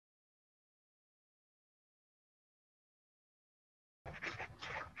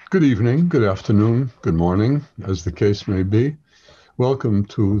Good evening, good afternoon, good morning, as the case may be. Welcome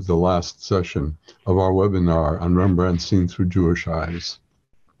to the last session of our webinar on Rembrandt seen through Jewish eyes.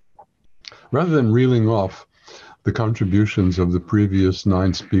 Rather than reeling off the contributions of the previous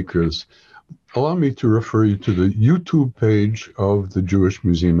 9 speakers, allow me to refer you to the YouTube page of the Jewish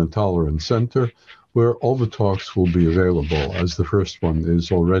Museum and Tolerance Center, where all the talks will be available, as the first one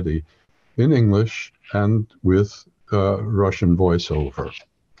is already in English and with Russian voiceover.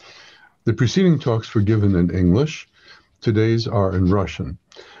 The preceding talks were given in English. Today's are in Russian.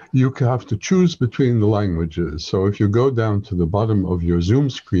 You have to choose between the languages. So if you go down to the bottom of your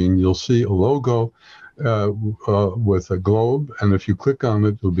Zoom screen, you'll see a logo with a globe. And if you click on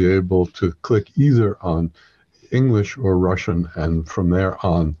it, you'll be able to click either on English or Russian. And from there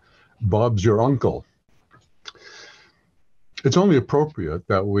on, Bob's your uncle. It's only appropriate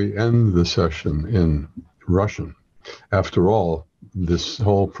that we end the session in Russian. After all, this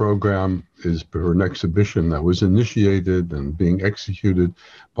whole program is for an exhibition that was initiated and being executed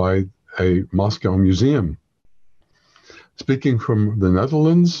by a Moscow museum. Speaking from the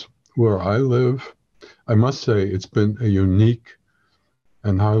Netherlands, where I live, I must say it's been a unique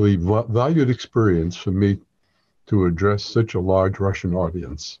and highly valued experience for me to address such a large Russian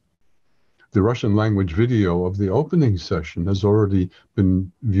audience. The Russian language video of the opening session has already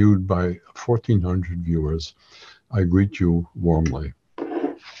been viewed by 1,400 viewers. I greet you warmly.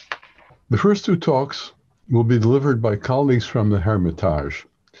 The first 2 talks will be delivered by colleagues from the Hermitage,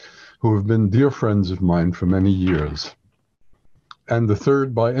 who have been dear friends of mine for many years, and the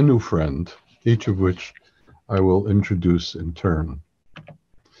third by a new friend, each of which I will introduce in turn.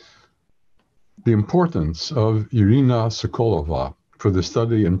 The importance of Irina Sokolova for the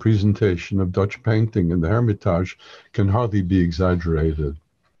study and presentation of Dutch painting in the Hermitage can hardly be exaggerated.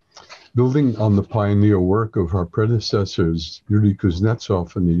 Building on the pioneer work of her predecessors, Yuri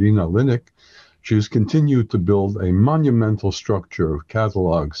Kuznetsov and Irina Linik, she has continued to build a monumental structure of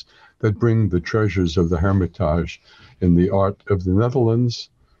catalogs that bring the treasures of the Hermitage in the art of the Netherlands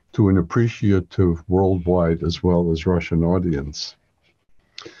to an appreciative worldwide as well as Russian audience.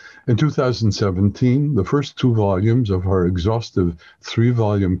 In 2017, the first 2 volumes of her exhaustive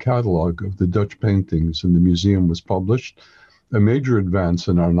 3-volume catalog of the Dutch paintings in the museum was published, a major advance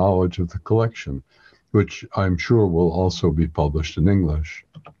in our knowledge of the collection, which I'm sure will also be published in English.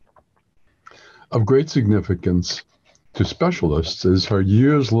 Of great significance to specialists is her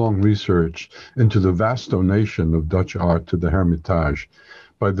years-long research into the vast donation of Dutch art to the Hermitage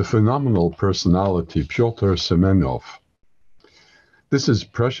by the phenomenal personality Pyotr Semenov. This is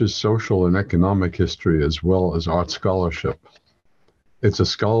precious social and economic history as well as art scholarship. It's a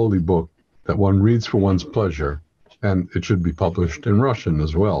scholarly book that one reads for one's pleasure, and it should be published in Russian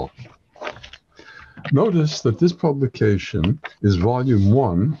as well. Notice that this publication is volume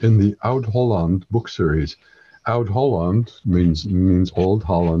 1 in the Oud Holland book series. Oud Holland means Old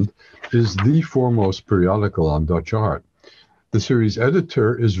Holland, is the foremost periodical on Dutch art. The series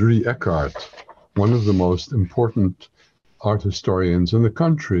editor is Rudy Eckhart, one of the most important art historians in the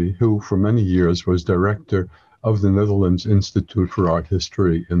country, who for many years was director of the Netherlands Institute for Art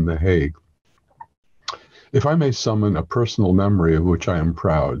History in The Hague. If I may summon a personal memory of which I am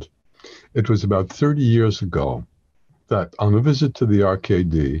proud, it was about 30 years ago that on a visit to the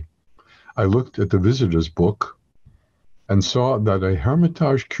RKD, I looked at the visitor's book and saw that a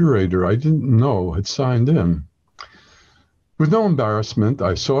Hermitage curator I didn't know had signed in. With no embarrassment,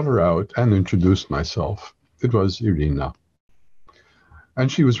 I sought her out and introduced myself. It was Irina. And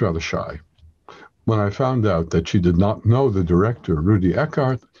she was rather shy. When I found out that she did not know the director, Rudy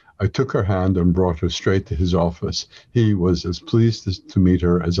Eckhart, I took her hand and brought her straight to his office. He was as pleased to meet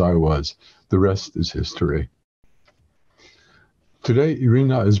her as I was. The rest is history. Today,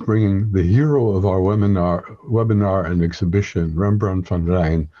 Irina is bringing the hero of our webinar and exhibition, Rembrandt van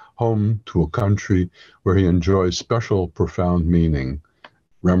Rijn, home to a country where he enjoys special, profound meaning,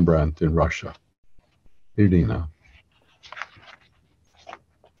 Rembrandt in Russia. Irina.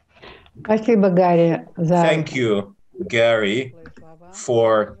 Thank you, Gary,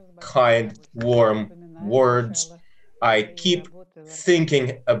 for kind, warm words. I keep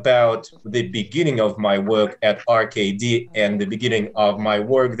thinking about the beginning of my work at RKD and the beginning of my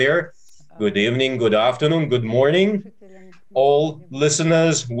work there. Good evening, good afternoon, good morning, all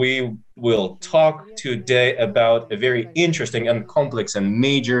listeners. We will talk today about a very interesting and complex and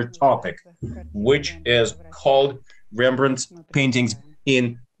major topic, which is called Rembrandt's paintings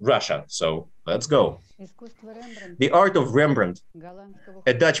in Russia. So let's go. The art of Rembrandt,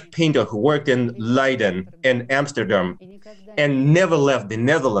 a Dutch painter who worked in Leiden and Amsterdam and never left the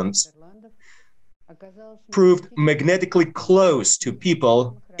Netherlands, proved magnetically close to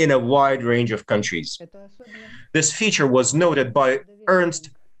people in a wide range of countries. This feature was noted by Ernst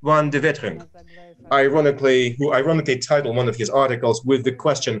van de Wetering, who ironically titled one of his articles with the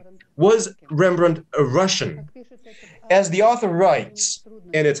question, "Was Rembrandt a Russian?" As the author writes,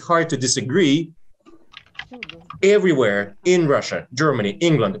 and it's hard to disagree, everywhere in Russia, Germany,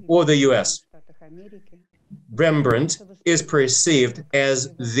 England, or the US, Rembrandt is perceived as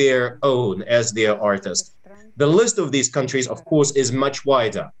their own, as their artist. The list of these countries, of course, is much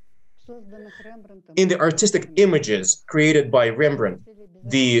wider. In the artistic images created by Rembrandt,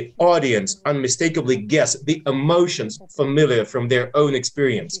 the audience unmistakably guess the emotions familiar from their own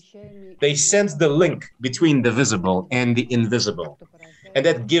experience. They sense the link between the visible and the invisible, and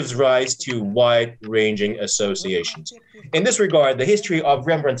that gives rise to wide-ranging associations. In this regard, the history of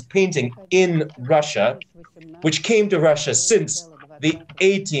Rembrandt's painting in Russia, which came to Russia since the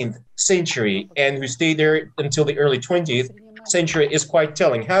 18th century and who stayed there until the early 20th century, is quite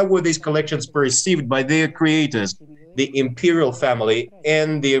telling. How were these collections perceived by their creators, the imperial family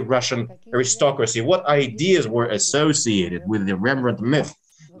and the Russian aristocracy? What ideas were associated with the Rembrandt myth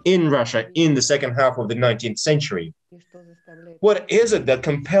in Russia in the second half of the 19th century? What is it that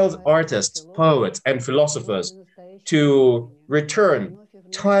compels artists, poets, and philosophers to return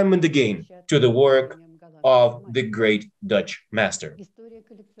time and again to the work of the great Dutch master?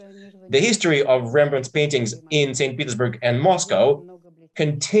 The history of Rembrandt's paintings in St. Petersburg and Moscow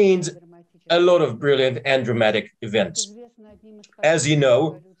contains a lot of brilliant and dramatic events. As you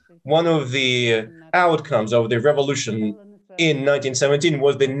know, one of the outcomes of the revolution in 1917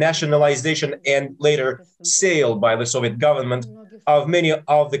 was the nationalization and later sale by the Soviet government of many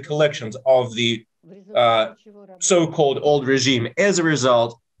of the collections of the so-called old regime. As a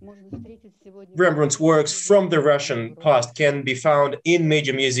result, Rembrandt's works from the Russian past can be found in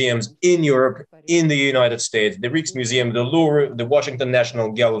major museums in Europe, in the United States, the Rijksmuseum, the Louvre, the Washington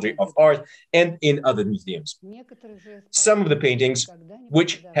National Gallery of Art, and in other museums. Some of the paintings,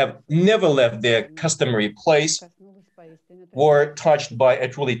 which have never left their customary place, were touched by a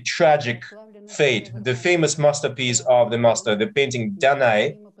truly tragic fate. The famous masterpiece of the master, the painting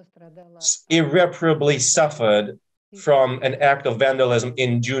Danae, irreparably suffered from an act of vandalism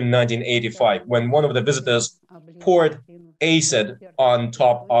in June 1985, when one of the visitors poured acid on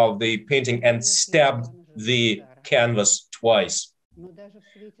top of the painting and stabbed the canvas twice.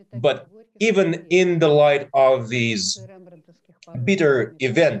 But even in the light of these bitter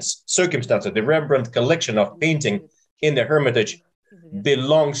events, circumstances, the Rembrandt collection of painting in the Hermitage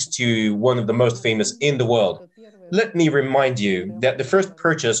belongs to one of the most famous in the world. Let me remind you that the first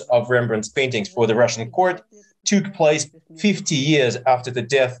purchase of Rembrandt's paintings for the Russian court took place 50 years after the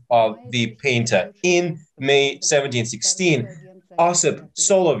death of the painter. In May 1716, Osip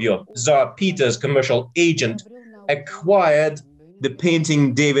Solovyov, Tsar Peter's commercial agent, acquired the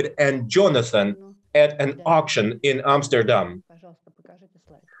painting David and Jonathan at an auction in Amsterdam.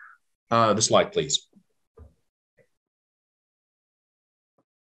 The slide, please.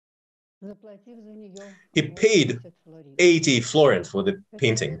 He paid 80 florins for the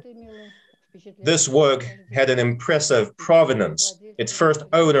painting. This work had an impressive provenance. Its first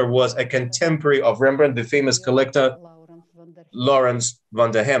owner was a contemporary of Rembrandt, the famous collector Laurens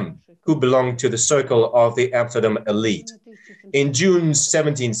van der Hem, who belonged to the circle of the Amsterdam elite. In June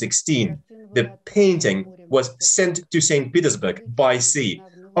 1716, the painting was sent to St. Petersburg by sea.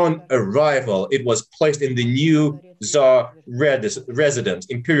 On arrival, it was placed in the new Tsar residence,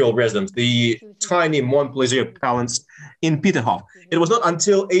 imperial residence, the tiny Montplaisir Palace in Peterhof. It was not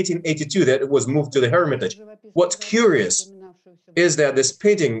until 1882 that it was moved to the Hermitage. What's curious is that this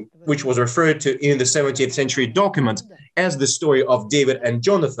painting, which was referred to in the 17th century documents as the story of David and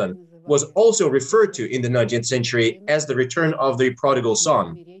Jonathan, was also referred to in the 19th century as the return of the prodigal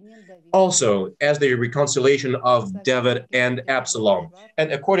son, also as the reconciliation of David and Absalom.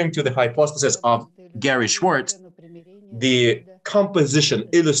 And according to the hypothesis of Gary Schwartz, the composition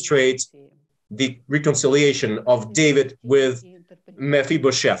illustrates the reconciliation of David with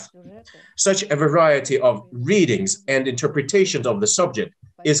Mephibosheth. Such a variety of readings and interpretations of the subject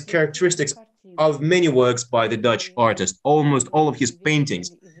is characteristic of many works by the Dutch artist. Almost all of his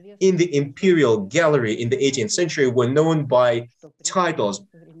paintings in the Imperial Gallery in the 18th century were known by titles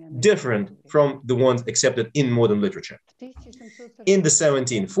different from the ones accepted in modern literature. In the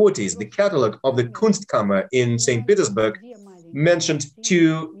 1740s, the catalogue of the Kunstkammer in St. Petersburg mentioned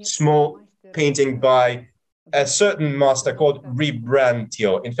two small paintings by a certain master called Rembrandt.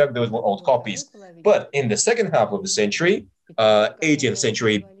 In fact, those were old copies. But in the second half of the century, 18th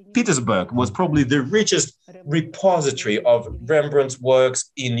century, Petersburg was probably the richest repository of Rembrandt's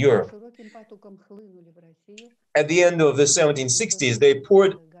works in Europe. At the end of the 1760s, they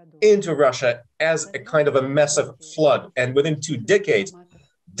poured into Russia as a kind of a massive flood. And within 2 decades,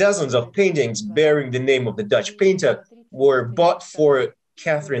 dozens of paintings bearing the name of the Dutch painter were bought for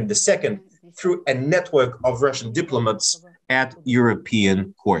Catherine II through a network of Russian diplomats at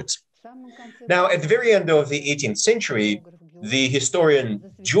European courts. Now, at the very end of the 18th century, the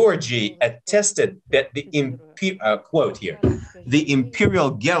historian Georgi attested that the quote here, the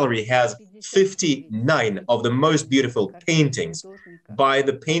Imperial Gallery has 59 of the most beautiful paintings by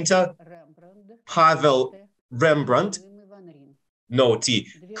the painter Pavel Rembrandt, no T,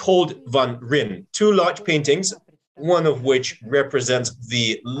 called Van Rijn. 2 large paintings, one of which represents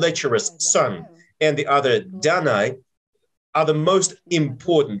the lecherous sun and the other Danae, are the most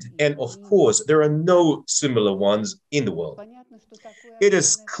important, and of course, there are no similar ones in the world. It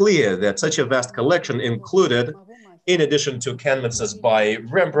is clear that such a vast collection included, in addition to canvases by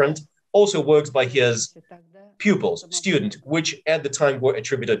Rembrandt, also works by his pupils, students, which at the time were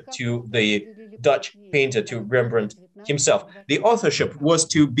attributed to the Dutch painter, to Rembrandt himself. The authorship was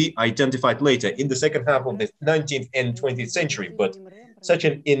to be identified later in the second half of the 19th and 20th century, but such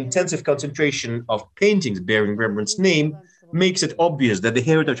an intensive concentration of paintings bearing Rembrandt's name makes it obvious that the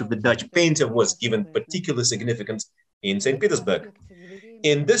heritage of the Dutch painter was given particular significance in St. Petersburg.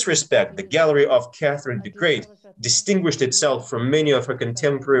 In this respect, the gallery of Catherine the Great distinguished itself from many of her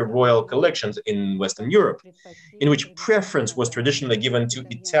contemporary royal collections in Western Europe, in which preference was traditionally given to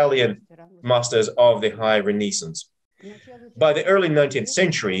Italian masters of the High Renaissance. By the early 19th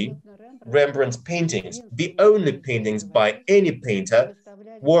century, Rembrandt's paintings, the only paintings by any painter,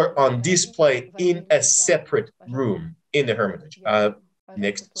 were on display in a separate room in the Hermitage.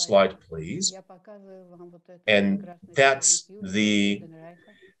 Next slide, please. And that's the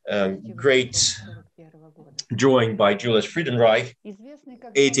great drawing by Julius Friedenreich,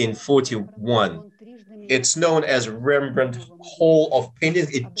 1841. It's known as Rembrandt Hall of Paintings.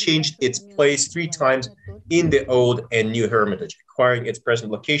 It changed its place 3 times in the Old and New Hermitage, acquiring its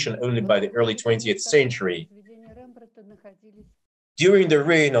present location only by the early 20th century. During the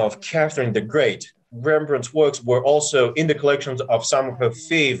reign of Catherine the Great, Rembrandt's works were also in the collections of some of her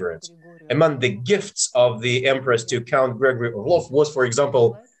favorites. Among the gifts of the Empress to Count Gregory Orlov was, for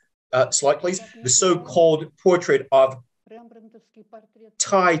example, slide please, the so-called portrait of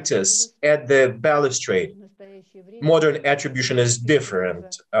Titus at the balustrade. Modern attribution is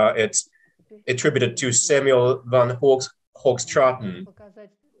different. It's attributed to Samuel van Hoogstraten.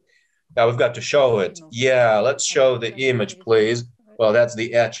 Now we've got to show it. Yeah, let's show the image, please. Well, that's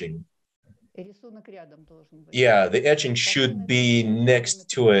the etching. Yeah, the etching should be next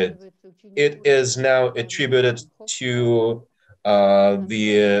to it. It is now attributed to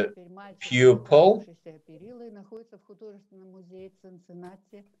the pupil.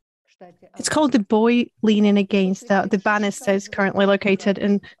 It's called The Boy Leaning Against the banister. Is currently located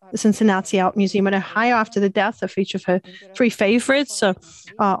in the Cincinnati Art Museum in Ohio after the death of each of her 3 favorites,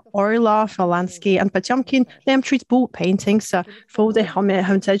 Orlov, Lansky, and Potemkin. The Empress bought paintings for the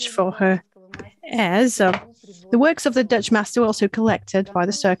Hermitage for her heirs. The works of the Dutch master were also collected by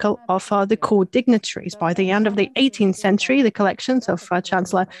the circle of the court dignitaries. By the end of the 18th century, the collections of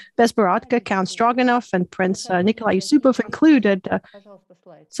Chancellor Bezborodko, Count Stroganov, and Prince Nikolai Yusupov included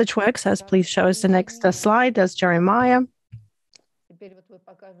such works as, please show us the next slide, as Jeremiah.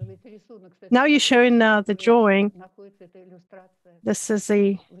 Now you're showing the drawing. This is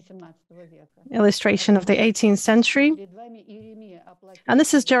the illustration of the 18th century. And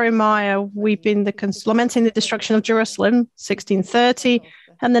this is Jeremiah weeping, lamenting the destruction of Jerusalem, 1630.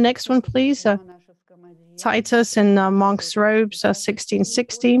 And the next one, please. Titus in monk's robes,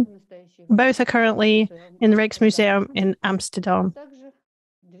 1660. Both are currently in the Rijksmuseum in Amsterdam.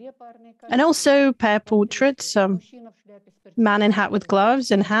 And also pair portraits, man in hat with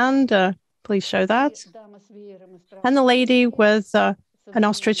gloves in hand, please show that. And the lady with an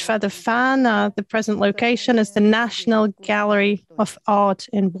ostrich feather fan. The present location is the National Gallery of Art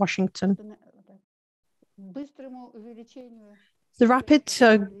in Washington. The rapid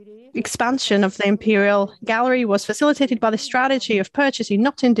expansion of the Imperial Gallery was facilitated by the strategy of purchasing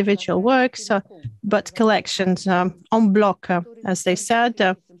not individual works, but collections en bloc, as they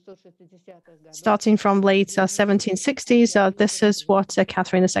said. Starting from late 1760s, this is what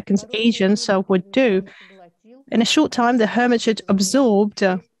Catherine II's agents would do. In a short time, the Hermitage absorbed,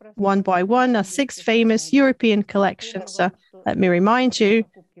 one by one, 6 famous European collections. Let me remind you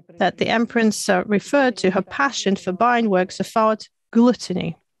that the Empress referred to her passion for buying works of art,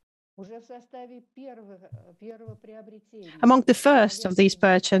 gluttony. Among the first of these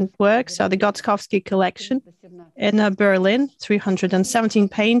purchased works are the Gottkowski collection in Berlin, 317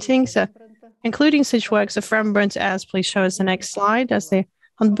 paintings, including such works of Rembrandt as, please show us the next slide, as the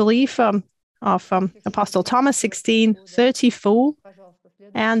unbelief of Apostle Thomas, 1634.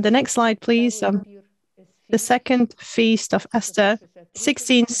 And the next slide, please. The second feast of Esther,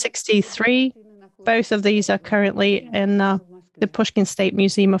 1663. Both of these are currently in the Pushkin State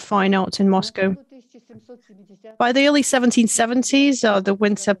Museum of Fine Arts in Moscow. By the early 1770s, the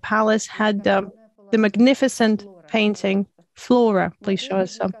Windsor Palace had the magnificent painting Flora. Please show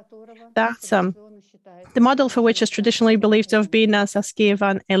us that. The model for which is traditionally believed to have been Saskia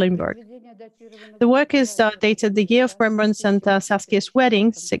van Eilenburg. The work is dated the year of Rembrandt's and Saskia's wedding,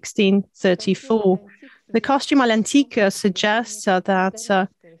 1634. The costume à l'antique suggests that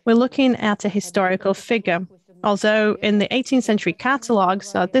we're looking at a historical figure. Although in the 18th century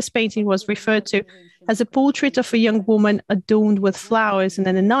catalogues, this painting was referred to as a portrait of a young woman adorned with flowers, and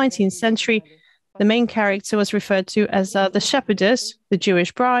in the 19th century, the main character was referred to as the shepherdess, the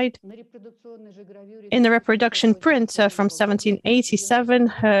Jewish bride. In the reproduction print from 1787,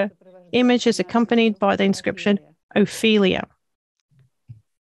 her image is accompanied by the inscription Ophelia.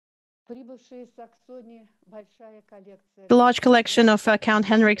 The large collection of Count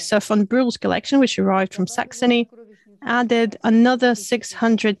Henrik von Brühl's collection, which arrived from Saxony, added another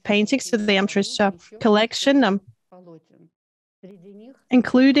 600 paintings to the Empress collection,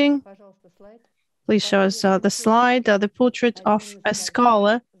 including, please show us the slide, the portrait of a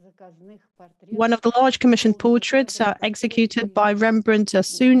scholar, one of the large commissioned portraits executed by Rembrandt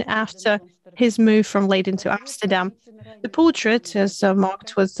soon after his move from Leiden to Amsterdam. The portrait is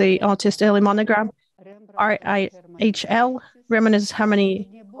marked with the artist's early monogram, RIHL, Reminiscence how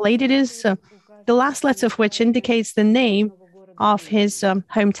many late it is, the last letter of which indicates the name of his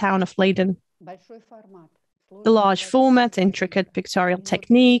hometown of Leiden. The large format, intricate pictorial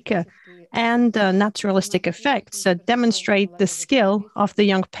technique, and naturalistic effects demonstrate the skill of the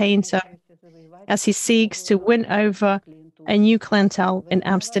young painter as he seeks to win over a new clientele in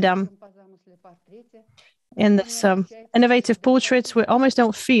Amsterdam. In this innovative portrait, we almost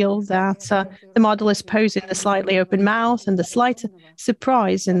don't feel that the model is posing the slightly open mouth and the slight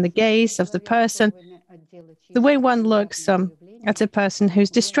surprise in the gaze of the person. The way one looks at a person who's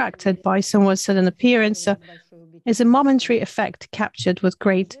distracted by someone's sudden appearance is a momentary effect captured with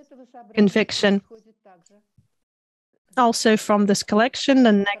great conviction. Also from this collection,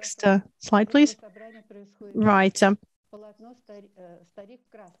 the next slide, please. Right.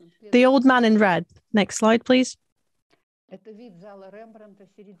 The Old Man in Red. Next slide, please.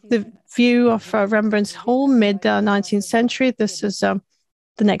 The view of Rembrandt's Hall, mid-19th century. This is the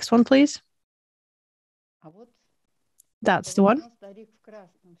next one, please. That's the one.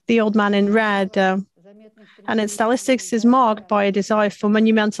 The Old Man in Red. And its stylistics is marked by a desire for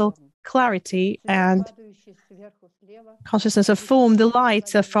monumental clarity and consciousness of form. The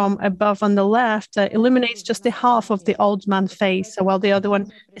light from above on the left illuminates just the half of the old man's face, while the other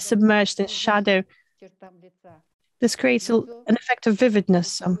one is submerged in shadow. This creates an effect of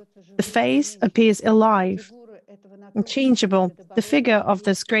vividness. The face appears alive and changeable. The figure of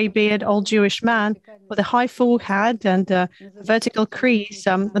this grey-bearded old Jewish man with a high forehead and a vertical crease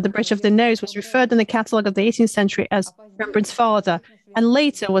at the bridge of the nose was referred in the catalogue of the 18th century as Rembrandt's father, and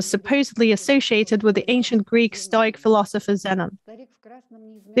later was supposedly associated with the ancient Greek Stoic philosopher Zenon.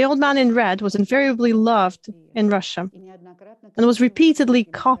 The Old Man in Red was invariably loved in Russia and was repeatedly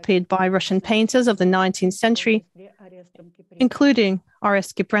copied by Russian painters of the 19th century, including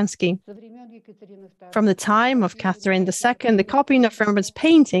R.S. Kiprensky. From the time of Catherine II, the copying of Rembrandt's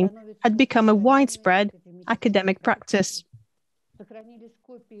painting had become a widespread academic practice.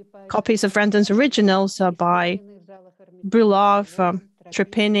 Copies of Rembrandt's originals by Brühlov,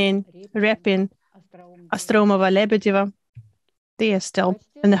 Trepinin, Repin, Ostromova-Lebedeva, they are still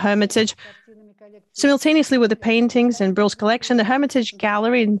in the Hermitage. Simultaneously with the paintings in Brühl's collection, the Hermitage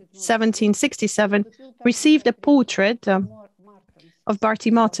Gallery in 1767 received a portrait of Barty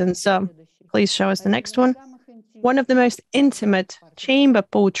Martens. Please show us the next one. One of the most intimate chamber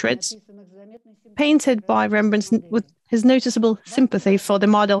portraits painted by Rembrandt with his noticeable sympathy for the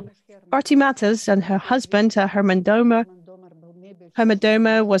model. Barty Martens and her husband, Herman Domer. Herman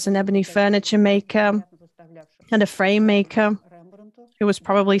Domer was an ebony furniture maker and a frame maker who was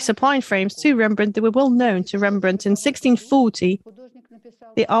probably supplying frames to Rembrandt. They were well known to Rembrandt. In 1640,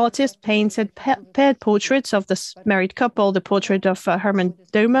 the artist painted paired portraits of this married couple, the portrait of Herman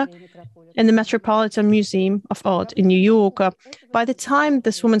Domer in the Metropolitan Museum of Art in New York. By the time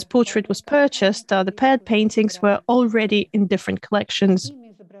this woman's portrait was purchased, the paired paintings were already in different collections.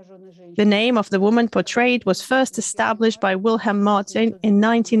 The name of the woman portrayed was first established by Wilhelm Martin in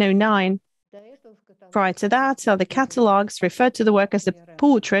 1909. Prior to that, the catalogues referred to the work as the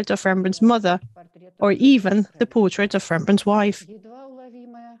portrait of Rembrandt's mother, or even the portrait of Rembrandt's wife.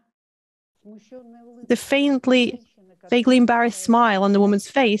 the vaguely embarrassed smile on the woman's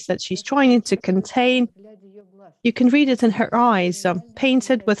face that she's trying to contain. You can read it in her eyes,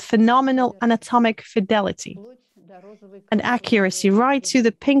 painted with phenomenal anatomic fidelity and accuracy, right to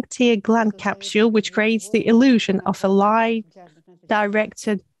the pink tear gland capsule, which creates the illusion of a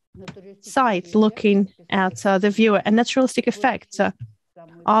light-directed sight looking at the viewer, a naturalistic effect,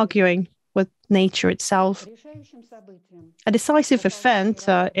 arguing with nature itself. A decisive event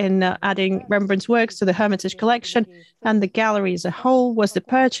in adding Rembrandt's works to the Hermitage collection and the gallery as a whole was the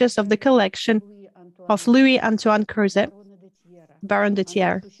purchase of the collection of Louis Antoine Crozet, Baron de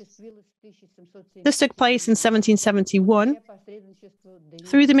Thiers. This took place in 1771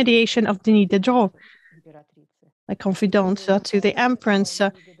 through the mediation of Denis Diderot, a confidant to the Empress,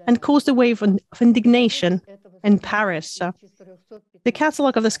 and caused a wave of indignation in Paris. The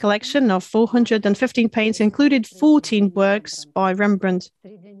catalogue of this collection of 415 paintings included 14 works by Rembrandt,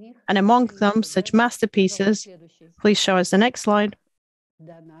 and among them such masterpieces. Please show us the next slide.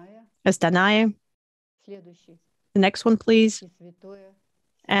 As Danae. The next one, please.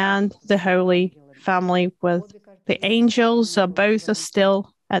 And the Holy Family with the angels, both are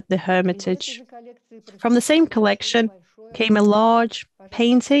still at the Hermitage. From the same collection came a large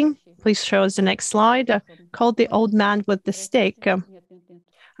painting. Please show us the next slide, called The Old Man with the Stick.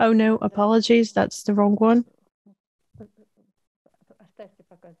 Oh no, apologies, that's the wrong one.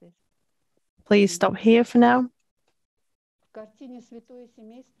 Please stop here for now.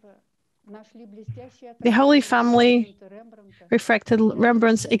 The Holy Family reflected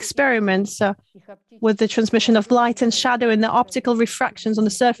Rembrandt's experiments with the transmission of light and shadow and the optical refractions on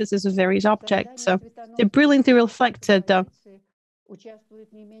the surfaces of various objects. They brilliantly reflected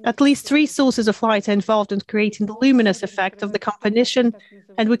at least 3 sources of light are involved in creating the luminous effect of the composition,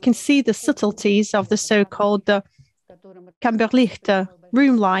 and we can see the subtleties of the so-called Camberlicht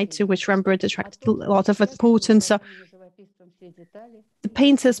room light, to which Rembrandt attracted a lot of importance. The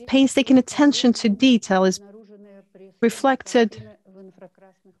painter's painstaking attention to detail is reflected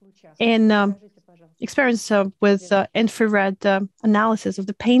in experience with infrared analysis of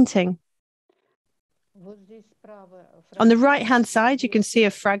the painting. On the right-hand side, you can see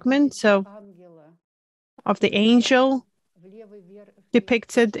a fragment of the angel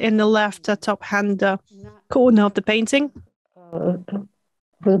depicted in the left top-hand corner of the painting.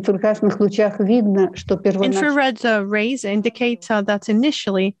 Infrared rays indicate that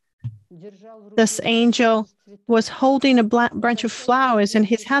initially this angel was holding a branch of flowers in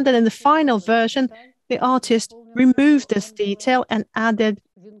his hand, and in the final version, the artist removed this detail and added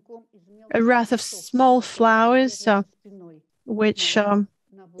a wreath of small flowers, which the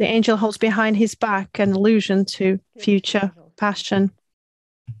angel holds behind his back, an allusion to future passion.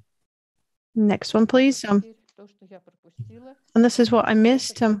 Next one, please. And this is what I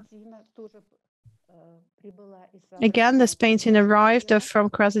missed. Again, this painting arrived from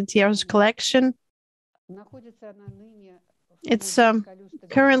Crozet collection. It's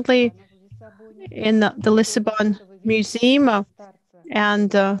currently in the Lisbon Museum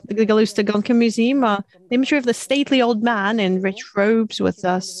and the Galusta Museum. The imagery of the stately old man in rich robes with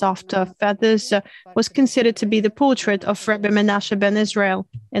soft feathers was considered to be the portrait of Rebbe Menashe ben Israel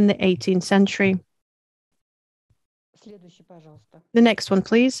in the 18th century. The next one,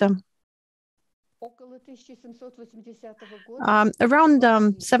 please. Around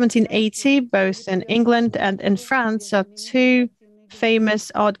 1780, both in England and in France, 2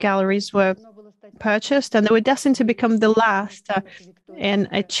 famous art galleries were purchased, and they were destined to become the last in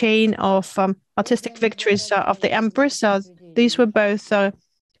a chain of artistic victories of the Empress. These were both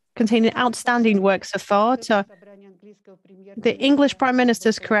containing outstanding works of art. The English Prime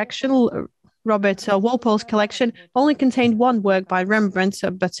Minister's collection, Robert Walpole's collection, only contained 1 work by Rembrandt,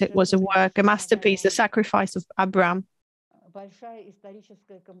 but it was a masterpiece, The Sacrifice of Abraham.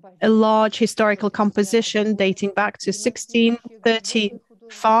 A large historical composition dating back to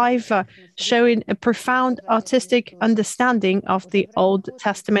 1635, showing a profound artistic understanding of the Old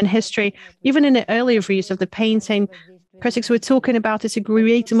Testament history. Even in the earlier views of the painting, critics were talking about its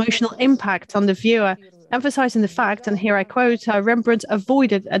great emotional impact on the viewer, emphasizing the fact, and here I quote, Rembrandt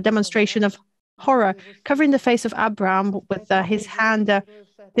avoided a demonstration of horror, covering the face of Abraham with his hand. The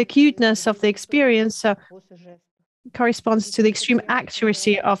acuteness of the experience corresponds to the extreme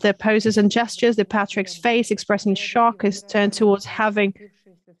accuracy of their poses and gestures. The patriarch's face, expressing shock, is turned towards having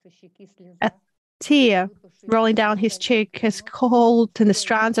a tear rolling down his cheek, his cold in the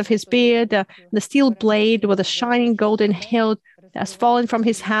strands of his beard. The steel blade with a shining golden hilt has fallen from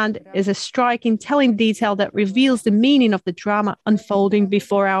his hand is a striking, telling detail that reveals the meaning of the drama unfolding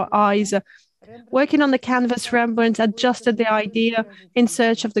before our eyes. Working on the canvas, Rembrandt adjusted the idea in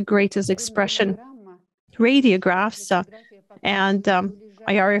search of the greatest expression. Radiographs and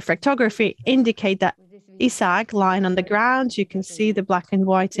aerofractography indicate that Isaac, lying on the ground, you can see the black and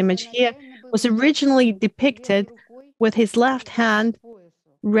white image here, was originally depicted with his left hand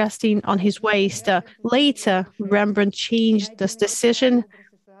resting on his waist. Later, Rembrandt changed this decision.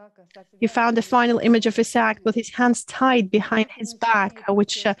 He found the final image of Isaac with his hands tied behind his back,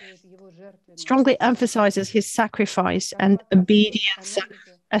 which strongly emphasizes his sacrifice and obedience.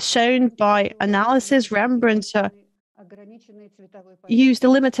 As shown by analysis, Rembrandt used a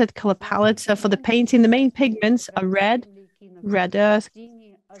limited color palette for the painting. The main pigments are red earth,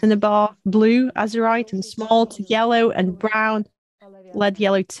 cinnabar, blue, azurite and smalt, yellow and brown, lead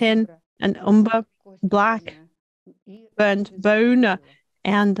yellow tin and umber, black, burnt bone,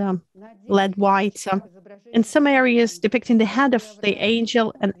 and lead white. In some areas depicting the head of the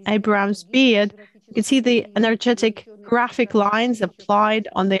angel and Abraham's beard, you can see the energetic graphic lines applied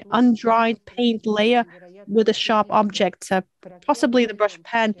on the undried paint layer with a sharp object, possibly the brush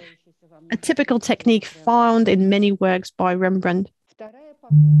pen, a typical technique found in many works by Rembrandt.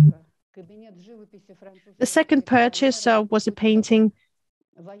 The second purchase was a painting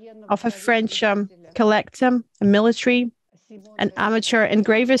of a French collector, a military, an amateur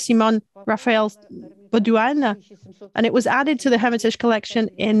engraver, Simon Raphael Baudouin, and it was added to the Hermitage collection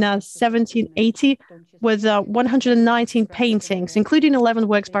in 1780 with 119 paintings, including 11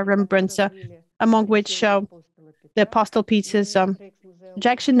 works by Rembrandt, among which the Apostle Peter's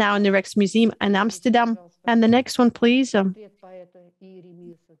projection now in the Rijksmuseum in Amsterdam. And the next one, please.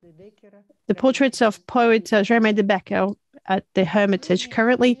 The portraits of poet Germain de Becker at the Hermitage.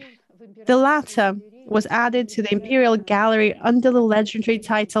 Currently, the latter was added to the Imperial Gallery under the legendary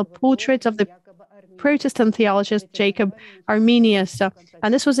title Portrait of the Protestant theologist Jacob Arminius.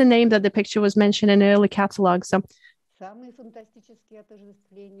 And this was a name that the picture was mentioned in early catalogs.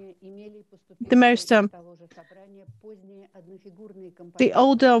 The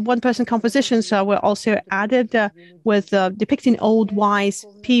older one-person compositions were also added with depicting old wise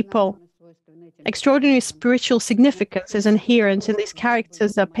people. Extraordinary spiritual significance is inherent in these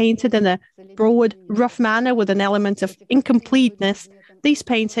characters painted in a broad, rough manner with an element of incompleteness. These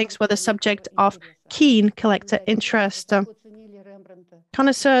paintings were the subject of keen collector interest.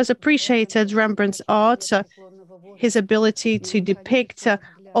 Connoisseurs appreciated Rembrandt's art, his ability to depict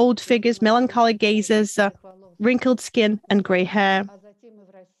old figures, melancholy gazes, wrinkled skin, and gray hair.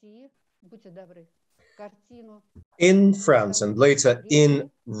 In France and later in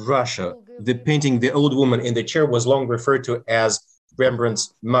Russia, the painting The Old Woman in the Chair was long referred to as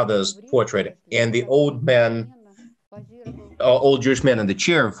Rembrandt's mother's portrait, and the old man, old Jewish man in the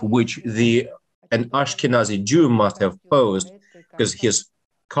chair, for which an Ashkenazi Jew must have posed, because his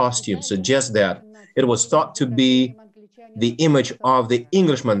costume suggests that, it was thought to be the image of the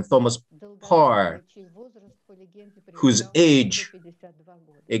Englishman Thomas Parr, whose age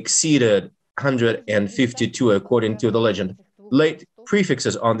exceeded 152 according to the legend. Late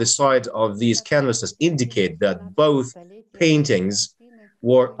prefixes on the sides of these canvases indicate that both paintings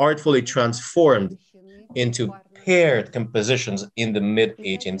were artfully transformed into paired compositions in the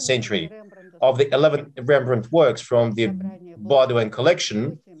mid-18th century. Of the 11 Rembrandt works from the Baudouin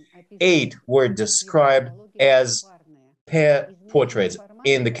collection, 8 were described as pair portraits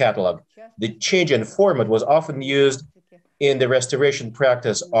in the catalog. The change in format was often used in the restoration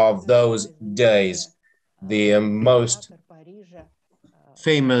practice of those days. The most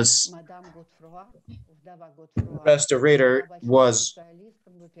famous restorator was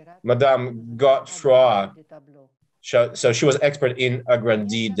Madame Godefroy. So she was expert in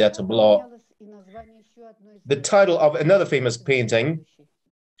agrandi des tableaux. The title of another famous painting,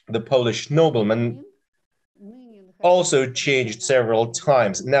 The Polish Nobleman, also changed several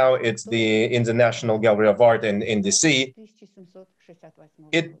times. Now it's in the National Gallery of Art in DC.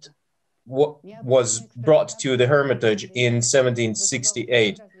 It was brought to the Hermitage in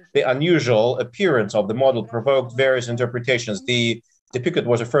 1768. The unusual appearance of the model provoked various interpretations. The depicted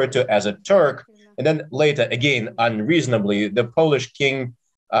was referred to as a Turk, and then later, again, unreasonably, the Polish king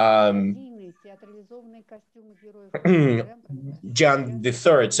Jan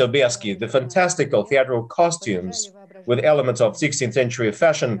III Sobieski. The fantastical theatrical costumes with elements of 16th century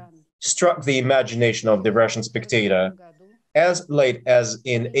fashion struck the imagination of the Russian spectator. As late as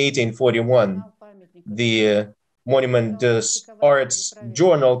in 1841, the Monument des Arts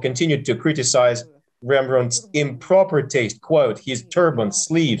journal continued to criticize Rembrandt's improper taste. Quote, his turban,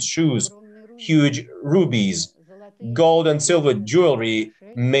 sleeves, shoes, huge rubies, gold and silver jewelry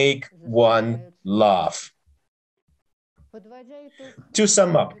make one laugh. To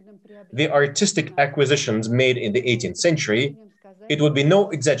sum up, the artistic acquisitions made in the 18th century, it would be no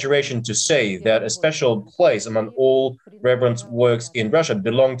exaggeration to say that a special place among all Rembrandt's works in Russia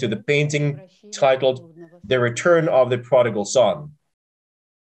belonged to the painting titled The Return of the Prodigal Son.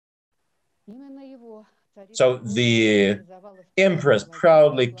 So the Empress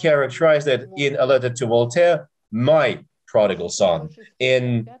proudly characterized it in a letter to Voltaire, my prodigal son.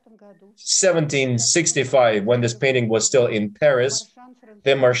 In 1765, when this painting was still in Paris,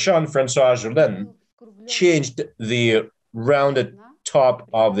 the Marchand François Jourdain changed the rounded top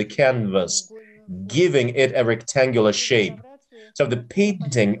of the canvas, giving it a rectangular shape. So the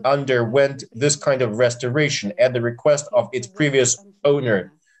painting underwent this kind of restoration at the request of its previous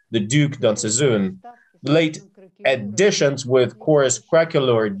owner, the Duc d'Ancezoun. Late additions with chorus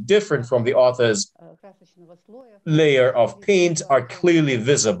craquelure different from the author's layer of paint are clearly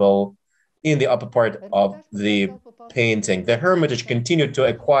visible in the upper part of the painting. The Hermitage continued to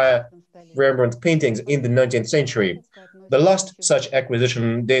acquire Rembrandt paintings in the 19th century. The last such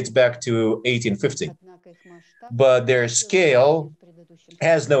acquisition dates back to 1850, but their scale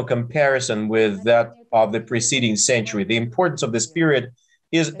has no comparison with that of the preceding century. The importance of this period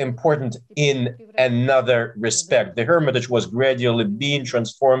is important in another respect. The Hermitage was gradually being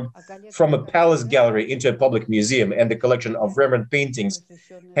transformed from a palace gallery into a public museum, and the collection of Rembrandt paintings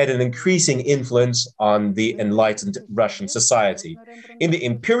had an increasing influence on the enlightened Russian society. In the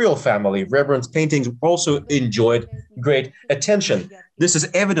imperial family, Rembrandt's paintings also enjoyed great attention. This is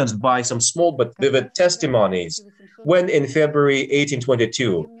evidenced by some small but vivid testimonies. When in February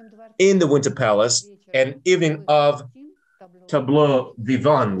 1822, in the Winter Palace, an evening of tableau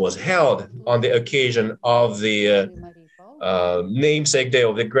vivant was held on the occasion of the namesake day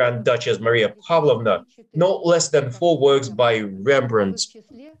of the Grand Duchess Maria Pavlovna, no less than 4 works by Rembrandt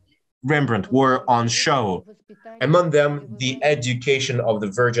were on show. Among them, The Education of the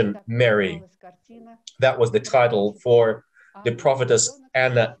Virgin Mary. That was the title for the prophetess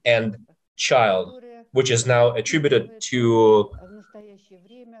Anna and Child, which is now attributed to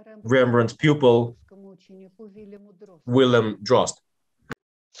Rembrandt's pupil, Willem Drost.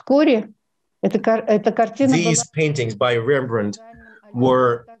 These paintings by Rembrandt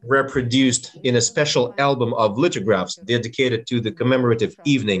were reproduced in a special album of lithographs dedicated to the commemorative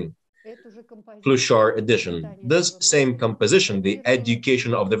evening, Pluchart edition. This same composition, The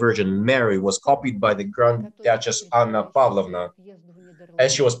Education of the Virgin Mary, was copied by the Grand Duchess Anna Pavlovna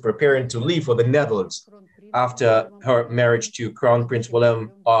as she was preparing to leave for the Netherlands after her marriage to Crown Prince Willem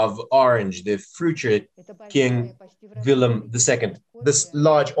of Orange, the future King Willem II. This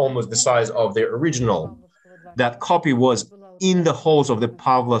large, almost the size of the original. That copy was in the halls of the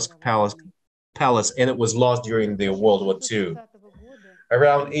Pavlovsk Palace, and it was lost during the World War II.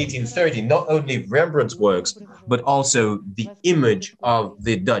 Around 1830, not only Rembrandt's works, but also the image of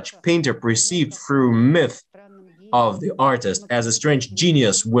the Dutch painter perceived through myth of the artist as a strange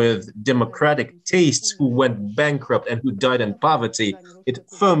genius with democratic tastes who went bankrupt and who died in poverty, it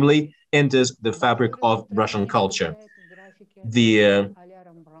firmly enters the fabric of Russian culture. The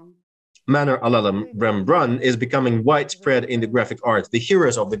manner a la Rembrandt is becoming widespread in the graphic arts. The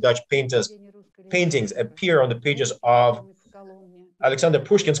heroes of the Dutch painters' paintings appear on the pages of Alexander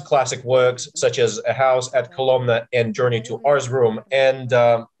Pushkin's classic works, such as A House at Kolomna and Journey to Erzurum, and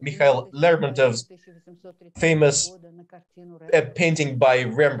Mikhail Lermontov's famous painting by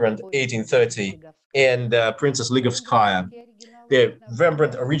Rembrandt, 1830, and Princess Ligovskaya. The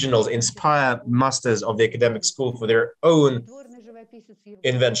Rembrandt originals inspire masters of the academic school for their own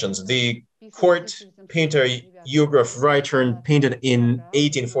inventions. The court painter Yegorov Rytern painted in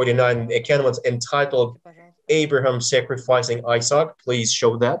 1849 a canvas entitled Abraham Sacrificing Isaac. Please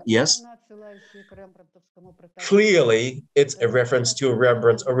show that. Yes. Clearly, it's a reference to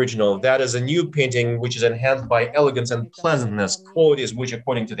Rembrandt's original. That is a new painting which is enhanced by elegance and pleasantness, qualities which,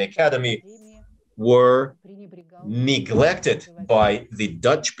 according to the Academy, were neglected by the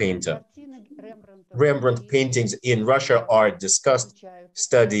Dutch painter. Rembrandt paintings in Russia are discussed,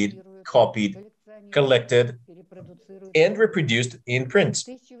 studied, copied, collected, and reproduced in print.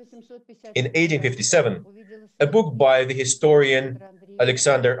 In 1857, a book by the historian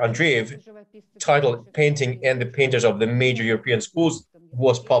Alexander Andreev, titled Painting and the Painters of the Major European Schools,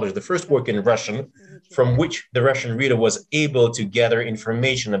 was published, the first work in Russian, from which the Russian reader was able to gather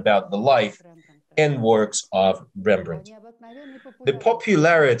information about the life and works of Rembrandt. The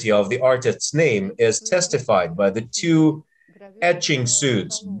popularity of the artist's name is testified by the 2 etching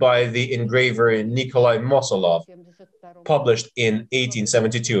suits by the engraver Nikolai Mosolov, published in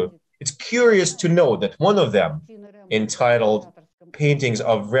 1872. It's curious to know that one of them, entitled Paintings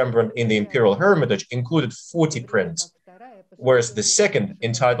of Rembrandt in the Imperial Hermitage, included 40 prints. whereas the second,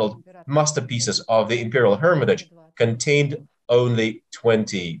 entitled Masterpieces of the Imperial Hermitage, contained only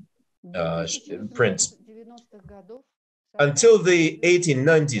 20 prints. Until the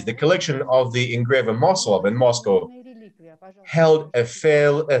 1890s, the collection of the engraver Maslov in Moscow held a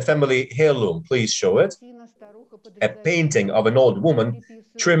family heirloom. Please show it. A painting of an old woman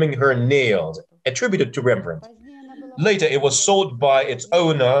trimming her nails, attributed to Rembrandt. Later, it was sold by its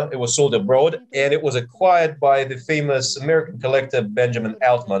owner, it was sold abroad, and it was acquired by the famous American collector Benjamin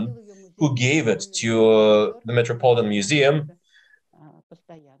Altman, who gave it to the Metropolitan Museum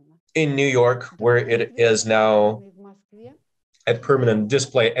in New York, where it is now at permanent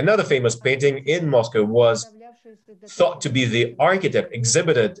display. Another famous painting in Moscow was thought to be the architect,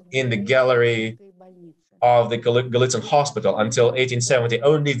 exhibited in the gallery of the Golitsyn Hospital until 1870.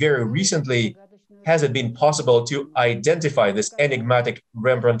 Only very recently has it been possible to identify this enigmatic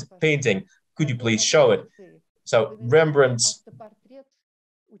Rembrandt painting. Could you please show it? So Rembrandt's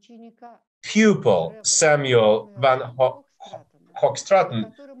pupil, Samuel van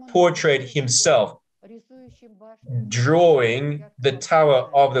Hoogstraten, portrayed himself drawing the tower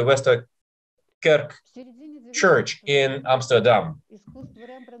of the Westerkerk church in Amsterdam.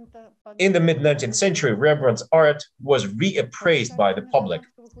 In the mid-19th century, Rembrandt's art was reappraised by the public.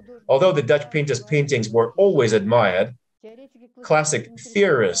 Although the Dutch painter's paintings were always admired, classicist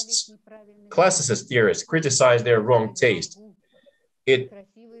theorists criticized their wrong taste. It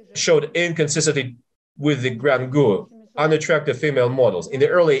showed inconsistency with the grandeur, unattractive female models. In the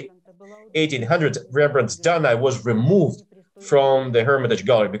early 1800s, Rembrandt's Danae was removed from the Hermitage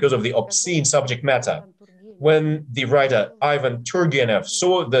Gallery because of the obscene subject matter. When the writer Ivan Turgenev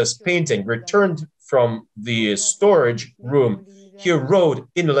saw this painting returned from the storage room, he wrote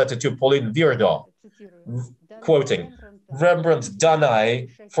in a letter to Pauline Viardot, quoting, "Rembrandt's Danae,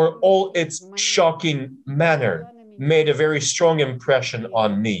 for all its shocking manner, made a very strong impression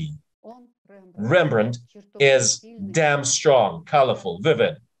on me. Rembrandt is damn strong, colorful,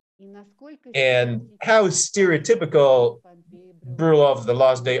 vivid." And how stereotypical Bruilov's The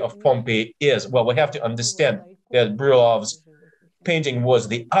Last Day of Pompeii is. Well, we have to understand that Bruilov's painting was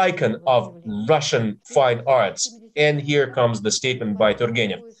the icon of Russian fine arts. And here comes the statement by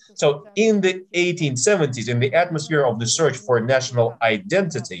Turgenev. So in the 1870s, in the atmosphere of the search for national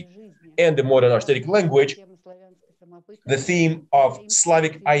identity and the modern aesthetic language, the theme of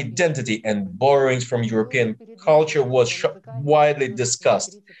Slavic identity and borrowings from European culture was widely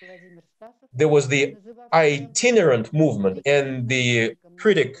discussed. There was the itinerant movement, and the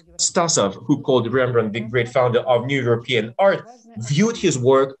critic Stasov, who called Rembrandt the great founder of New European art, viewed his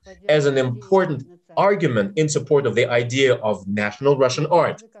work as an important argument in support of the idea of national Russian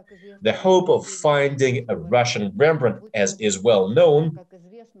art. The hope of finding a Russian Rembrandt, as is well known,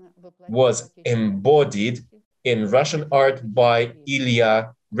 was embodied in Russian art by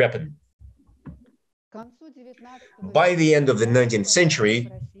Ilya Repin. By the end of the 19th century,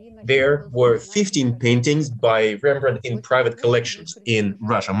 there were 15 paintings by Rembrandt in private collections in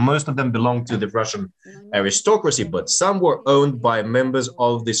Russia. Most of them belonged to the Russian aristocracy, but some were owned by members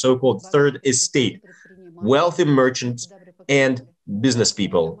of the so-called Third Estate, wealthy merchants and business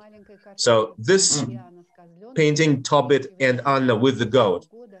people. So this painting, Tobit and Anna with the Goat,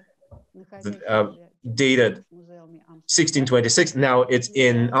 dated 1626, now it's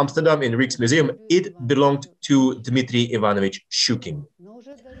in Amsterdam in Rijksmuseum. It belonged to Dmitry Ivanovich Shukin.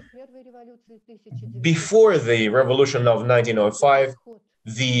 Before the revolution of 1905,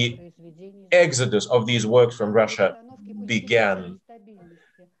 the exodus of these works from Russia began.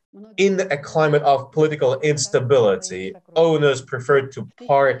 In a climate of political instability, owners preferred to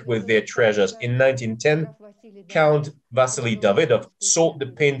part with their treasures. In 1910, Count Vasily Davidov sold the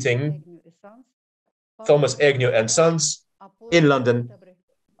painting Thomas Agnew and Sons in London,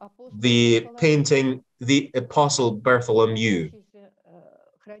 the painting The Apostle Bartholomew,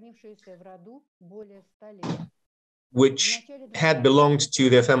 which had belonged to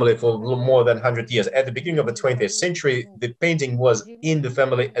their family for more than 100 years. At the beginning of the 20th century, the painting was in the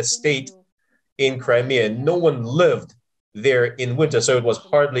family estate in Crimea. No one lived there in winter, so it was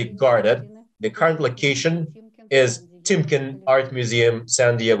hardly guarded. The current location is Timken Art Museum,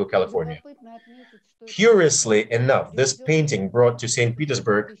 San Diego, California. Curiously enough, this painting brought to St.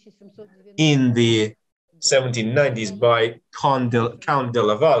 Petersburg in the 1790s by Count de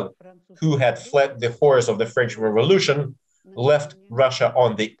Laval, who had fled the horrors of the French Revolution, left Russia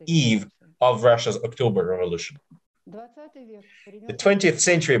on the eve of Russia's October Revolution. The 20th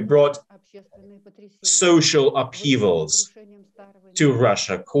century brought social upheavals to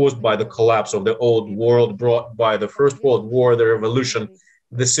Russia caused by the collapse of the old world, brought by the First World War, the Revolution,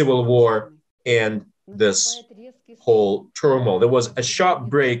 the Civil War, and this whole turmoil. There was a sharp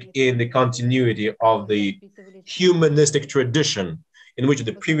break in the continuity of the humanistic tradition in which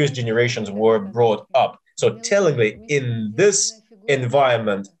the previous generations were brought up. So tellingly, in this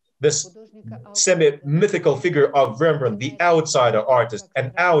environment, this semi-mythical figure of Rembrandt, the outsider artist,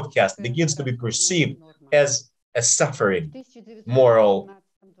 an outcast, begins to be perceived as a suffering moral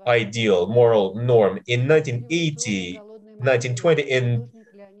ideal, moral norm. In 1980, 1920, in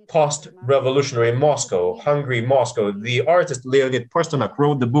post-revolutionary Moscow, Hungary, Moscow, the artist Leonid Pasternak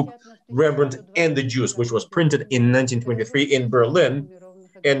wrote the book Rembrandt and the Jews, which was printed in 1923 in Berlin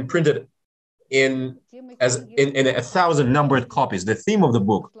and printed in 1,000 numbered copies. The theme of the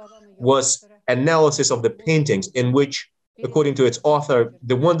book was analysis of the paintings in which, according to its author,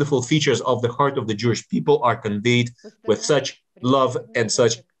 the wonderful features of the heart of the Jewish people are conveyed with such love and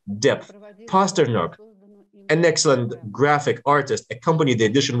such depth. Pasternak, an excellent graphic artist, accompanied the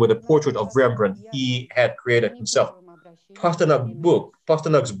edition with a portrait of Rembrandt he had created himself.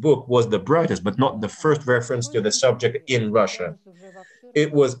 Pasternak's book was the brightest, but not the first reference to the subject in Russia.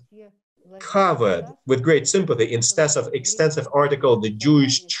 It was covered with great sympathy in extensive article, The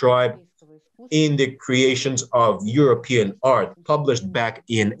Jewish Tribe in the Creations of European Art, published back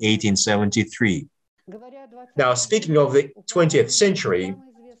in 1873. Now, speaking of the 20th century,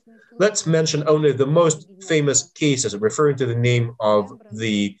 let's mention only the most famous cases referring to the name of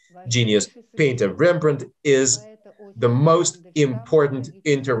the genius painter. Rembrandt is the most important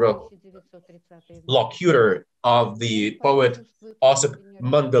interlocutor of the poet Osip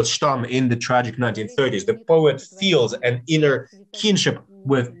Mandelstam in the tragic 1930s. The poet feels an inner kinship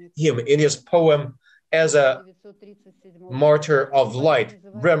with him. In his poem, As a Martyr of Light,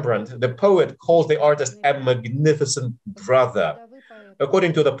 Rembrandt, the poet, calls the artist a magnificent brother.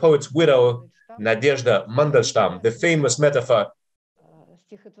 According to the poet's widow, Nadezhda Mandelstam, the famous metaphor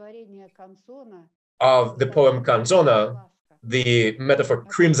of the poem Canzona, the metaphor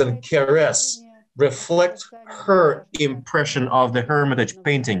Crimson Caress, reflects her impression of the Hermitage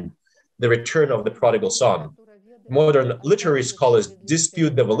painting, The Return of the Prodigal Son. Modern literary scholars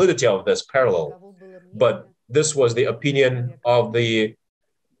dispute the validity of this parallel, but this was the opinion of the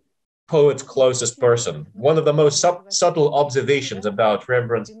poet's closest person. One of the most subtle observations about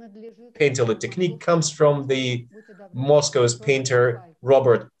Rembrandt's painterly technique comes from the Moscow's painter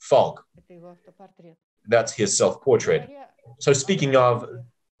Robert Falk. That's his self-portrait. So speaking of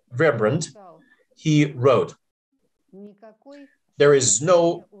Rembrandt, he wrote, "There is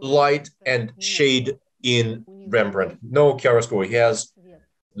no light and shade in Rembrandt, no chiaroscuro. He has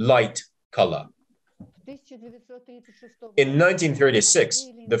light color." In 1936,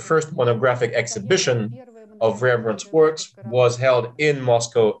 the first monographic exhibition of Rembrandt's works was held in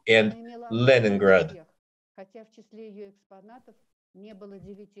Moscow and Leningrad.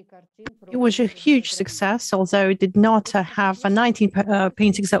 It was a huge success, although it did not have 19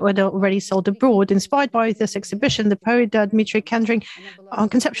 paintings that were already sold abroad. Inspired by this exhibition, the poet Dmitry Kendrin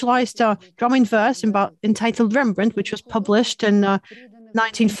conceptualized a drama in verse entitled Rembrandt, which was published in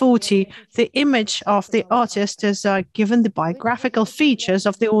 1940. The image of the artist is given the biographical features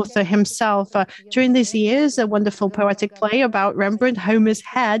of the author himself. During these years, a wonderful poetic play about Rembrandt, Homer's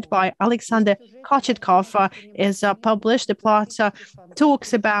Head, by Alexander Chechik, is published. The plot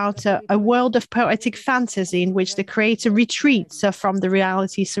talks about a world of poetic fantasy in which the creator retreats from the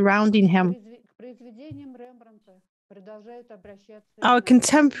reality surrounding him. Our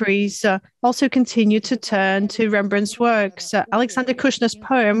contemporaries also continue to turn to Rembrandt's works. Alexander Kushner's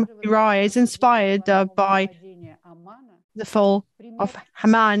poem, Uriah, is inspired by the fall of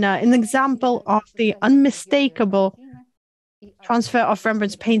Haman, an example of the unmistakable transfer of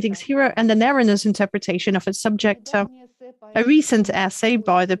Rembrandt's painting's hero and an erroneous interpretation of its subject. A recent essay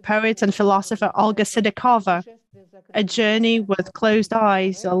by the poet and philosopher Olga Sedekova, A Journey with Closed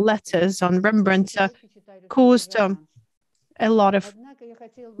Eyes, letters on Rembrandt, caused a lot of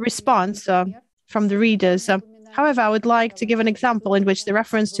response from the readers. However, I would like to give an example in which the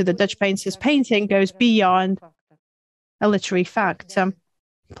reference to the Dutch painter's painting goes beyond a literary fact.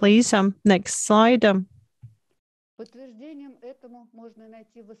 Please, next slide.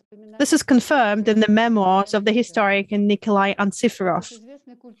 This is confirmed in the memoirs of the historian Nikolai Antsiferov,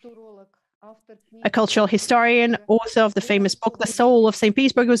 a cultural historian, author of the famous book The Soul of St.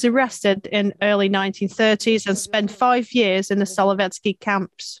 Petersburg. Was arrested in early 1930s and spent 5 years in the Solovetsky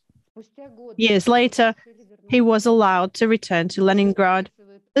camps. Years later, he was allowed to return to Leningrad.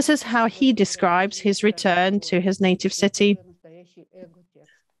 This is how he describes his return to his native city.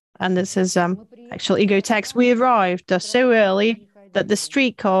 And this is actual ego text. "We arrived so early that the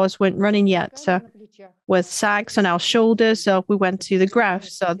streetcars weren't running yet. With sacks on our shoulders, we went to the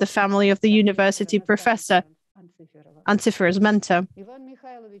Grafs, the family of the university professor. Antifer's mentor.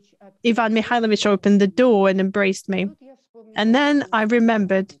 Ivan Mikhailovich opened the door and embraced me. And then I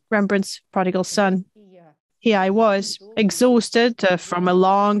remembered Rembrandt's prodigal son. Here I was, exhausted from a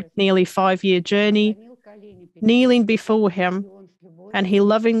long, nearly 5-year journey, kneeling before him, and he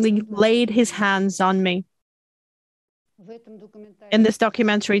lovingly laid his hands on me. In this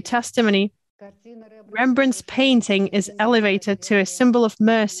documentary testimony, Rembrandt's painting is elevated to a symbol of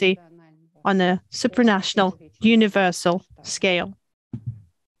mercy on a supranational, universal scale.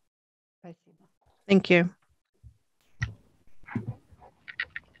 Thank you.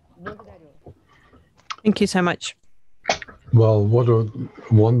 Thank you so much. Well, what a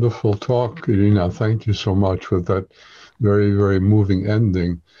wonderful talk, Irina. Thank you so much for that very, very moving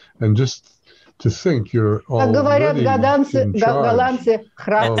ending. And just to think you're already in charge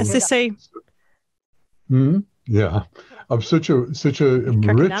as they say, yeah, of such a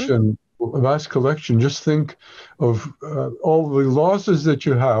rich and vast collection. Just think of all the losses that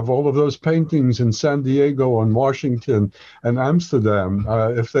you have, all of those paintings in San Diego and Washington and Amsterdam.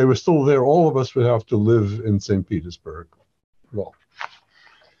 If they were still there, all of us would have to live in St. Petersburg. Well,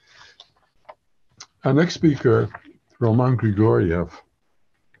 our next speaker, Roman Grigoryev,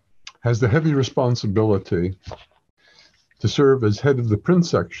 has the heavy responsibility to serve as head of the print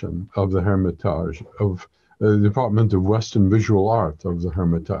section of the Hermitage, of the Department of Western Visual Art of the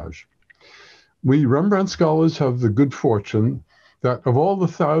Hermitage. We Rembrandt scholars have the good fortune that of all the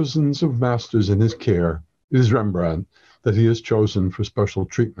thousands of masters in his care, it is Rembrandt that he has chosen for special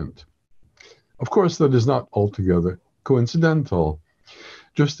treatment. Of course, that is not altogether coincidental.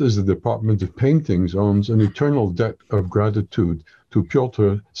 Just as the Department of Paintings owns an eternal debt of gratitude to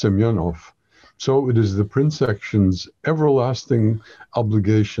Pyotr Semyonov, so it is the print section's everlasting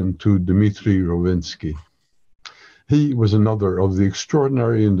obligation to Dmitry Rovinsky. He was another of the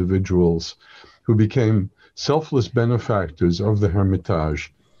extraordinary individuals who became selfless benefactors of the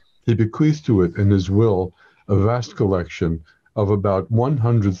Hermitage. He bequeathed to it in his will a vast collection of about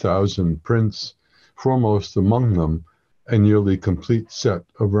 100,000 prints, foremost among them a nearly complete set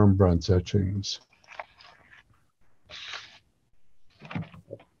of Rembrandt's etchings.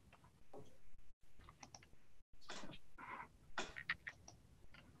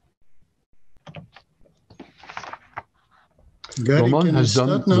 Roman has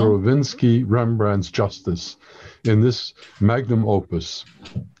done Rovinsky Rembrandt's justice in this magnum opus,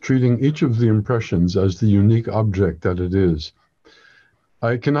 treating each of the impressions as the unique object that it is.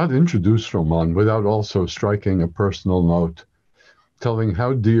 I cannot introduce Roman without also striking a personal note, telling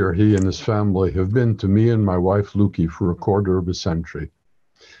how dear he and his family have been to me and my wife Luki for a quarter of a century.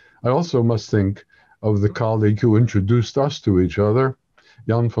 I also must think of the colleague who introduced us to each other,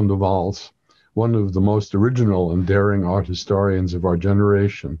 Jan van der Waals, one of the most original and daring art historians of our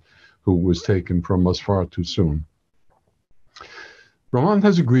generation, who was taken from us far too soon. Roman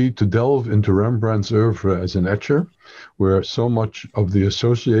has agreed to delve into Rembrandt's oeuvre as an etcher, where so much of the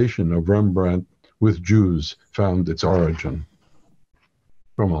association of Rembrandt with Jews found its origin.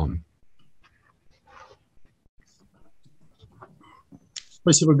 Roman.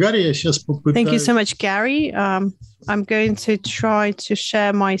 Thank you so much, Gary. I'm going to try to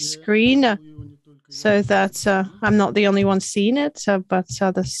share my screen so that I'm not the only one seeing it, but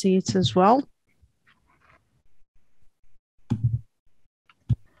others see it as well.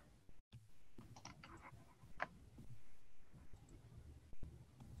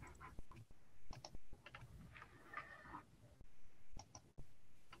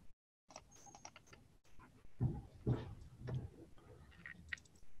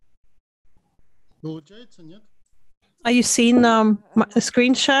 Are you seeing the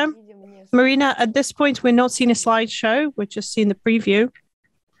screen share? Marina, at this point, we're not seeing a slideshow. We're just seeing the preview.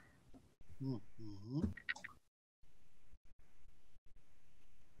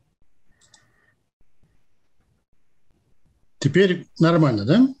 Теперь нормально,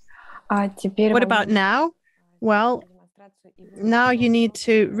 да? What about now? Well, now you need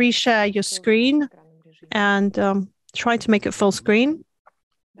to reshare your screen and try to make it full screen.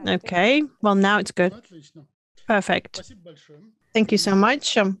 Okay, well, now it's good. Perfect. Thank you so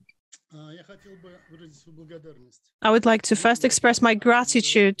much. I would like to first express my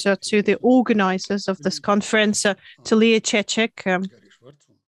gratitude to the organizers of this conference, to Liya Chechik,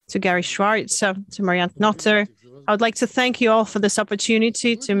 to Gary Schwartz, to Mirjam. I would like to thank you all for this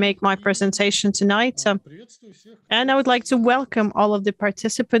opportunity to make my presentation tonight. And I would like to welcome all of the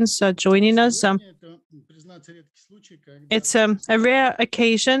participants joining us. It's a rare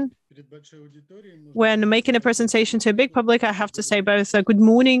occasion when making a presentation to a big public. I have to say both good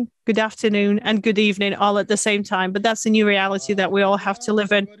morning, good afternoon, and good evening all at the same time. But that's a new reality that we all have to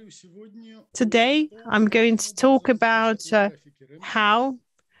live in. Today, I'm going to talk about how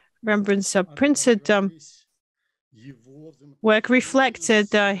Rembrandt's printed work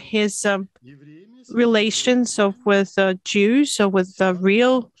reflected his relations with Jews, or with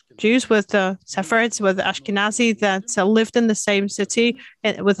real Jews, with Sephardics, with Ashkenazi that lived in the same city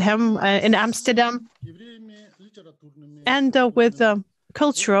with him in Amsterdam, and with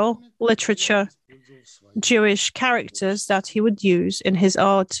cultural literature, Jewish characters that he would use in his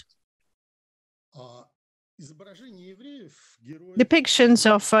art. Depictions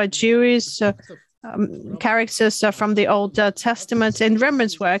of Jewish characters from the Old Testament in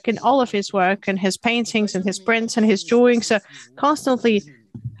Rembrandt's work, in all of his work, and his paintings and his prints and his drawings constantly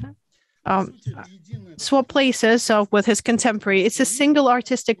swap places with his contemporary. It's a single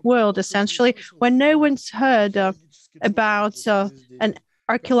artistic world, essentially, where no one's heard about an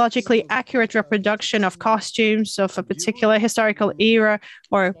archaeologically accurate reproduction of costumes of a particular historical era,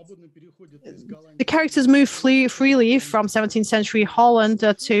 or the characters move freely from 17th century Holland to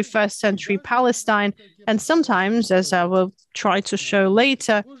 1st century Palestine, and sometimes, as I will try to show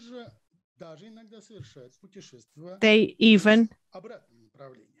later, they even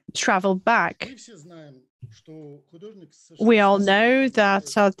travel back. We all know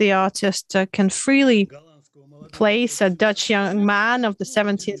that the artist can freely place a Dutch young man of the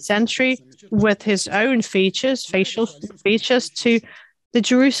 17th century with his own features, facial features, to the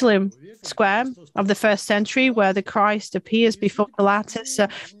Jerusalem square of the 1st century, where the Christ appears before the lattice,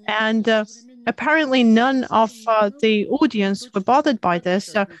 and apparently none of the audience were bothered by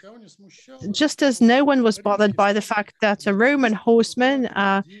this, just as no one was bothered by the fact that a Roman horseman,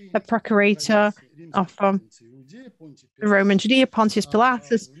 a procurator of Roman Judea, Pontius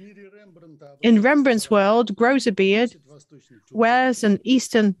Pilatus, in Rembrandt's world, grows a beard, wears an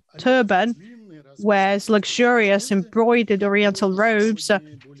Eastern turban, wears luxurious embroidered Oriental robes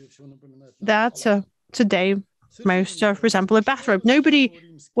that today most resemble a bathrobe. Nobody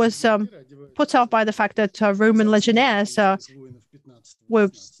was put off by the fact that Roman legionnaires were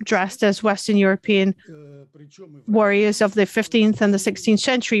dressed as Western European warriors of the 15th and the 16th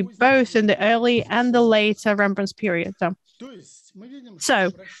century, both in the early and the late Rembrandt's period. So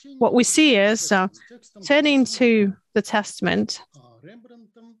what we see is, turning to the Testament,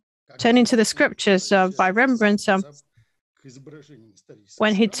 turning to the scriptures by Rembrandt,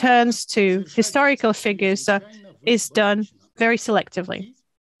 when he turns to historical figures, is done very selectively.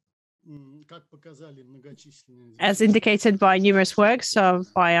 As indicated by numerous works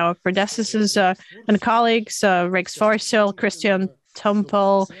by our predecessors and colleagues, Rex Forssell, Christian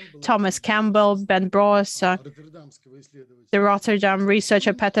Tumpel, Thomas Campbell, Ben Broos, the Rotterdam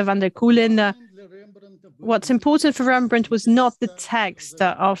researcher Peter van der Koolen. What's important for Rembrandt was not the text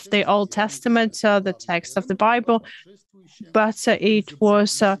of the Old Testament, the text of the Bible, but it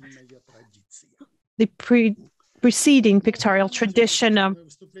was the preceding pictorial tradition.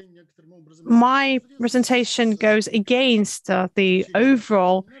 My presentation goes against the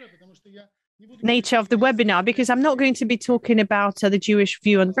overall nature of the webinar, because I'm not going to be talking about the Jewish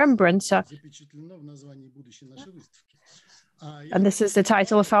view on Rembrandt. And this is the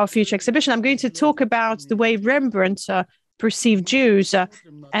title of our future exhibition. I'm going to talk about the way Rembrandt perceived Jews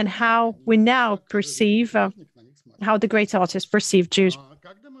and how we now perceive, how the great artists perceived Jews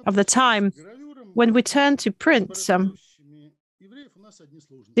of the time. When we turn to prints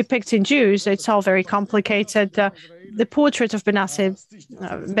depicting Jews, it's all very complicated. The portrait of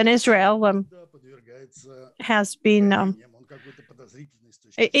Ben Israel has been,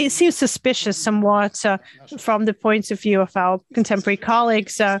 it seems suspicious somewhat from the point of view of our contemporary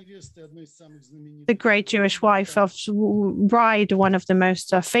colleagues. The great Jewish wife of Bride, one of the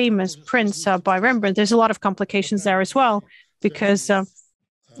most famous prints by Rembrandt. There's a lot of complications there as well, because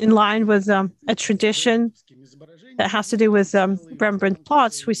in line with a tradition that has to do with Rembrandt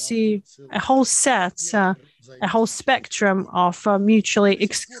plots, we see a whole set, a whole spectrum of mutually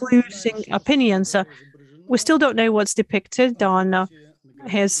excluding opinions. We still don't know what's depicted on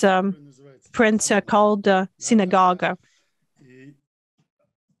his print called Synagogue.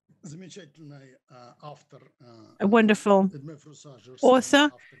 A wonderful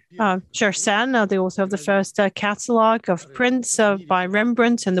author, Gersan, the author of the first catalogue of prints by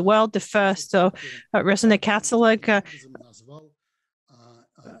Rembrandt in the world, the first resonant catalogue,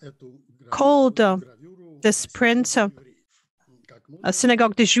 called this print a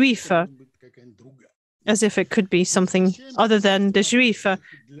Synagogue des Juifs, as if it could be something other than the Juif.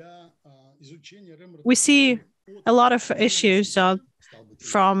 We see a lot of issues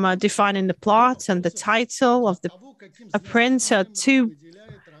from defining the plot and the title of a print to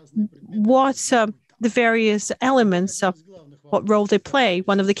what the various elements what role they play.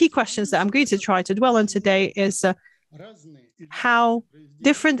 One of the key questions that I'm going to try to dwell on today is how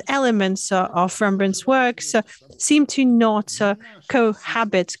different elements of Rembrandt's works seem to not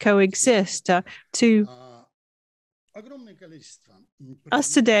coexist. To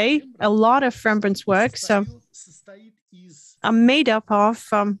us today, a lot of Rembrandt's works are made up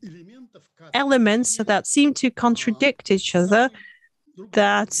of elements that seem to contradict each other,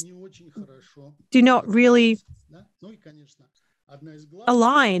 that do not really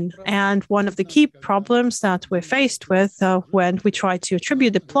align. And one of the key problems that we're faced with when we try to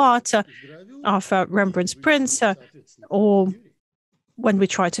attribute the plot of Rembrandt's prints, or when we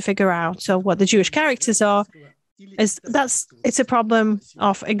try to figure out what the Jewish characters are, it's a problem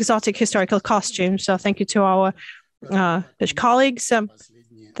of exotic historical costumes. So thank you to our Dutch colleagues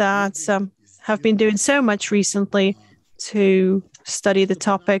that have been doing so much recently to study the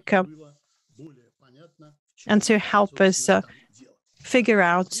topic and to help us figure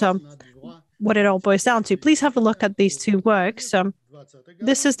out what it all boils down to. Please have a look at these two works.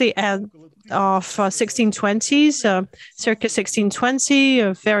 This is the end of 1620s, circa 1620,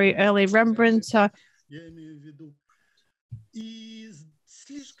 a very early Rembrandt.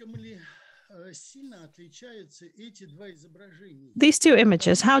 These two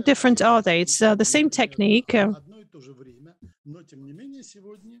images, how different are they? It's the same technique,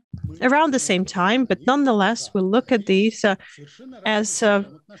 around the same time, but nonetheless, we'll look at these as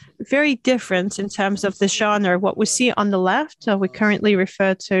very different in terms of the genre. What we see on the left, we currently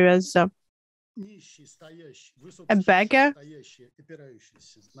refer to as a beggar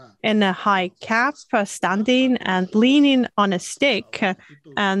in a high cap, standing and leaning on a stick.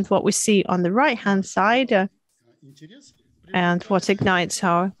 And what we see on the right-hand side, and what ignites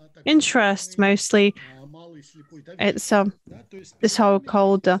our interest mostly, it's the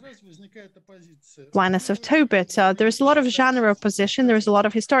so-called blindness of Tobit. There's a lot of genre opposition. There's a lot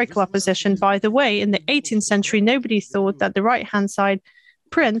of historical opposition. By the way, in the 18th century, nobody thought that the right-hand side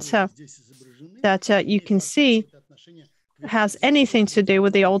print that you can see has anything to do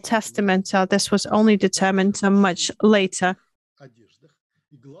with the Old Testament. This was only determined much later.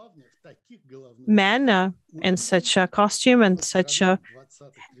 Men in such a costume and such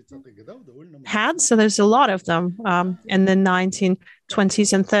hats, so there's a lot of them in the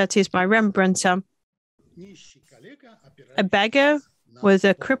 1920s and 30s by Rembrandt. A beggar with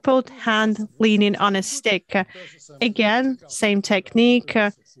a crippled hand leaning on a stick. Again, same technique.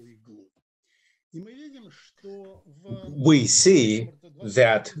 We see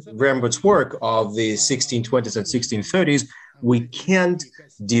that Rembrandt's work of the 1620s and 1630s, we can't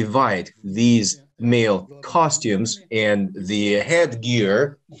divide these male costumes and the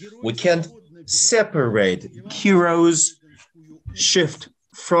headgear. We can't separate heroes shift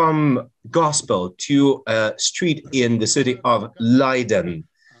from gospel to a street in the city of Leiden.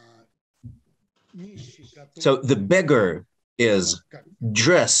 So the beggar is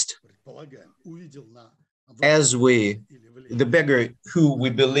dressed as the beggar who we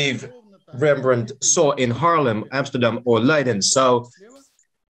believe Rembrandt saw in Haarlem, Amsterdam, or Leiden. So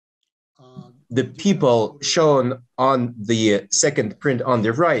the people shown on the second print on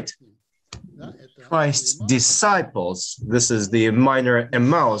the right, Christ's disciples, this is the minor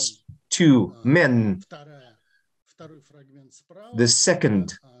Emmaus, two men. The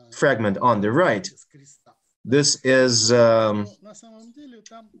second fragment on the right, this is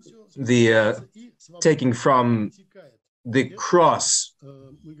taking from the cross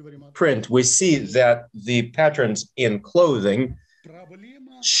print. We see that the patterns in clothing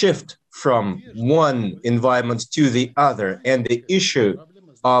shift from one environment to the other, and the issue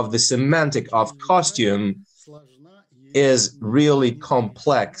of the semantic of costume is really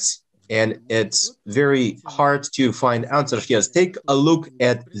complex, and it's very hard to find answers here. Take a look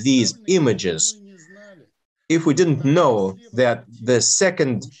at these images. If we didn't know that the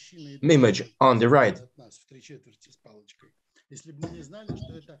second image on the right,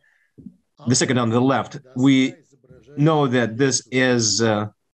 the second on the left, we know that this is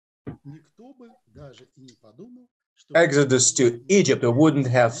Exodus to Egypt. I wouldn't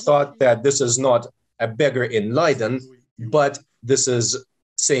have thought that this is not a beggar in Leiden, but this is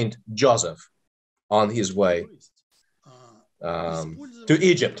Saint Joseph on his way to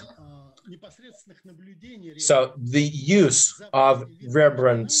Egypt. So the use of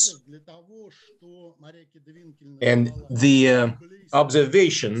Rembrandt's and the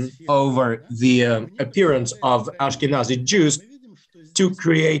observation over the appearance of Ashkenazi Jews to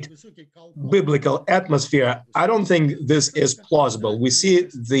create biblical atmosphere, I don't think this is plausible. We see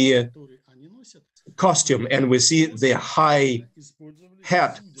the costume and we see the high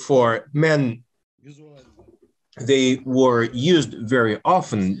hat for men They were used very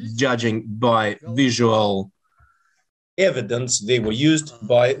often, judging by visual evidence. They were used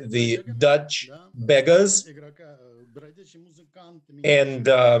by the Dutch beggars and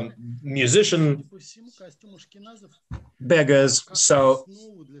musician beggars. So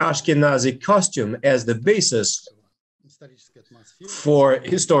Ashkenazi costume as the basis for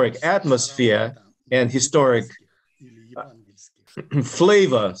historic atmosphere and historic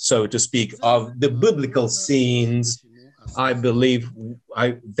flavor, so to speak, of the biblical scenes, I believe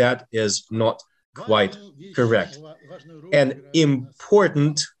that is not quite correct. An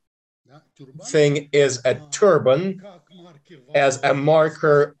important thing is a turban as a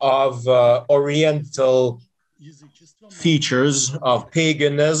marker of Oriental features of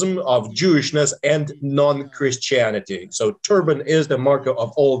paganism, of Jewishness, and non-Christianity. So turban is the marker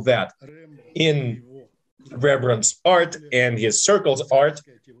of all that. In Rembrandt's art and his circle's art,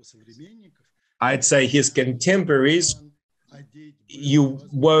 I'd say his contemporaries, you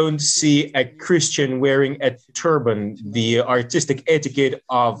won't see a Christian wearing a turban. The artistic etiquette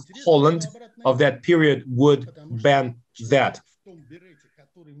of Holland of that period would ban that.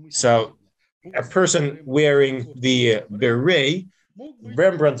 So a person wearing the beret,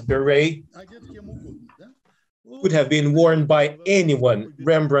 Rembrandt's beret, would have been worn by anyone.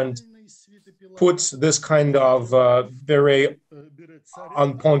 Rembrandt puts this kind of beret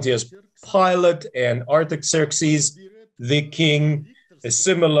on Pontius Pilate and Artaxerxes, the king. A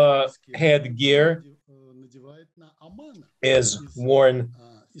similar headgear is worn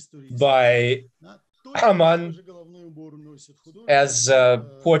by Haman, as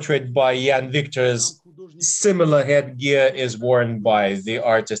portrayed by Jan Victor's. Similar headgear is worn by the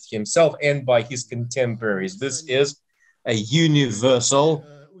artist himself and by his contemporaries. This is a universal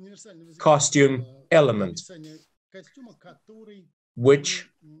costume element, which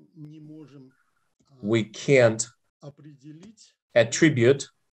we can't attribute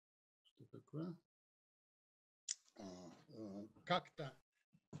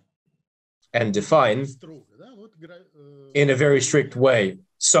and define in a very strict way.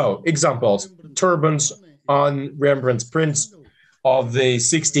 So, examples: turbans on Rembrandt's prints of the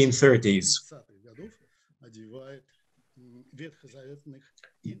 1630s.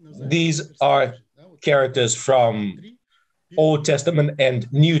 These are characters from Old Testament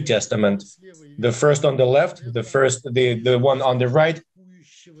and New Testament. The first on the left, the one on the right,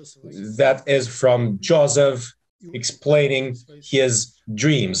 that is from Joseph explaining his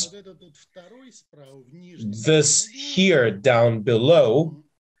dreams. This here down below,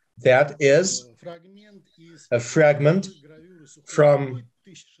 that is a fragment from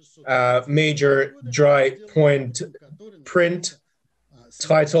a major dry point print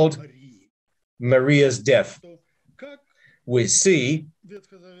titled Maria's Death. We see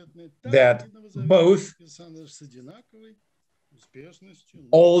that both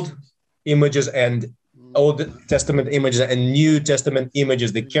Old images and Old Testament images and New Testament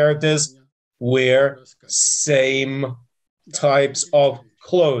images, the characters wear same types of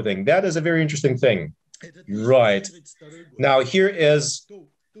clothing. That is a very interesting thing. Right. Now here is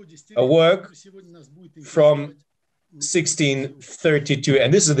a work from 1632,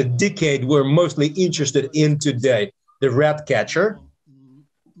 and this is the decade we're mostly interested in today, the rat catcher.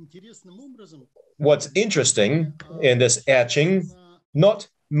 What's interesting in this etching, not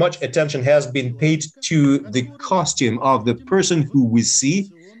much attention has been paid to the costume of the person who we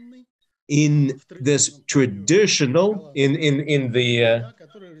see in this traditional, in the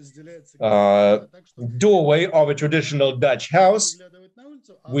doorway of a traditional Dutch house.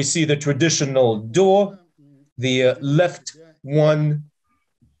 We see the traditional door. The left one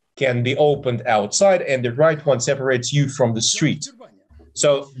can be opened outside, and the right one separates you from the street.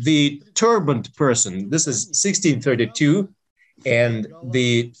 So the turbaned person, this is 1632, and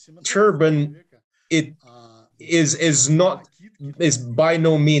the turban, it is by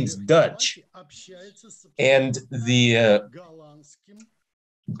no means Dutch, and the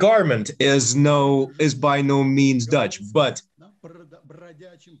garment is by no means Dutch, but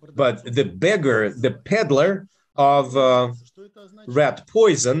the beggar, the peddler of rat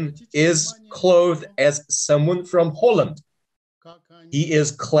poison, is clothed as someone from Holland. He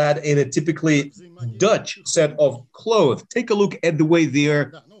is clad in a typically Dutch set of clothes. Take a look at the way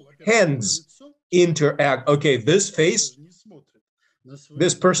their hands interact. Okay, this face,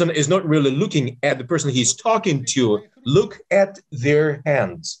 this person is not really looking at the person he's talking to. Look at their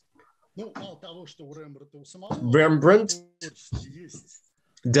hands. Rembrandt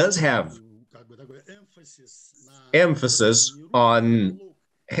does have emphasis on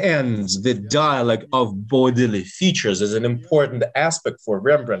hands. The dialogue of bodily features is an important aspect for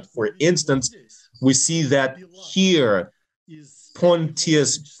Rembrandt. For instance, We see that here,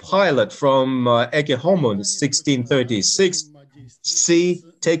 Pontius Pilate from Ecce Homo, 1636. See,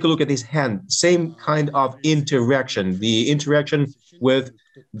 take a look at his hand. Same kind of interaction. The interaction with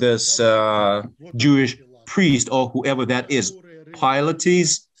this Jewish priest or whoever that is.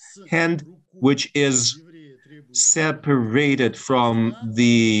 Pilate's hand, which is separated from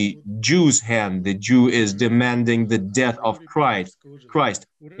the Jew's hand. The Jew is demanding the death of Christ.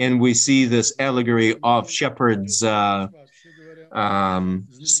 And we see this allegory of shepherd's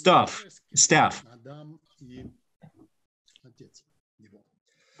staff.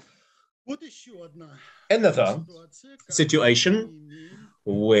 Another situation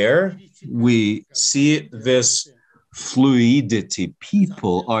where we see this fluidity.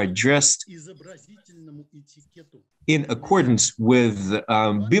 People are dressed in accordance with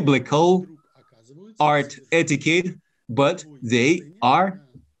biblical art etiquette, but they are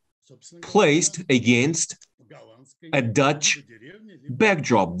placed against a Dutch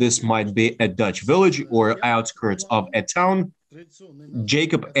backdrop. This might be a Dutch village or outskirts of a town.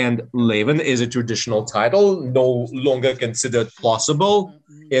 Jacob and Laban is a traditional title, no longer considered plausible.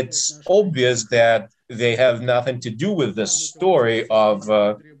 It's obvious that they have nothing to do with the story of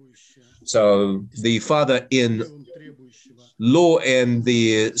so the father-in-law and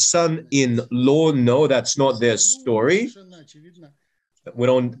the son-in-law. No, that's not their story. We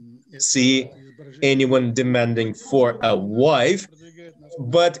don't see anyone demanding for a wife,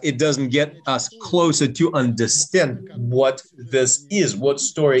 but it doesn't get us closer to understand what this is, what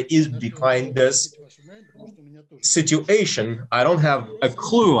story is behind this situation. I don't have a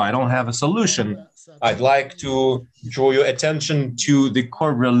clue. I don't have a solution. I'd like to draw your attention to the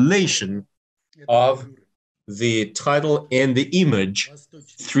correlation of the title and the image.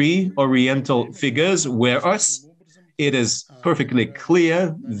 Three Oriental figures, whereas it is perfectly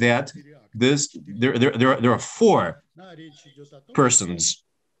clear that there are four persons.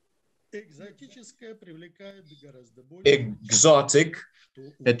 Exotic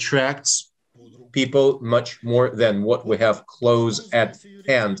attracts people much more than what we have close at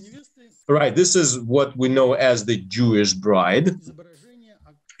hand. Right, this is what we know as the Jewish bride,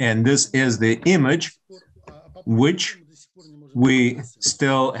 and this is the image which we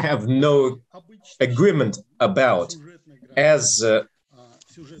still have no agreement about, as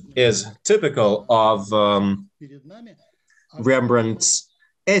is typical of Rembrandt's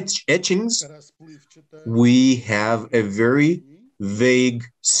etchings. We have a very vague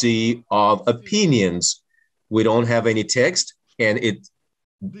sea of opinions. We don't have any text, and it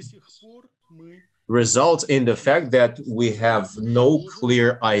results in the fact that we have no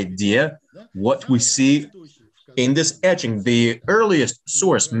clear idea what we see in this etching. The earliest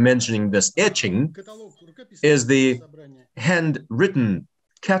source mentioning this etching is the handwritten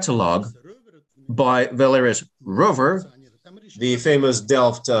catalog by Valerius Rover, the famous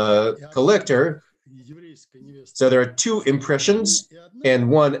Delft collector. So there are two impressions, and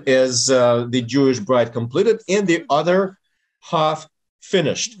one is the Jewish bride completed, and the other half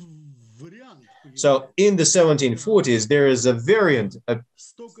finished. So in the 1740s, there is a variant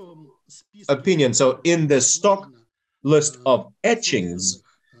opinion. So in the stock list of etchings,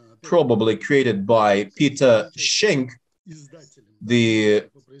 probably created by Peter Schenk, the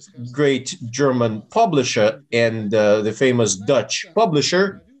great German publisher and the famous Dutch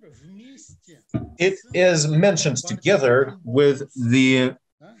publisher, it is mentioned together with the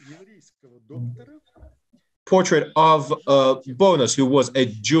portrait of Bonus, who was a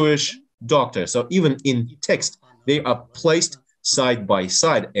Jewish doctor. So even in text, they are placed side by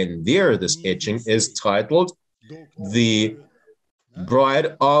side, and there this etching is titled The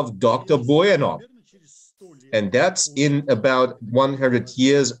Bride of Dr. Bueno. And that's in about 100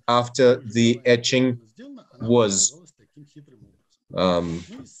 years after the etching was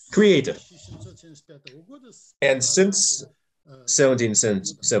created. And since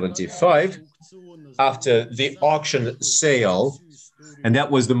 1775, after the auction sale, and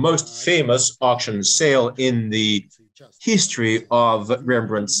that was the most famous auction sale in the history of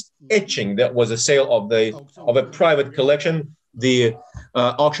Rembrandt's etching. That was a sale of a private collection. The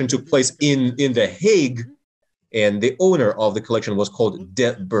auction took place in The Hague, and the owner of the collection was called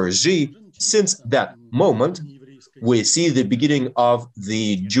de Bergy. Since that moment, we see the beginning of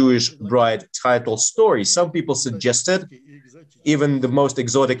the Jewish bride title story. Some people suggested even the most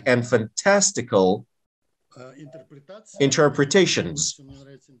exotic and fantastical interpretations.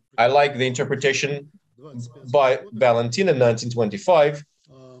 I like the interpretation by Valentina in 1925,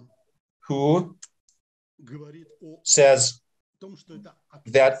 who says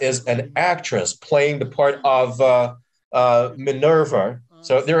that is an actress playing the part of Minerva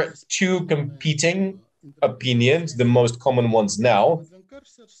So there are two competing opinions, the most common ones now.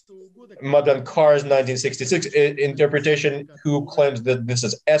 Madame Carr's 1966 interpretation, who claims that this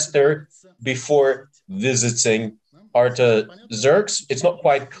is Esther before visiting Artaxerxes. It's not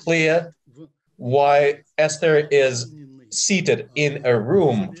quite clear why Esther is seated in a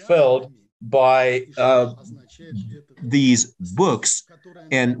room filled by these books,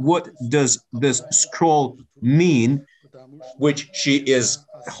 and what does this scroll mean, which she is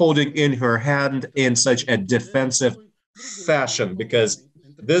holding in her hand in such a defensive fashion, because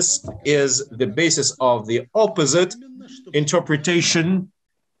this is the basis of the opposite interpretation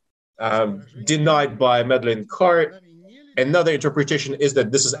denied by Madeleine Carr. Another interpretation is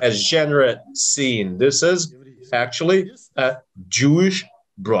that this is a genre scene. This is actually a Jewish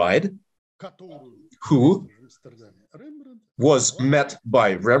bride who was met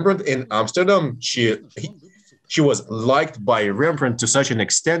by Rembrandt in Amsterdam. She was liked by Rembrandt to such an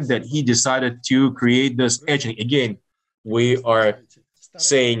extent that he decided to create this etching. Again, we are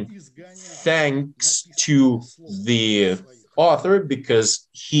saying thanks to the author because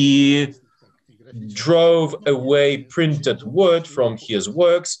he drove away printed word from his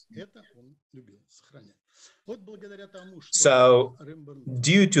works. So,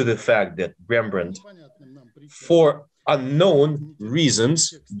 due to the fact that Rembrandt, for unknown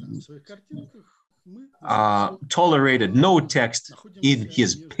reasons, tolerated no text in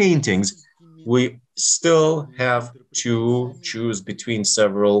his paintings, we still have to choose between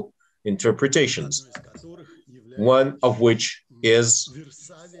several interpretations, one of which is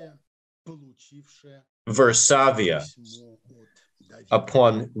Versavia,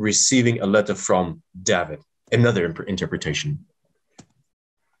 upon receiving a letter from David. Another interpretation.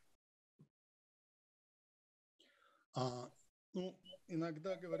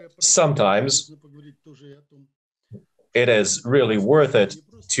 Sometimes it is really worth it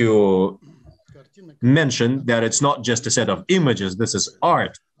to mention that it's not just a set of images, this is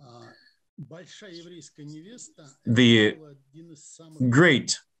art. The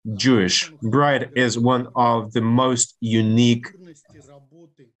great Jewish bride is one of the most unique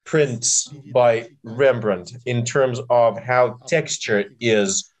prints by Rembrandt in terms of how texture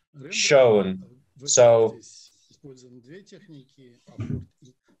is shown. So,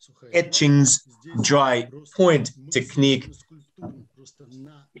 Etchings dry point technique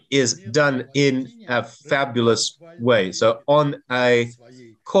is done in a fabulous way. So on a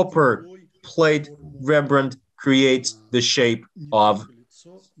copper plate, Rembrandt creates the shape of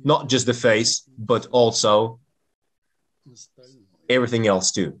not just the face, but also everything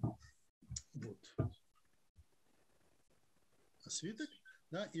else too.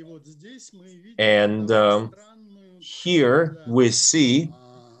 And here we see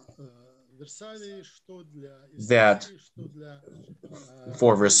that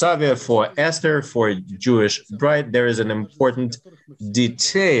for Versavia, for Esther, for Jewish bride, there is an important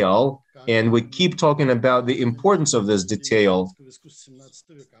detail, and we keep talking about the importance of this detail.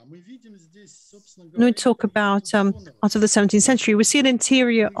 When we talk about art of the 17th century, we see an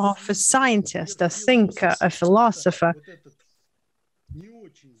interior of a scientist, a thinker, a philosopher,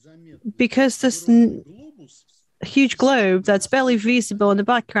 because this huge globe that's barely visible in the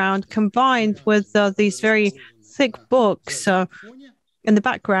background, combined with these very thick books in the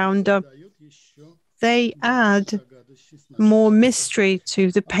background, they add more mystery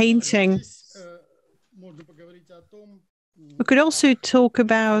to the painting. We could also talk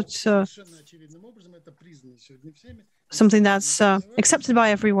about something that's accepted by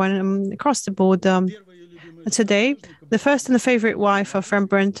everyone across the board today. The first and the favorite wife of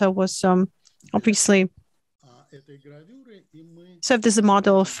Rembrandt was obviously served as a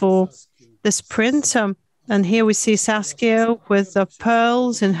model for this print. And here we see Saskia with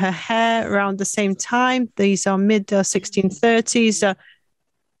pearls in her hair around the same time. These are mid-1630s.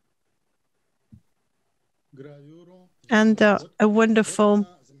 And a wonderful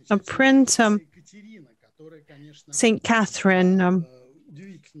print, St. Catherine.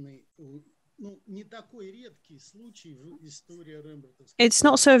 It's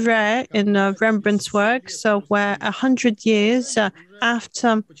not so rare in Rembrandt's work, so where 100 years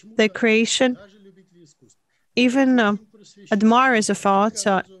after their creation, even admirers of art,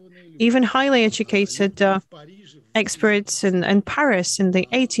 even highly educated experts in Paris in the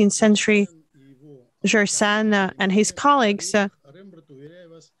 18th century, Gersan and his colleagues,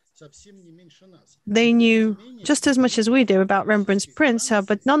 they knew just as much as we do about Rembrandt's prints,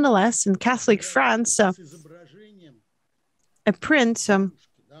 but nonetheless, in Catholic France, a print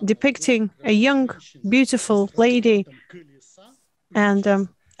depicting a young, beautiful lady and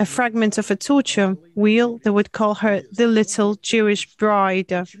a a fragment of a torture wheel. They would call her the little Jewish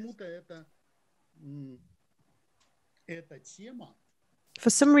bride. For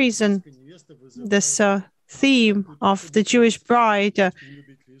some reason, this theme of the Jewish bride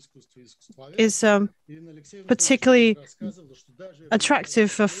is particularly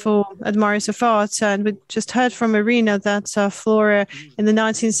attractive for admirers of art. And we just heard from Irina that Flora in the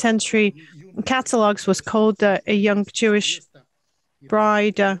 19th century catalogs was called a young Jewish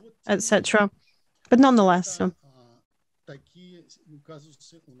bride, etc. But nonetheless,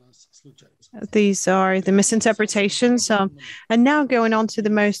 these are the misinterpretations. And now going on to the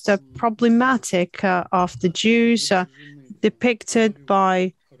most problematic of the Jews, depicted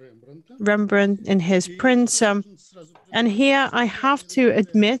by Rembrandt in his prints. And here I have to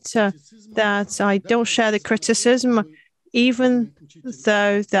admit that I don't share the criticism, even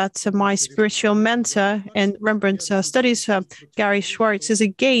though that my spiritual mentor in Rembrandt studies, Gary Schwartz, is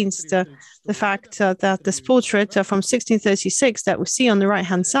against the fact that this portrait from 1636 that we see on the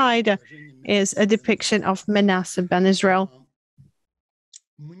right-hand side is a depiction of Manasseh ben Israel.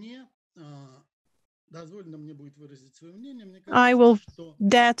 I will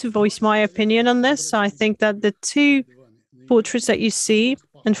dare to voice my opinion on this. I think that the two portraits that you see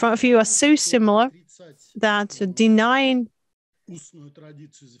in front of you are so similar that denying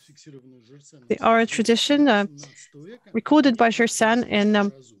the oral tradition recorded by Gersan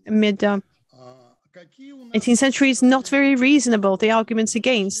in mid-18th century is not very reasonable. The arguments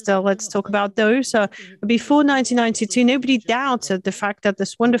against, let's talk about those. Before 1992, nobody doubted the fact that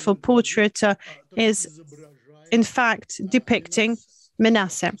this wonderful portrait is, in fact, depicting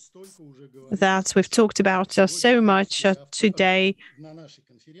Manasseh, that we've talked about so much today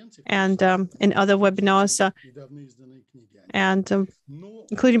and in other webinars, and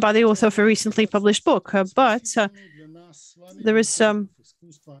including by the author of a recently published book. But there is no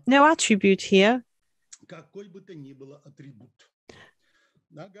attribute here.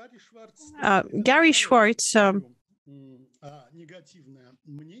 Gary Schwartz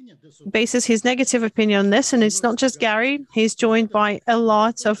bases his negative opinion on this, and it's not just Gary. He's joined by a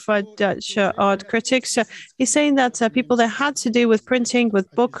lot of Dutch art critics. He's saying that people that had to do with printing, with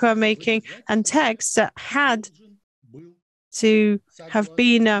book making and text had to have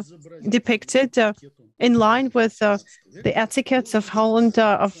been depicted in line with the etiquette of Holland,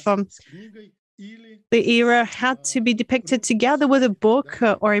 of the era, had to be depicted together with a book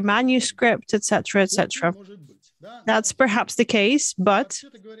or a manuscript, etc., etc. That's perhaps the case, but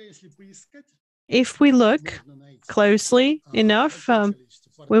if we look closely enough,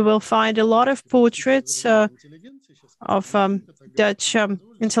 we will find a lot of portraits of Dutch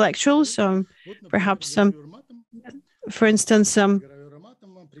intellectuals, perhaps, for instance, the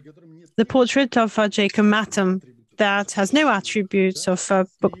portrait of Jacob Mathem that has no attributes of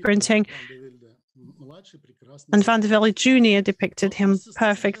book printing. And Van der Velde Jr. depicted him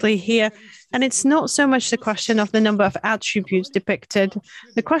perfectly here. And it's not so much the question of the number of attributes depicted.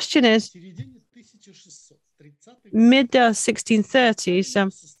 The question is, mid-1630s,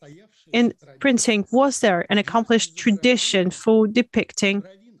 in printing, was there an accomplished tradition for depicting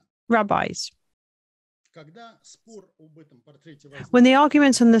rabbis? When the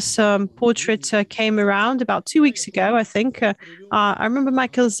arguments on this portrait came around about 2 weeks ago, I think, I remember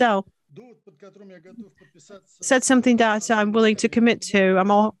Michael Zell said something that I'm willing to commit to.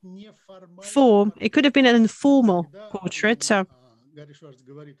 I'm all for. It could have been an informal portrait.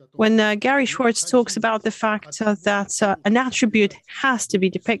 When Gary Schwartz talks about the fact that an attribute has to be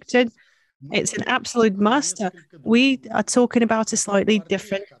depicted, it's an absolute must. We are talking about a slightly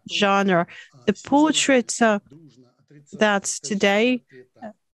different genre. The portrait that today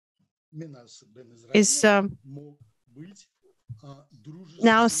is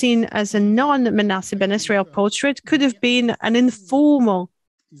now seen as a non-Manasseh ben Israel portrait could have been an informal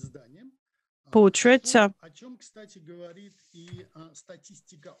portrait.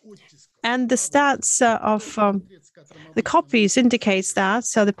 And the stats of the copies indicates that.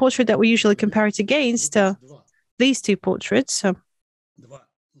 So the portrait that we usually compare it against, these two portraits,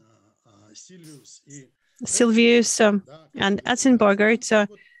 Silvius and Etzenberger,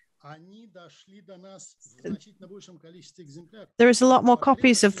 there is a lot more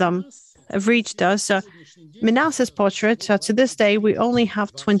copies of them have reached us. Manasseh's portrait, to this day, we only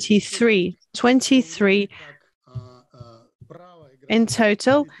have 23 in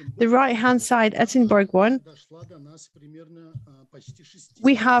total. The right-hand side Etzenberg one,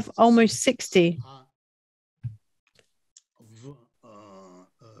 we have almost 60.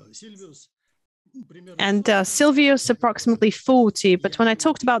 and Silvius approximately 40. But when I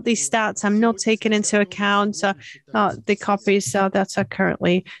talked about these stats, I'm not taking into account the copies that are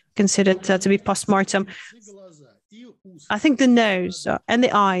currently considered to be postmortem. I think the nose and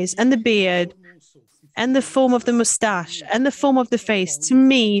the eyes and the beard and the form of the mustache and the form of the face, to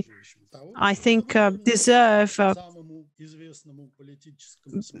me, I think deserve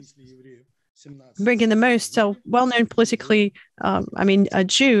bringing the most well-known politically, a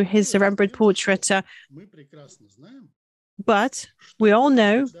Jew, his Rembrandt portrait. But we all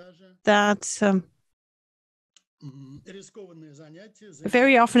know that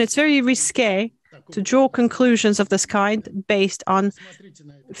very often it's very risque to draw conclusions of this kind based on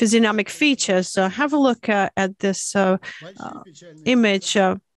physiognomic features. So have a look at this image,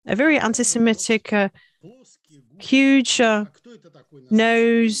 a very anti-Semitic, huge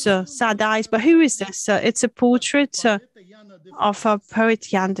nose, sad eyes. But who is this? It's a portrait of a poet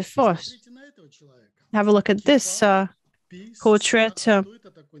Jan de Vos. Have a look at this portrait.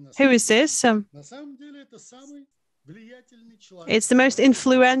 Who is this? It's the most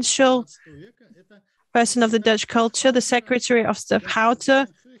influential person of the Dutch culture, the Secretary of Stadhouder,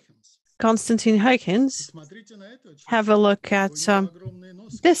 Constantine Huygens. Have a look at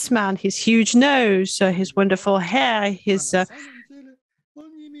this man, his huge nose, his wonderful hair, his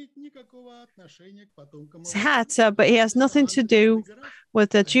hat, but he has nothing to do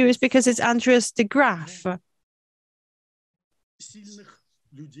with the Jews because it's Andreas de Graaf,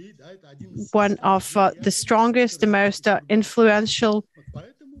 one of the strongest, the most influential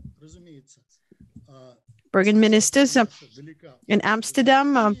Bergen ministers in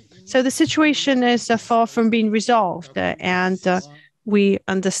Amsterdam. So the situation is far from being resolved, and we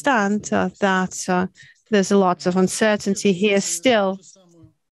understand that there's a lot of uncertainty here still.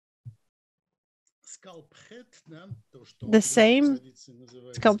 The same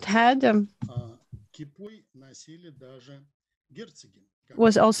sculpted head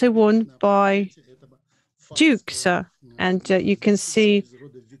was also worn by dukes, and you can see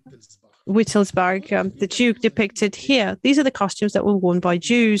Wittelsbach, the Duke depicted here. These are the costumes that were worn by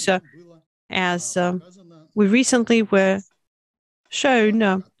Jews, as we recently were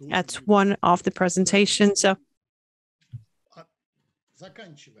shown at one of the presentations.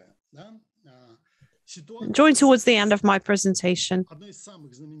 Drawing towards the end of my presentation,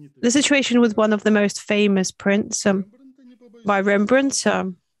 the situation with one of the most famous prints by Rembrandt.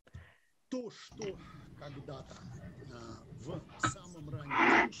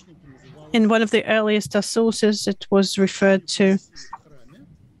 In one of the earliest sources, it was referred to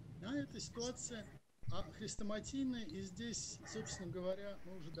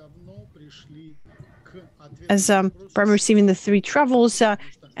as from receiving the three travels,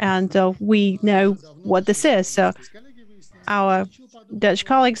 and we know what this is. Our Dutch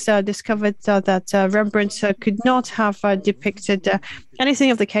colleagues discovered that Rembrandt could not have depicted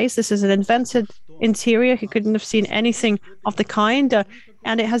anything of the case. This is an invented interior. He couldn't have seen anything of the kind,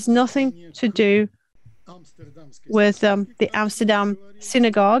 and it has nothing to do with the Amsterdam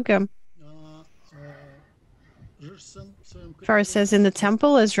synagogue. Pharaoh says in the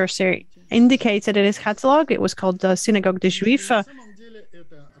temple, as Rosser indicated in his catalogue, it was called the Synagogue des Juifs.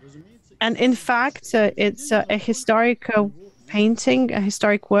 And in fact, it's a historical painting, a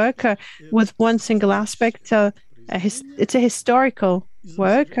historic work with one single aspect. It's a historical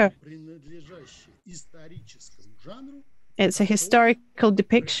work. It's a historical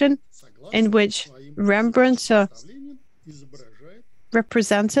depiction in which Rembrandt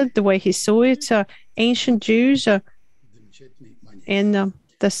represented, the way he saw it, ancient Jews in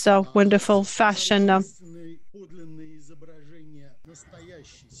this wonderful fashion.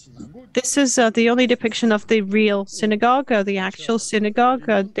 This is the only depiction of the real synagogue, the actual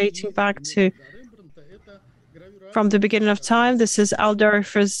synagogue, dating back to from the beginning of time. This is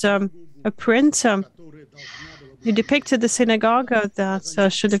Aldorfer's a print. He depicted the synagogue that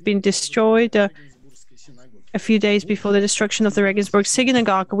should have been destroyed a few days before the destruction of the Regensburg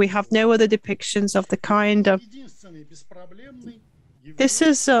synagogue. We have no other depictions of the kind. This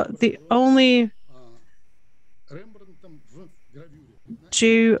is the only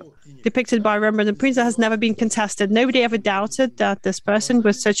Jew depicted by Rembrandt and Prince that has never been contested. Nobody ever doubted that this person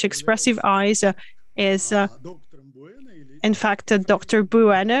with such expressive eyes is, in fact, Dr.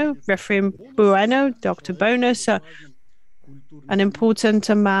 Bueno, Reverend Bueno, Dr. Bonus, an important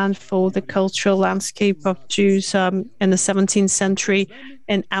man for the cultural landscape of Jews in the 17th century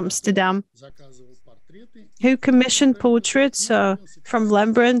in Amsterdam, who commissioned portraits from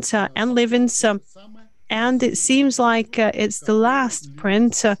Rembrandt and Livens. And it seems like it's the last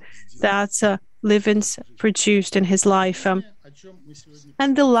print that Livens produced in his life.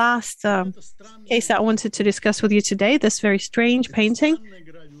 And the last case that I wanted to discuss with you today, this very strange painting.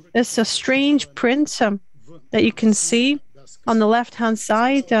 There's a strange print that you can see on the left-hand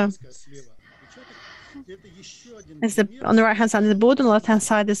side. On the right-hand side is the board, on the left-hand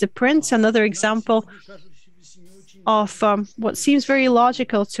side is the print. Another example of what seems very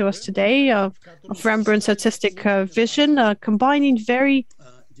logical to us today, of Rembrandt's artistic vision, combining very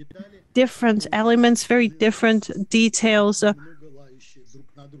different elements, very different details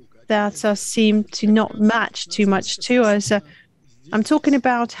that seem to not match too much to us. I'm talking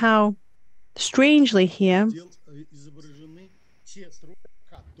about how strangely here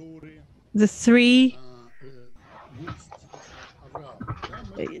the three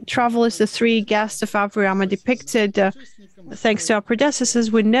travelers, the three guests of Abraham, are depicted. Thanks to our predecessors,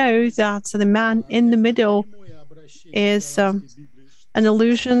 we know that the man in the middle is an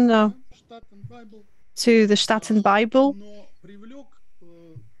allusion to the Staten Bible.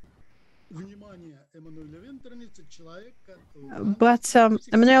 But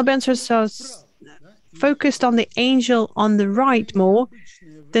Emanuel Benters focused on the angel on the right more,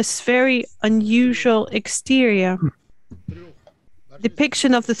 this very unusual exterior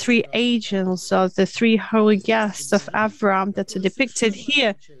depiction of the three angels, of the three holy guests of Abraham that are depicted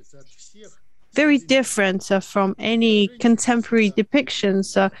here, very different from any contemporary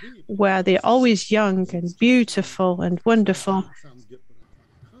depictions where they're always young and beautiful and wonderful.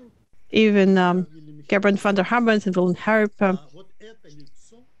 Even Gerbrand van der Habert and Willem Herp.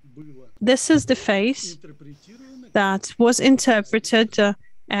 This is the face that was interpreted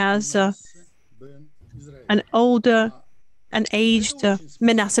as an older, an aged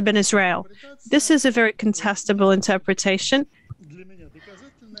Manasseh ben Israel. This is a very contestable interpretation.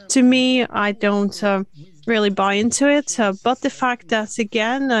 To me, I don't really buy into it, but the fact that,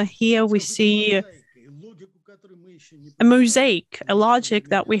 again, here we see a mosaic, a logic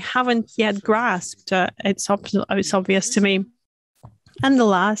that we haven't yet grasped. It's obvious to me. And the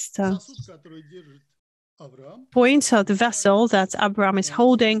last point, the vessel that Abraham is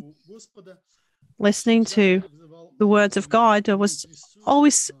holding, listening to the words of God, was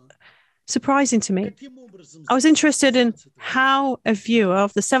always surprising to me. I was interested in how a viewer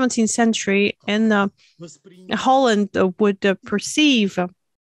of the 17th century in Holland would perceive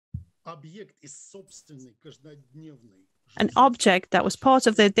an object that was part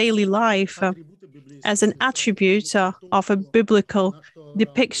of their daily life as an attribute of a biblical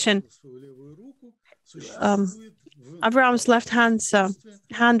depiction. Abraham's left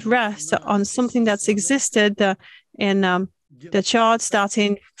hand rests on something that's existed in the chart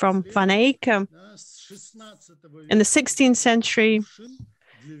starting from Van Eyck. In the 16th century,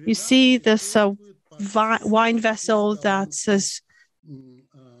 you see this wine vessel that is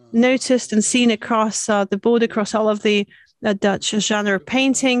noticed and seen across the border, across all of the Dutch genre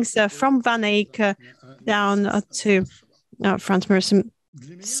paintings, from Van Eyck down to Frans Merson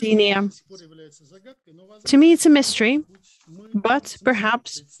Senior. To me, it's a mystery, but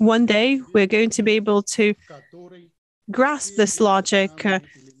perhaps one day we're going to be able to grasp this logic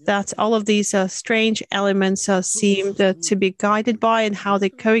that all of these strange elements seem to be guided by, and how they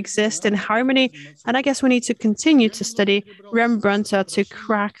coexist in harmony. And I guess we need to continue to study Rembrandt to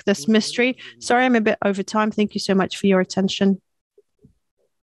crack this mystery. Sorry, I'm a bit over time. Thank you so much for your attention.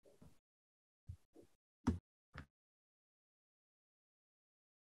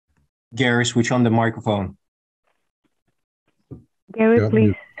 Gary, switch on the microphone. Gary,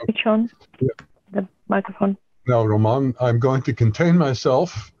 please switch on the microphone. Now, Roman, I'm going to contain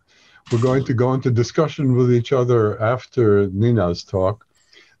myself. We're going to go into discussion with each other after Nina's talk,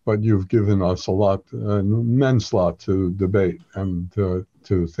 but you've given us a lot, an immense lot to debate and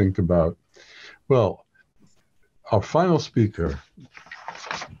to think about. Well, our final speaker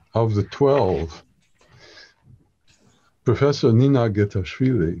of the 12, Professor Nina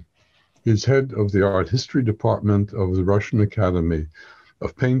Getashvili, is head of the Art History Department of the Russian Academy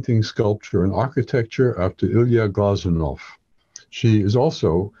of Painting, Sculpture, and Architecture after Ilya Glazunov. She is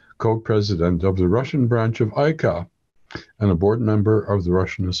also co-president of the Russian branch of ICA and a board member of the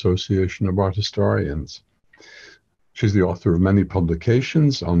Russian Association of Art Historians. She's the author of many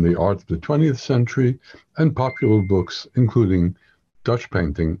publications on the art of the 20th century and popular books, including Dutch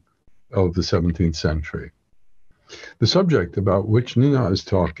painting of the 17th century. The subject about which Nina is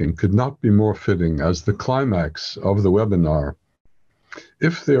talking could not be more fitting as the climax of the webinar.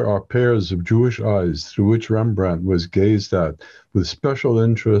 If there are pairs of Jewish eyes through which Rembrandt was gazed at with special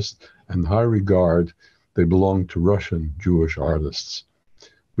interest and high regard, they belong to Russian Jewish artists.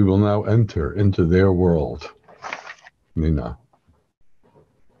 We will now enter into their world. Nina.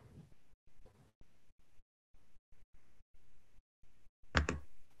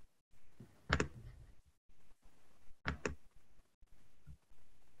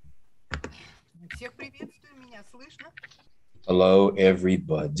 Hello,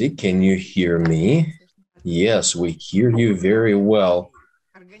 everybody. Can you hear me? Yes, we hear you very well.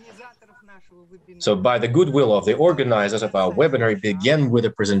 So by the goodwill of the organizers of our webinar, we begin with a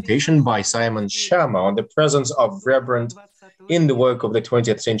presentation by Simon Schama on the presence of Rembrandt in the work of the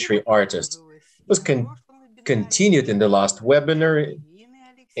 20th century artists. It was continued in the last webinar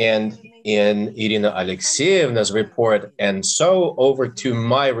and in Irina Alexeyevna's report, and so over to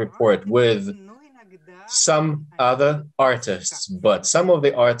my report with some other artists, but some of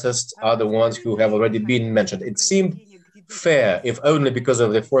the artists are the ones who have already been mentioned. It seemed fair, if only because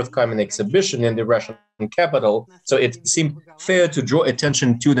of the forthcoming exhibition in the Russian capital, so it seemed fair to draw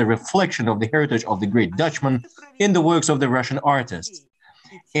attention to the reflection of the heritage of the great Dutchman in the works of the Russian artists.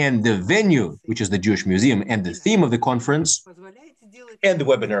 And the venue, which is the Jewish Museum, and the theme of the conference and the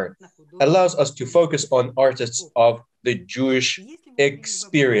webinar allows us to focus on artists of the Jewish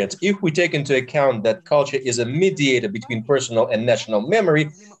experience. If we take into account that culture is a mediator between personal and national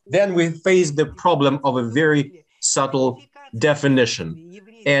memory, then we face the problem of a very subtle definition,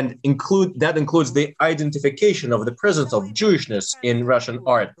 and that includes the identification of the presence of Jewishness in Russian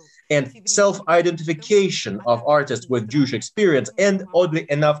art and self-identification of artists with Jewish experience, and oddly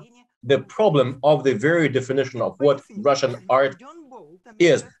enough, the problem of the very definition of what Russian art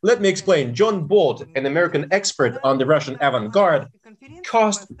is. Let me explain. John Bolt, an American expert on the Russian avant-garde,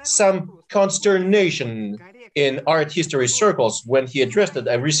 caused some consternation in art history circles when he addressed at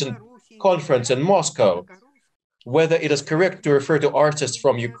a recent conference in Moscow, whether it is correct to refer to artists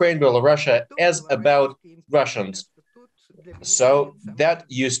from Ukraine, Belarus as about Russians. So that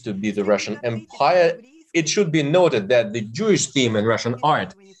used to be the Russian Empire. It should be noted that the Jewish theme in Russian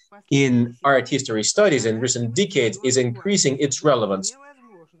art in art history studies in recent decades is increasing its relevance.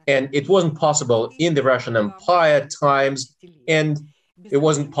 And it wasn't possible in the Russian Empire times, and it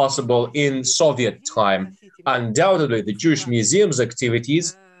wasn't possible in Soviet time. Undoubtedly, the Jewish Museum's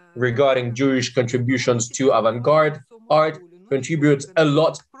activities regarding Jewish contributions to avant-garde art contributes a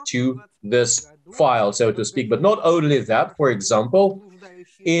lot to this file, so to speak. But not only that, for example,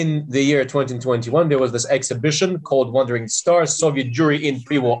 in the year 2021, there was this exhibition called Wandering Stars, Soviet Jewry in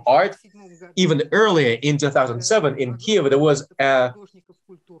Pre-War Art. Even earlier, in 2007, in Kiev, there was an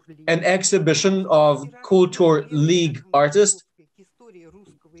exhibition of Culture League artists,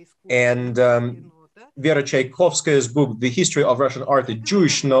 and Vera Tchaikovskaya's book, The History of Russian Art, a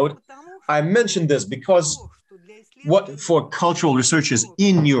Jewish Note. I mentioned this because what for cultural researchers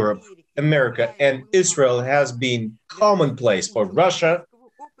in Europe, America, and Israel has been commonplace for Russia,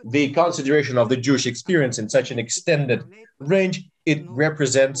 the consideration of the Jewish experience in such an extended range, it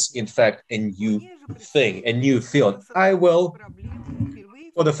represents, in fact, a new thing, a new field. I will,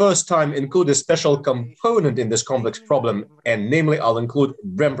 for the first time, include a special component in this complex problem, and namely, I'll include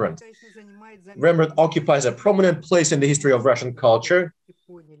Rembrandt. Rembrandt occupies a prominent place in the history of Russian culture.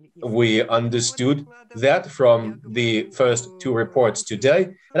 We understood that from the first two reports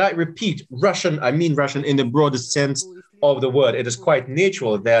today. And I repeat, Russian, I mean Russian in the broadest sense of the word. It is quite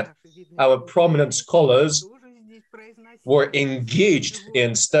natural that our prominent scholars were engaged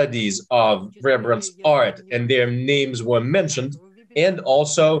in studies of Rembrandt's art, and their names were mentioned, and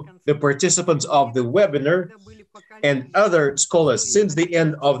also the participants of the webinar and other scholars. Since the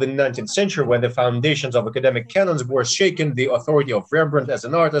end of the 19th century, when the foundations of academic canons were shaken, the authority of Rembrandt as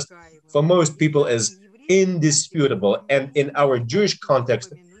an artist for most people is indisputable. And in our Jewish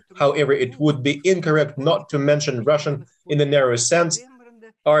context, however, it would be incorrect not to mention Russian in the narrow sense,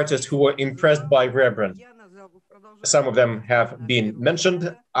 artists who were impressed by Rembrandt. Some of them have been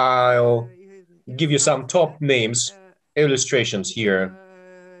mentioned. I'll give you some top names, illustrations here.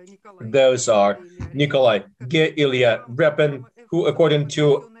 Those are Nikolai G. Ilya Repin, who, according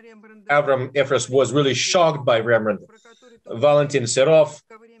to Avram Efros, was really shocked by Rembrandt. Valentin Serov,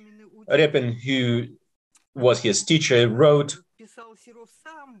 Repin, who was his teacher, wrote.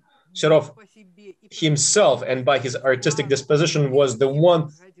 Serov himself, and by his artistic disposition, was the one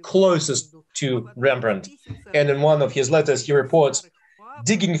closest to Rembrandt. And in one of his letters, he reports,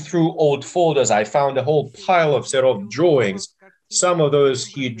 digging through old folders, I found a whole pile of Serov drawings. Some of those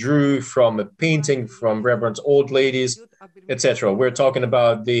he drew from a painting from Rembrandt's Old Ladies, etc. We're talking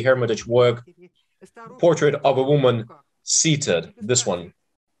about the Hermitage work, Portrait of a Woman Seated, this one.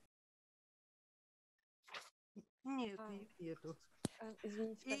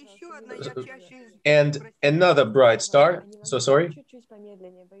 And another bright star, so sorry,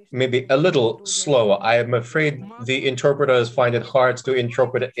 maybe a little slower. I am afraid the interpreters find it hard to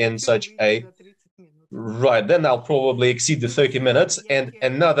interpret in such a... Right, then I'll probably exceed the 30 minutes. And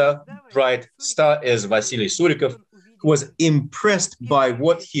another bright star is Vasily Surikov, was impressed by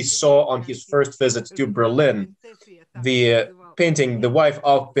what he saw on his first visit to Berlin. The painting, The Wife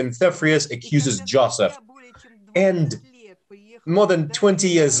of Penthephreus Accuses Joseph. And more than 20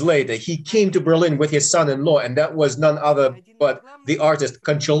 years later, he came to Berlin with his son-in-law, and that was none other but the artist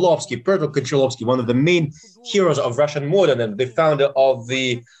Konchalovsky, Petr Konchalovsky, one of the main heroes of Russian modernism, the founder of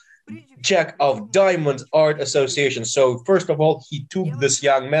the Jack of Diamonds Art Association. So first of all, he took this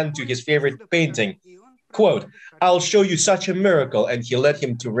young man to his favorite painting. Quote, "I'll show you such a miracle." And he led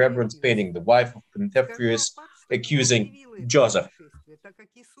him to Rembrandt's painting, The Wife of Penthephreus Accusing Joseph.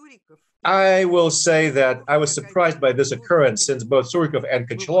 I will say that I was surprised by this occurrence, since both Surikov and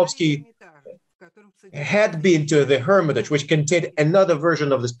Konchalovsky had been to the Hermitage, which contained another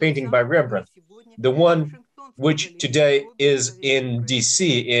version of this painting by Rembrandt, the one which today is in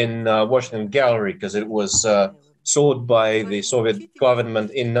DC, in Washington Gallery, because it was sold by the Soviet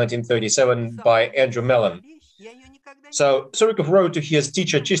government in 1937 by Andrew Mellon. So Surikov wrote to his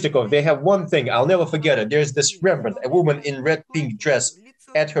teacher Chistikov, "They have one thing, I'll never forget it. There's this Rembrandt, a woman in red pink dress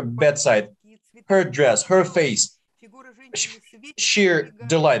at her bedside. Her dress, her face, sheer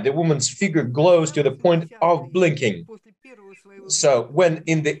delight. The woman's figure glows to the point of blinking." So when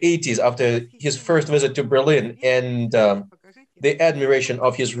in the 80s, after his first visit to Berlin and the admiration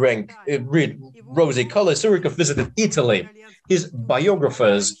of his rank, rosy color, Surikov visited Italy. His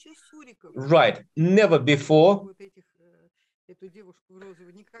biographers write, "Never before."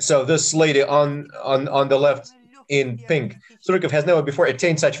 So this lady on the left in pink, Surikov has never before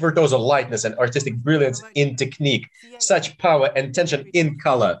attained such virtuoso lightness and artistic brilliance in technique, such power and tension in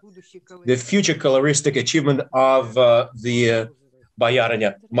color. The future coloristic achievement of the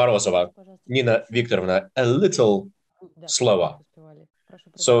Boyarina Morozova, Nina Viktorovna, a little slower,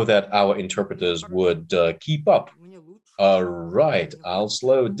 so that our interpreters would keep up. All right, I'll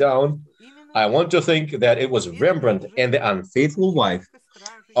slow down. I want to think that it was Rembrandt and the unfaithful wife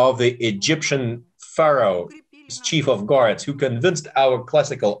of the Egyptian pharaoh, chief of guards, who convinced our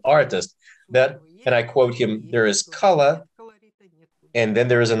classical artist that, and I quote him, "There is color and then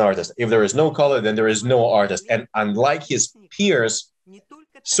there is an artist. If there is no color, then there is no artist." And unlike his peers,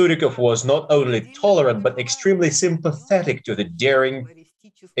 Surikov was not only tolerant, but extremely sympathetic to the daring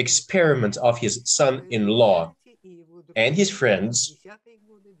experiments of his son-in-law and his friends,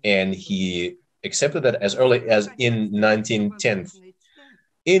 and he accepted that as early as in 1910.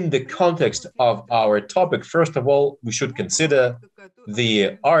 In the context of our topic, first of all, we should consider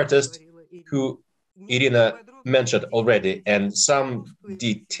the artist who Irina mentioned already, and some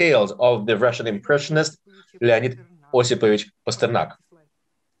details of the Russian impressionist Leonid Osipovich Pasternak.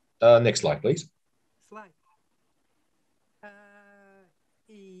 Next slide, please.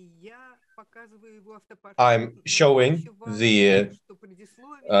 I'm showing the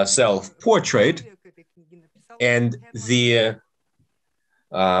self-portrait and the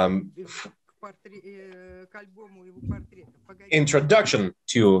introduction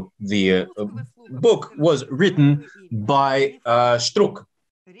to the book was written by Struk.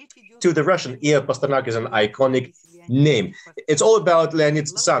 To the Russian ear, Pasternak is an iconic name. It's all about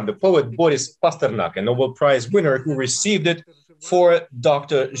Leonid's son, the poet Boris Pasternak, a Nobel Prize winner who received it for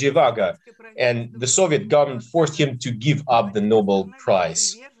Dr. Zhivago, and the Soviet government forced him to give up the Nobel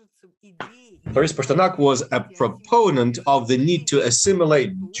Prize. Boris Pasternak was a proponent of the need to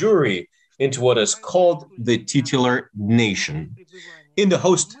assimilate Jewry into what is called the titular nation. In the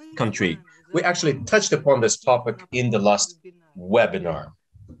host country, we actually touched upon this topic in the last webinar.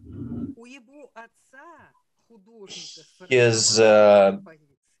 His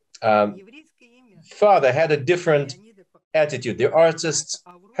father had a different attitude. The artist's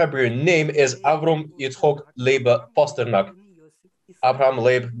Hebrew name is Avram Yitzchok Leib Pasternak, Abraham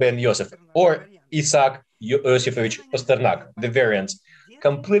Leib ben Yosef, or Isaac Yosifovich Pasternak, the variants.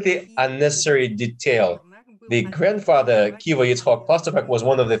 Completely unnecessary detail. The grandfather, Kiva Yitzchok Pasternak, was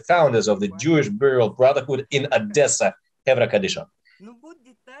one of the founders of the Jewish Burial Brotherhood in Odessa, Hevra Kadisha.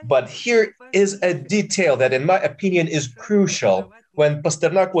 But here is a detail that, in my opinion, is crucial. When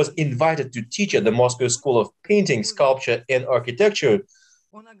Pasternak was invited to teach at the Moscow School of Painting, Sculpture, and Architecture,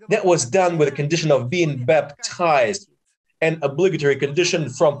 that was done with the condition of being baptized. An obligatory condition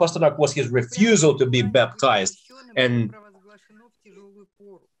from Pasternak was his refusal to be baptized. And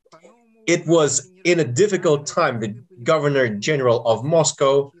it was in a difficult time the Governor General of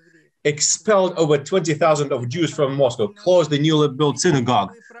Moscow expelled over 20,000 of Jews from Moscow, closed the newly built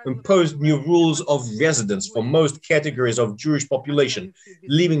synagogue, imposed new rules of residence for most categories of Jewish population,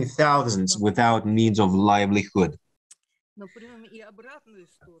 leaving thousands without means of livelihood.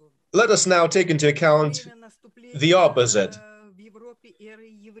 Let us now take into account the opposite.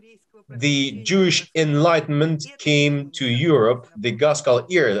 the Jewish Enlightenment came to Europe, the Gaskell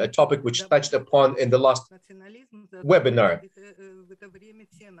era, a topic which touched upon in the last webinar.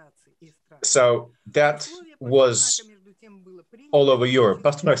 So that was all over Europe.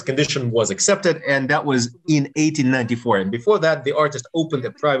 Pasternak's condition was accepted, and that was in 1894. And before that, the artist opened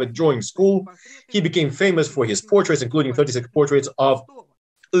a private drawing school. He became famous for his portraits, including 36 portraits of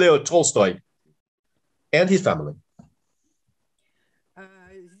Leo Tolstoy and his family.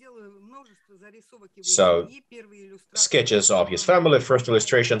 So, sketches of his family, first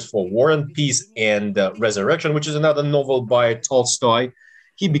illustrations for War and Peace and Resurrection, which is another novel by Tolstoy.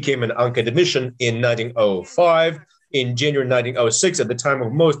 He became an academician in 1905. In January 1906, at the time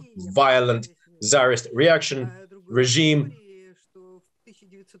of most violent Tsarist regime,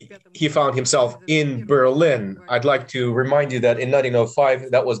 he found himself in Berlin. I'd like to remind you that in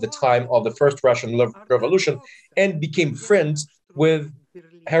 1905, that was the time of the First Russian Revolution, and became friends with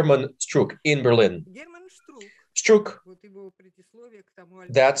Hermann Struck in Berlin. Struck,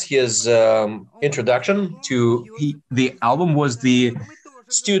 that's his introduction to the album, was the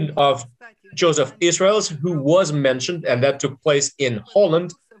student of Joseph Israels, who was mentioned, and that took place in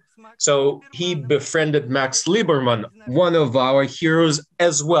Holland. So he befriended Max Liebermann, one of our heroes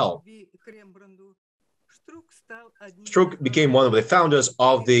as well. Struck became one of the founders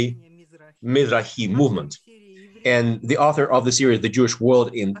of the Mizrahi movement, and the author of the series The Jewish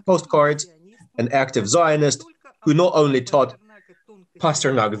World in Postcards, an active Zionist who not only taught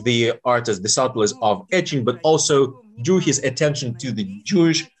Pasternak, the artist, the subtleties of etching, but also drew his attention to the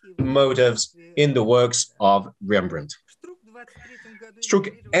Jewish motives in the works of Rembrandt. Struck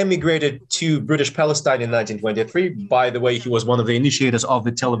emigrated to British Palestine in 1923. By the way, he was one of the initiators of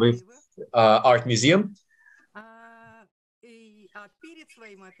the Tel Aviv Art Museum.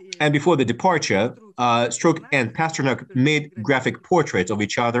 And before the departure, Struck and Pasternak made graphic portraits of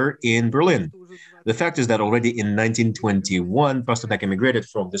each other in Berlin. The fact is that already in 1921, Pasternak emigrated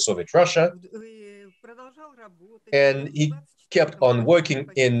from the Soviet Russia, and he kept on working.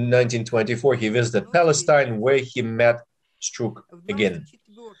 In 1924, he visited Palestine, where he met Struck again.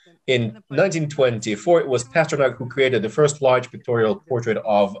 In 1924, it was Pasternak who created the first large pictorial portrait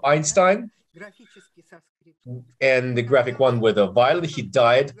of Einstein, and the graphic one with a violin. He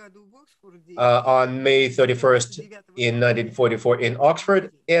died on May 31st in 1944 in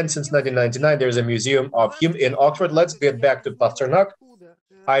Oxford, and since 1999, there's a museum of him in Oxford. Let's get back to Pasternak.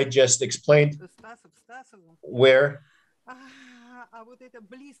 I just explained where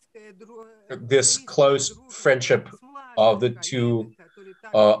this close friendship of the two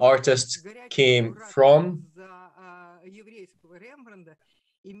artists came from.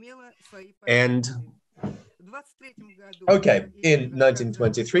 And okay, in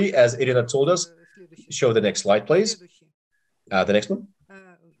 1923, as Irina told us, show the next slide, please. The next one.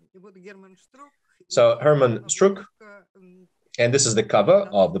 So Hermann Struck, and this is the cover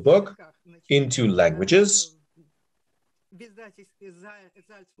of the book in two languages.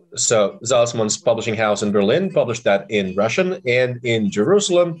 So Salzmann's publishing house in Berlin published that in Russian, and in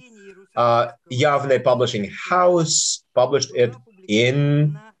Jerusalem, Yavne Publishing House published it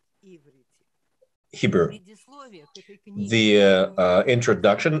in Hebrew. The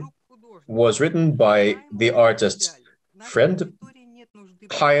introduction was written by the artist's friend,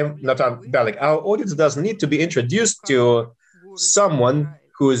 Chaim Natan Balik. Our audience doesn't need to be introduced to someone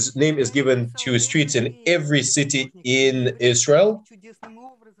whose name is given to streets in every city in Israel.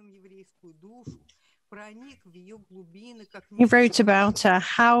 He wrote about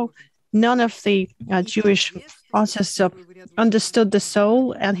how none of the Jewish artists understood the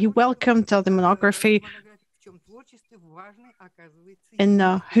soul, and he welcomed the monography in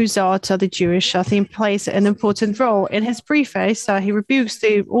whose art the Jewish theme plays an important role. In his preface, he rebukes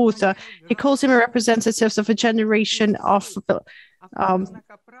the author. He calls him a representative of a generation of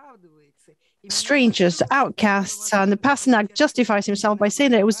strangers, outcasts, and Pasternak justifies himself by saying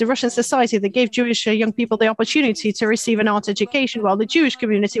that it was the Russian society that gave Jewish young people the opportunity to receive an art education, while the Jewish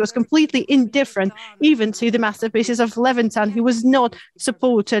community was completely indifferent even to the masterpieces of Levinson, who was not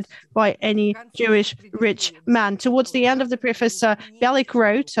supported by any Jewish rich man. Towards the end of the preface, Balik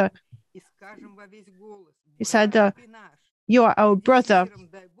wrote, he said, "You are our brother.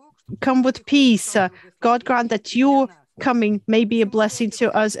 Come with peace. God grant that your coming may be a blessing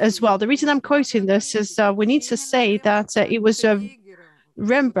to us as well." The reason I'm quoting this is we need to say that it was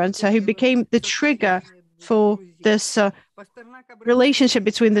Rembrandt who became the trigger for this relationship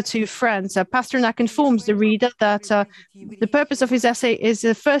between the two friends. Pasternak informs the reader that the purpose of his essay is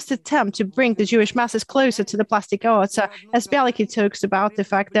the first attempt to bring the Jewish masses closer to the plastic arts. As Bialyk talks about the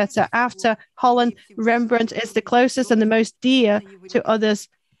fact that after Holland, Rembrandt is the closest and the most dear to others.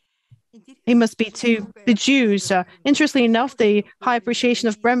 He must be to the Jews. Interestingly enough, the high appreciation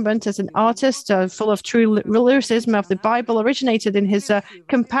of Rembrandt as an artist, full of true lyricism of the Bible, originated in his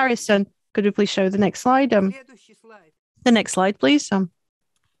comparison. Could we please show the next slide? The next slide, please. In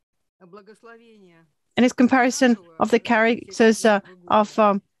his comparison of the characters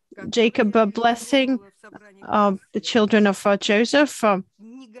of Jacob blessing the children of Joseph,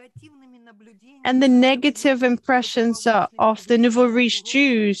 and the negative impressions of the Nouveau Riche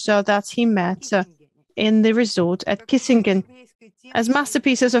Jews that he met in the resort at Kissingen. As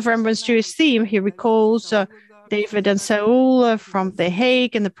masterpieces of Rembrandt's Jewish theme, he recalls David and Saul from The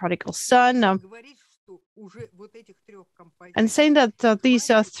Hague and The Prodigal Son, and saying that these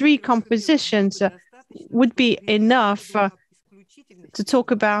three compositions would be enough to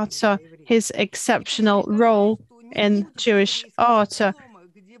talk about his exceptional role in Jewish art.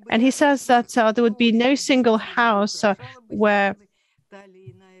 And he says that there would be no single house where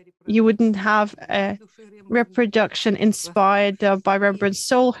you wouldn't have a reproduction inspired by Rembrandt's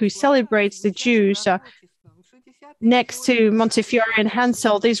soul, who celebrates the Jews. Next to Montefiore and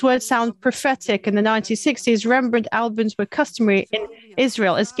Hansel, these words sound prophetic. In the 1960s, Rembrandt albums were customary in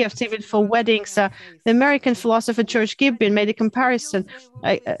Israel as gifts, even for weddings. The American philosopher George Gibbon made a comparison,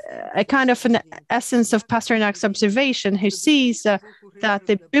 a kind of an essence of Pasternak's observation, who sees that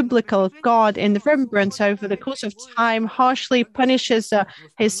the biblical God in Rembrandt, over the course of time, harshly punishes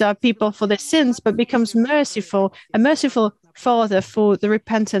his people for their sins, but becomes merciful, a merciful Father for the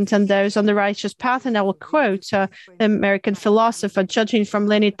repentant and those on the righteous path. And I will quote the American philosopher, judging from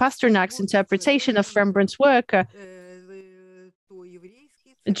Leonid Pasternak's interpretation of Rembrandt's work,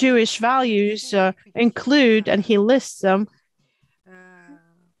 Jewish values include, and he lists them,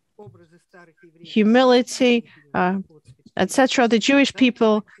 humility, etc. The Jewish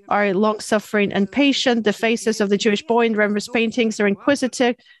people are long-suffering and patient. The faces of the Jewish boy in Rembrandt's paintings are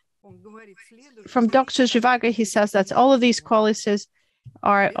inquisitive. From Dr. Zhivago, he says that all of these qualities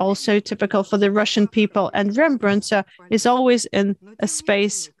are also typical for the Russian people, and Rembrandt is always in a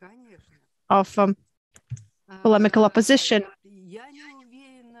space of polemical opposition.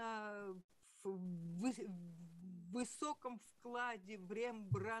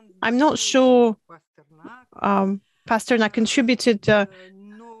 I'm not sure Pasternak contributed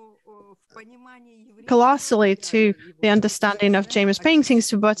colossally to the understanding of James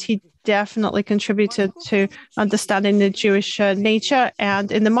paintings, but he definitely contributed to understanding the Jewish nature.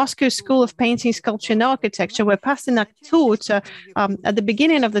 And in the Moscow School of Painting, Sculpture and Architecture, where Pasternak taught at the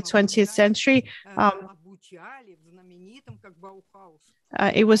beginning of the 20th century,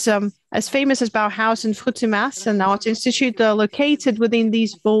 it was as famous as Bauhaus and Frutumas, an art institute located within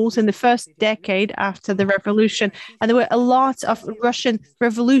these walls in the first decade after the revolution. And there were a lot of Russian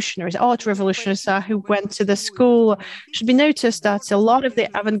revolutionaries, art revolutionaries who went to the school. It should be noticed that a lot of the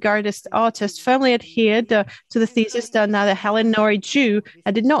avant-gardist artists firmly adhered to the thesis that neither Hellen nor a Jew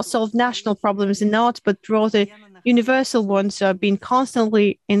did not solve national problems in art, but rather universal ones, being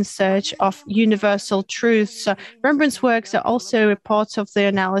constantly in search of universal truths. Rembrandt's works are also a part of the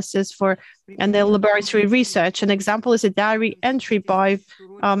analysis and the laboratory research. An example is a diary entry by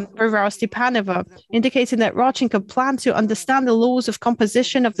Varvara Stepanova, indicating that Rodchenko planned to understand the laws of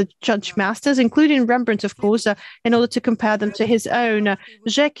composition of the judge masters, including Rembrandt, of course, in order to compare them to his own.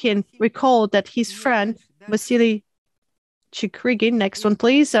 Zhekin recalled that his friend, Vasily Chikrigin, next one,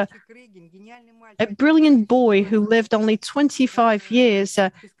 please, a brilliant boy who lived only 25 years.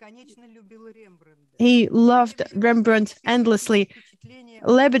 He loved Rembrandt endlessly.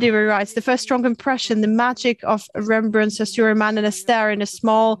 Lebedev writes, the first strong impression, the magic of Rembrandt's Asura-Man and Esther in a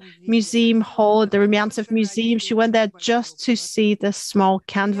small museum hall at the Rumyantsev Museum. She went there just to see the small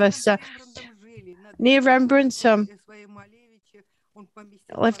canvas. Near Rembrandt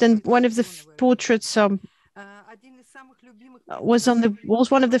lived, in one of the portraits was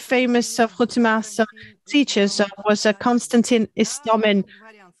one of the famous Frutumas teachers, was Konstantin Istomin.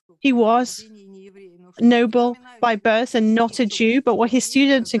 He was noble by birth and not a Jew, but what his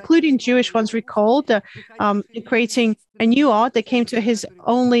students, including Jewish ones, recalled in creating a new art, they came to his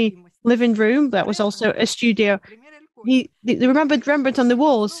only living room that was also a studio. They remembered Rembrandt on the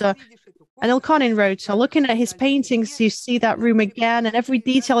walls. And Elkanin wrote, so looking at his paintings, you see that room again and every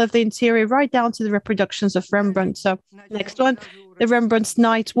detail of the interior, right down to the reproductions of Rembrandt. So next one, the Rembrandt's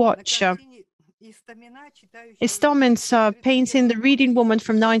Night Watch. Istomin's painting The Reading Woman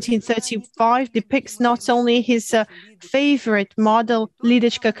from 1935 depicts not only his favorite model,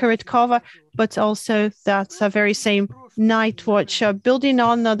 Lidочка Korotkova, but also that very same night watch. Building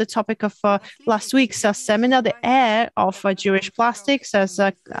on the topic of last week's seminar, the heir of Jewish plastics, as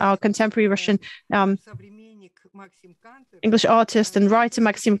our contemporary Russian English artist and writer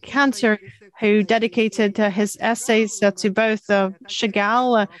Maxim Kantor, who dedicated his essays to both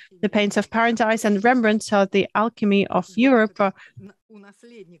Chagall, The Painter of Paradise, and Rembrandt, The Alchemy of Europe.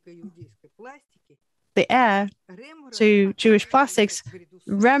 The heir to Jewish plastics,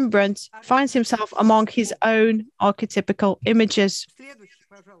 Rembrandt finds himself among his own archetypical images.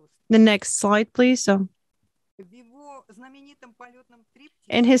 The next slide, please.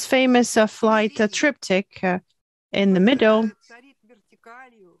 In his famous flight triptych, in the middle,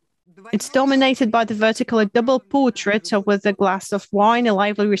 it's dominated by the vertical double portrait with a glass of wine, a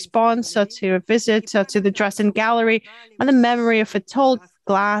lively response to a visit to the Dresden Gallery, and the memory of a tall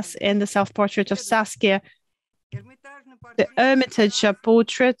glass in the self-portrait of Saskia. The Hermitage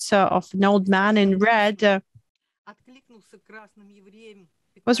portrait of an old man in red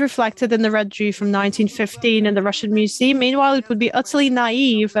was reflected in the Red Jew from 1915 in the Russian Museum. Meanwhile, it would be utterly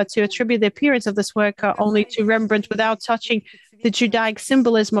naive to attribute the appearance of this work only to Rembrandt without touching the Judaic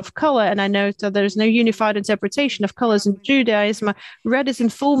symbolism of color. And I note that there is no unified interpretation of colors in Judaism. Red is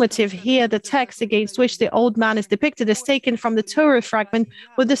informative here. The text against which the old man is depicted is taken from the Torah fragment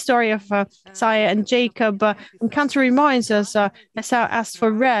with the story of Isaiah and Jacob. And Kantor reminds us, Esau asked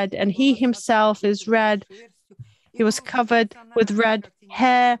for red, and he himself is red. He was covered with red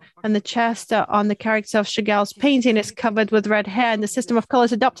hair, and the chest on the character of Chagall's painting is covered with red hair. And the system of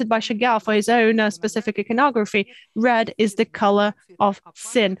colors adopted by Chagall for his own specific iconography, red is the color of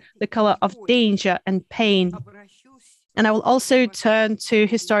sin, the color of danger and pain. And I will also turn to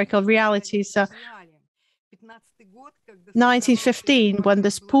historical realities. 1915, when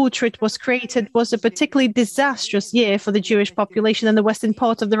this portrait was created, was a particularly disastrous year for the Jewish population in the western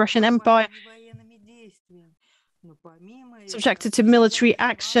part of the Russian Empire. Subjected to military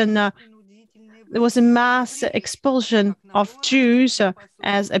action, there was a mass expulsion of Jews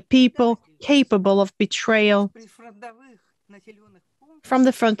as a people capable of betrayal. From the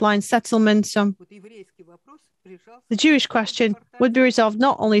frontline settlements, the Jewish question would be resolved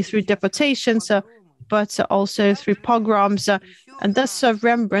not only through deportations, but also through pogroms. And thus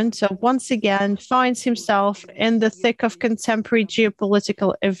Rembrandt once again finds himself in the thick of contemporary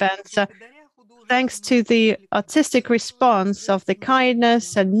geopolitical events. Thanks to the artistic response of the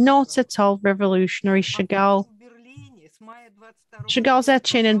kindness and not at all revolutionary Chagall. Chagall's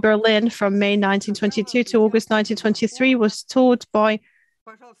etching in Berlin from May 1922 to August 1923 was taught by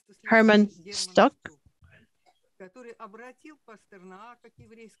Hermann Stuck,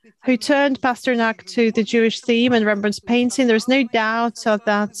 who turned Pasternak to the Jewish theme in Rembrandt's painting. There is no doubt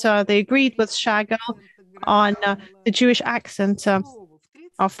that they agreed with Chagall on the Jewish accent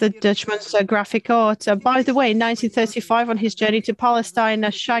of the Dutchman's graphic art. By the way, in 1935, on his journey to Palestine,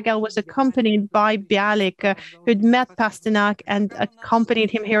 Chagall was accompanied by Bialik, who'd met Pasternak and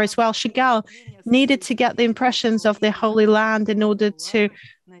accompanied him here as well. Chagall needed to get the impressions of the Holy Land in order to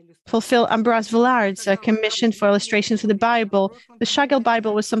fulfill Ambroise Villard's commission for illustration for the Bible. The Chagall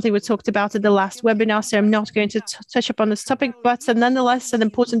Bible was something we talked about at the last webinar, so I'm not going to touch upon this topic, but nonetheless, an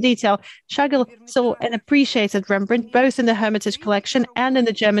important detail. Chagall saw and appreciated Rembrandt, both in the Hermitage collection and in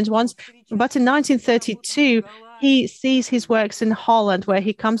the German ones, but in 1932, he sees his works in Holland, where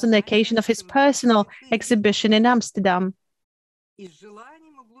he comes on the occasion of his personal exhibition in Amsterdam.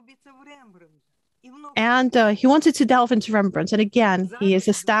 And he wanted to delve into Rembrandt. And again, he is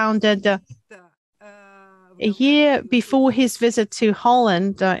astounded. A year before his visit to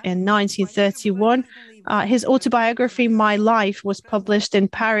Holland in 1931, his autobiography, My Life, was published in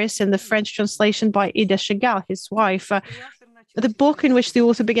Paris in the French translation by Ida Chagall, his wife. The book in which the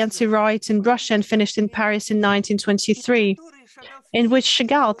author began to write in Russian and finished in Paris in 1923. In which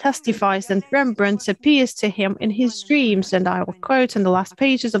Chagall testifies that Rembrandt appears to him in his dreams. And I will quote in the last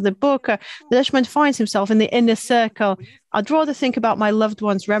pages of the book, the Dutchman finds himself in the inner circle. I'd rather think about my loved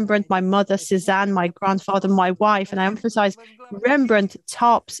ones, Rembrandt, my mother, Cézanne, my grandfather, my wife. And I emphasize Rembrandt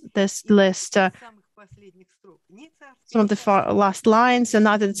tops this list. Some of the last lines, and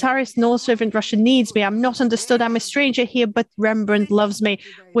neither the Tsarist nor Soviet Russia needs me. I'm not understood. I'm a stranger here, but Rembrandt loves me.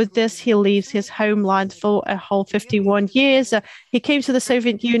 With this, he leaves his homeland for a whole 51 years. He came to the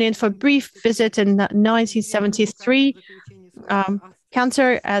Soviet Union for a brief visit in 1973.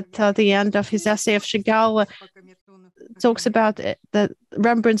 Kantor, at the end of his essay of Chagall, talks about that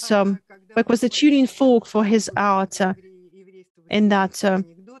Rembrandt's work was the tuning fork for his art. In that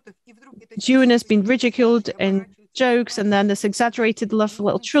Jewness being ridiculed in jokes, and then this exaggerated love for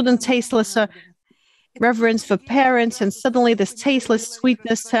little children, tasteless reverence for parents, and suddenly this tasteless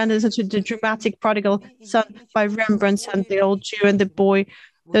sweetness turns into the dramatic prodigal son by Rembrandt and the old Jew and the boy.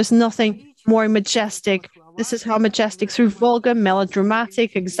 There's nothing more majestic. This is how majestic, through vulgar,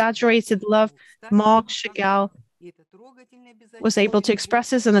 melodramatic, exaggerated love, Marc Chagall was able to express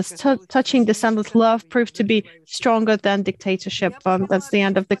this, and its touching descendant love proved to be stronger than dictatorship. That's the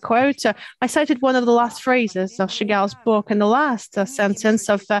end of the quote. I cited one of the last phrases of Chagall's book and the last sentence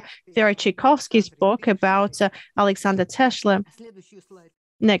of Fyodor Tchaikovsky's book about Alexander Teschler.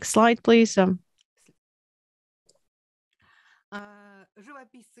 Next slide, please.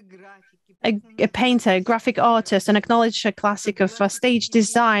 A painter, a graphic artist, an acknowledged classic of stage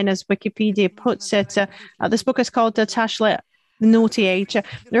design, as Wikipedia puts it. This book is called Teschler, The Naughty Age. It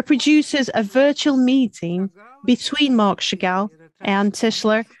reproduces a virtual meeting between Marc Chagall and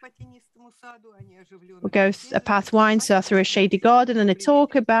Teschler. We go a path winds through a shady garden, and they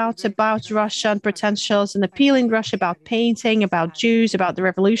talk about Russia and potentials and appealing Russia, about painting, about Jews, about the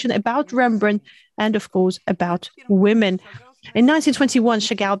revolution, about Rembrandt, and of course about women. In 1921,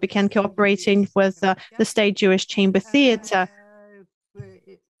 Chagall began cooperating with the State Jewish Chamber Theatre.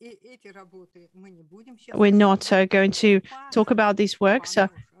 We're not going to talk about these works,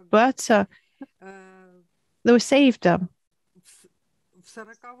 but they were saved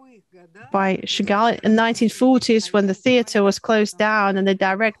by Chagall in the 1940s when the theatre was closed down and the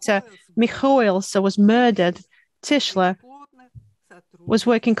director Mikhail was murdered. Teschler was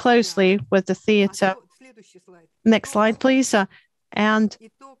working closely with the theatre. Next slide, please. And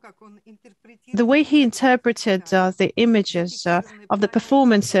the way he interpreted the images of the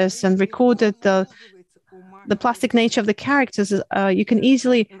performances and recorded the plastic nature of the characters, you can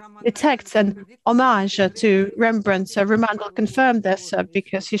easily detect an homage to Rembrandt. Rembrandt will confirm this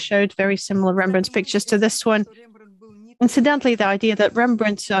because he showed very similar Rembrandt's pictures to this one. Incidentally, the idea that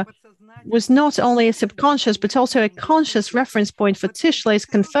Rembrandt was not only a subconscious but also a conscious reference point for Teschler is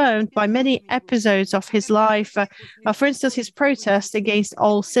confirmed by many episodes of his life. For instance, his protest against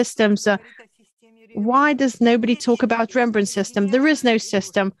all systems. Why does nobody talk about Rembrandt's system? There is no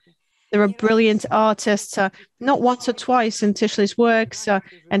system. There are brilliant artists, not once or twice in Teschler's works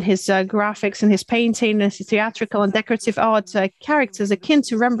and his graphics and his painting and his theatrical and decorative art. Characters akin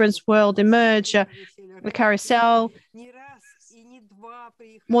to Rembrandt's world emerge. The carousel.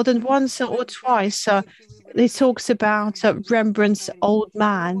 More than once or twice, he talks about Rembrandt's old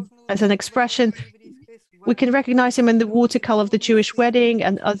man as an expression. We can recognize him in the watercolor of the Jewish wedding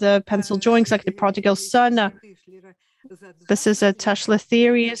and other pencil drawings like the prodigal son. This is a Teschler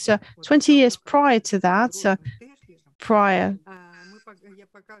theory. 20 years prior to that, prior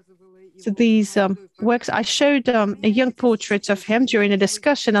to these works, I showed a young portrait of him during a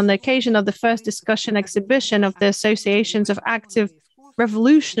discussion on the occasion of the first discussion exhibition of the Associations of Active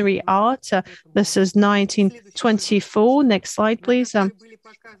Revolutionary Art. This is 1924. Next slide, please.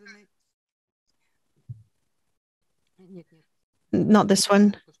 Not this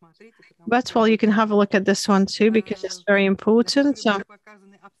one. But well, you can have a look at this one too, because it's very important.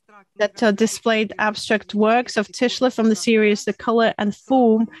 That displayed abstract works of Teschler from the series The Color and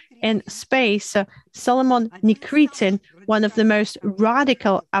Form in Space. Solomon Nikritin, one of the most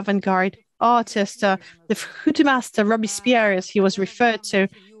radical avant-garde artists, the future master Robespierre, as he was referred to,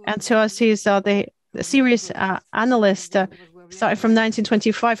 and to us he's the series analyst. Starting from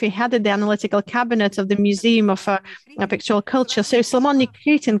 1925, he headed the analytical cabinet of the Museum of Pictorial Culture. So Solomon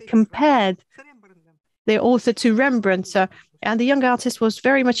Nikritin compared the author to Rembrandt, and the young artist was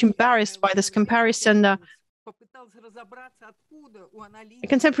very much embarrassed by this comparison. A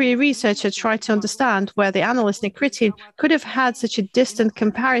contemporary researcher tried to understand where the analyst Nikritin could have had such a distant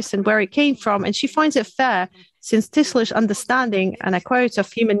comparison, where it came from, and she finds it fair, since Teschler's understanding, and I quote,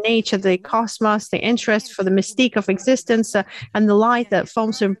 of human nature, the cosmos, the interest for the mystique of existence, and the light that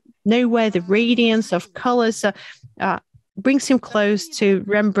forms from nowhere, the radiance of colors, brings him close to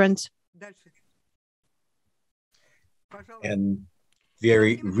Rembrandt. And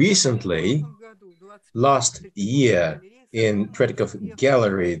very recently, last year, in Tretyakov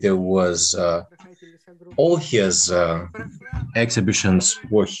Gallery, there was all his exhibitions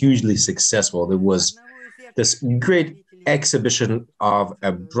were hugely successful. There was this great exhibition of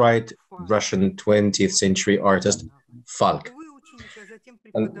a bright Russian 20th century artist, Falk.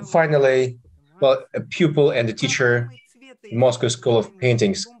 And finally, well, a pupil and a teacher in Moscow School of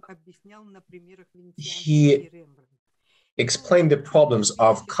Paintings, he explained the problems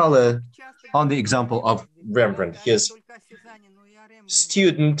of color on the example of Rembrandt. His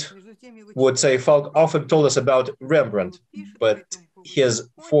student would say, Falk often told us about Rembrandt, but his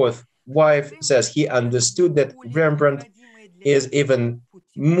fourth wife says he understood that Rembrandt is even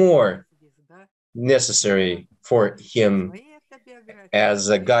more necessary for him as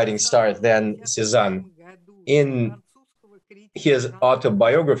a guiding star than Cézanne. In his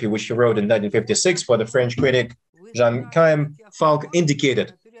autobiography, which he wrote in 1956 for the French critic Jean Caim, Falk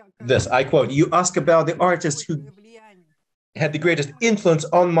indicated this, I quote, "You ask about the artists who had the greatest influence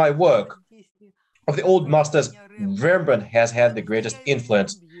on my work. Of the old masters, Rembrandt has had the greatest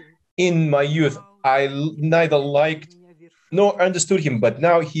influence. In my youth, I neither liked nor understood him, but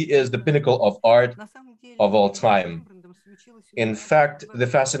now he is the pinnacle of art of all time." In fact, the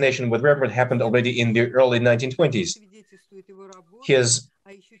fascination with Rembrandt happened already in the early 1920s. His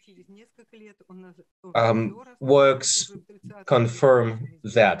works confirm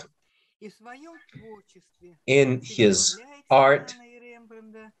that. In his art,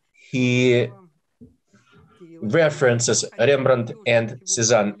 he references Rembrandt and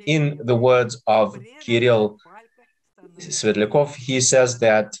Cézanne. In the words of Kirill Svetlyakov, he says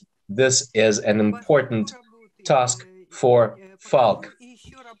that this is an important task for Falk.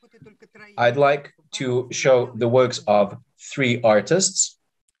 I'd like to show the works of 3 artists,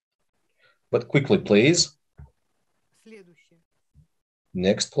 but quickly, please.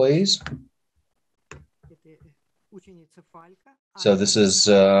 Next, please. So this is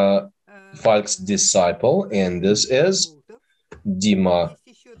Falk's disciple, and this is Dima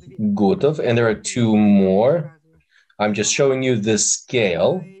Gutov, and there are 2 more. I'm just showing you the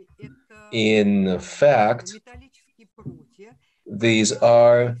scale. In fact, this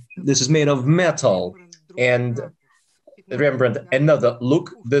is made of metal, and Rembrandt, another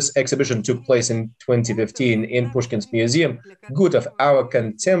look. This exhibition took place in 2015 in Pushkin's museum. Gutov, our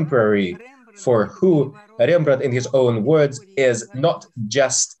contemporary, for who Rembrandt, in his own words, is not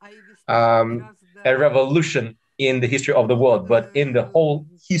just a revolution in the history of the world, but in the whole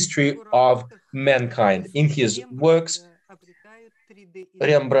history of mankind. In his works,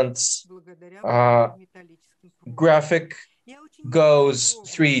 Rembrandt's graphic goes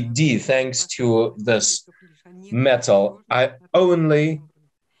 3D thanks to this metal. I only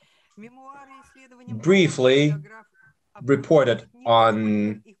briefly reported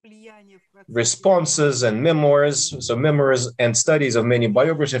on responses and memoirs. So memoirs and studies of many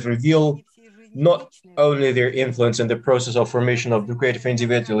biographers reveal not only their influence in the process of formation of the creative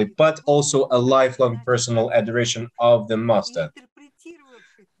individuality, but also a lifelong personal adoration of the master.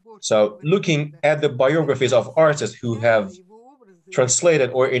 So looking at the biographies of artists who have translated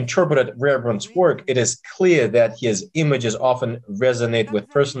or interpreted Rembrandt's work, it is clear that his images often resonate with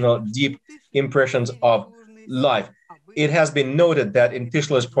personal, deep impressions of life. It has been noted that in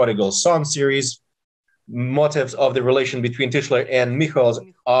Tischler's Prodigal Son series, motifs of the relation between Tischler and Michals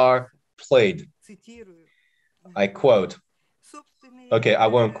are played. I quote. Okay, I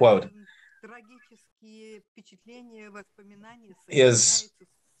won't quote. His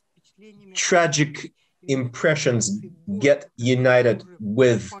tragic impressions get united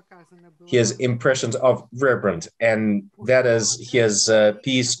with his impressions of Rembrandt, and that is his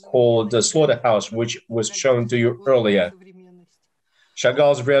piece called The Slaughterhouse, which was shown to you earlier.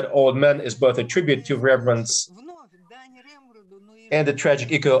 Chagall's Red Old Man is both a tribute to Rembrandt's and a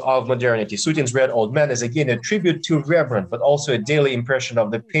tragic echo of modernity. Sutin's Red Old Man is again a tribute to Rembrandt, but also a daily impression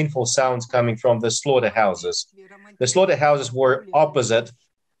of the painful sounds coming from the slaughterhouses. The slaughterhouses were opposite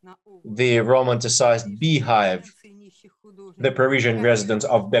the romanticized beehive, the Parisian residence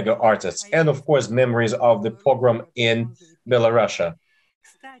of beggar artists, and of course memories of the pogrom in Belarusia.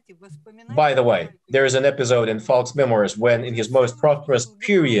 By the way, there is an episode in Falk's memoirs when, in his most prosperous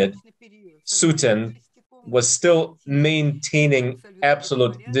period, Sutin was still maintaining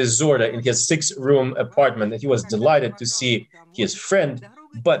absolute disorder in his 6-room apartment, and he was delighted to see his friend.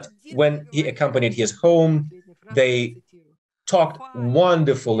 But when he accompanied his home, they talked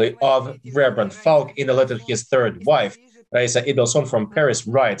wonderfully of Rembrandt. Falk, in a letter to his 3rd wife, Raisa Ibelson from Paris,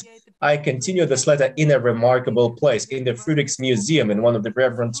 writes, "I continue this letter in a remarkable place, in the Friedrichs Museum, in one of the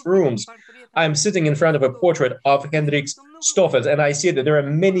Rembrandt's rooms. I am sitting in front of a portrait of Hendrik Stoffels, and I see that there are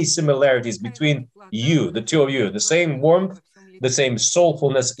many similarities between you, the 2 of you, the same warmth, the same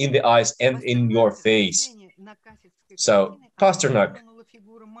soulfulness in the eyes and in your face." So Pasternak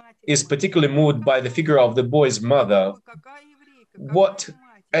is particularly moved by the figure of the boy's mother. What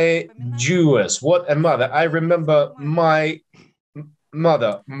a Jewess, what a mother. I remember my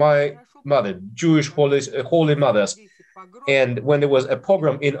mother, Jewish holy mothers. And when there was a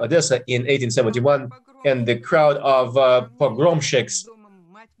pogrom in Odessa in 1871, and the crowd of pogromshiks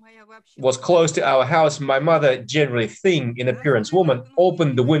was close to our house. My mother, generally thin in appearance woman,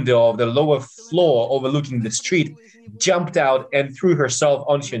 opened the window of the lower floor overlooking the street, jumped out and threw herself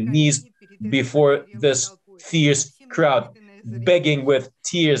on her knees before this fierce crowd, begging with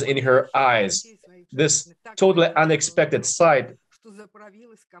tears in her eyes. This totally unexpected sight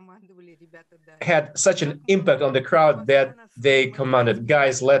had such an impact on the crowd that they commanded,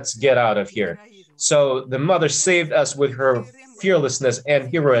 "Guys, let's get out of here." So the mother saved us with her fearlessness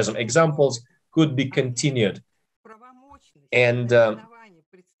and heroism. Examples could be continued. And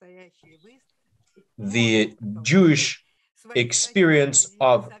the Jewish experience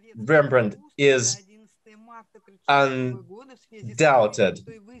of Rembrandt is undoubted.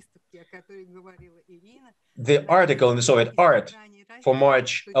 The article in the Soviet Art for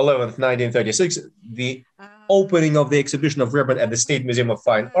March 11th, 1936, the opening of the exhibition of Rembrandt at the State Museum of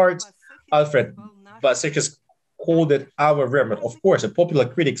Fine Arts, Alfred Basechis called it our Rembrandt. Of course, a popular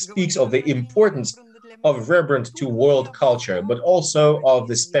critic speaks of the importance of Rembrandt to world culture, but also of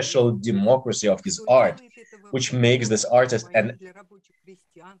the special democracy of his art, which makes this artist an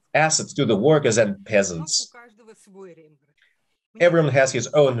asset to the workers and peasants. Everyone has his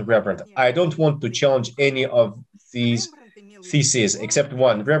own Rembrandt. I don't want to challenge any of these theses except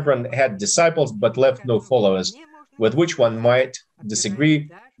one. Rembrandt had disciples but left no followers, with which one might disagree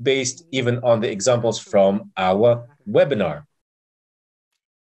based even on the examples from our webinar.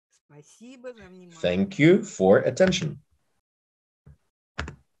 Thank you for attention.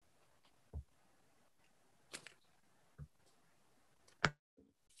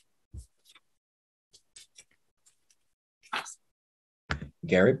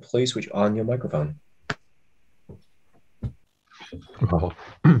 Gary, please switch on your microphone. Well,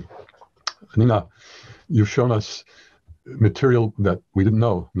 Nina, you've shown us material that we didn't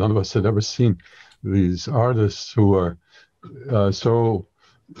know. None of us had ever seen. These artists who are so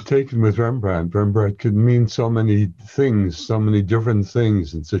taken with Rembrandt. Rembrandt could mean so many things, so many different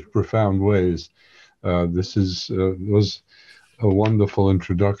things in such profound ways. This was a wonderful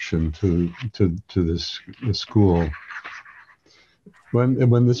introduction to this school.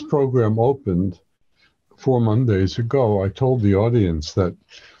 When this program opened 4 Mondays ago, I told the audience that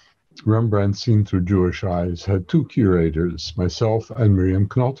Rembrandt Seen Through Jewish Eyes had 2 curators, myself and Mirjam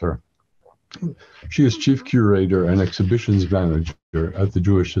Knotter. She is chief curator and exhibitions manager at the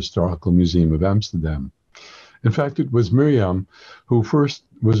Jewish Historical Museum of Amsterdam. In fact, it was Mirjam who first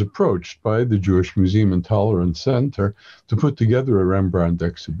was approached by the Jewish Museum and Tolerance Center to put together a Rembrandt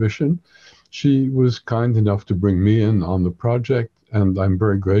exhibition. She was kind enough to bring me in on the project, and I'm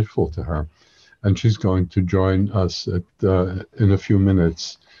very grateful to her. And she's going to join us in a few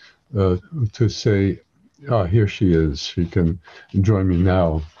minutes to say, here she is. She can join me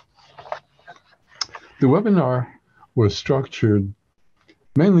now. The webinar was structured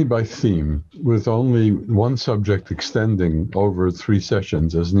mainly by theme, with only one subject extending over 3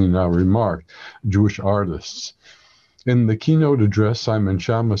 sessions, as Nina remarked, Jewish artists. In the keynote address, Simon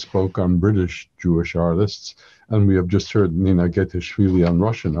Schama spoke on British Jewish artists, and we have just heard Nina Getashvili on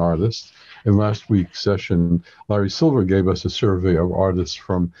Russian artists. In last week's session, Larry Silver gave us a survey of artists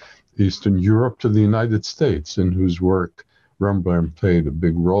from Eastern Europe to the United States, in whose work Rembrandt played a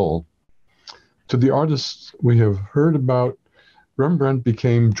big role. To the artists we have heard about, Rembrandt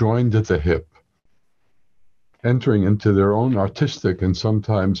became joined at the hip, entering into their own artistic and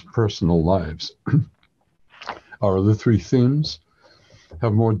sometimes personal lives. Our other 3 themes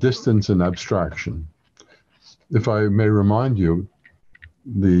have more distance and abstraction. If I may remind you,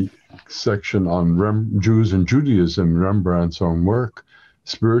 the section on Jews and Judaism, Rembrandt's own work,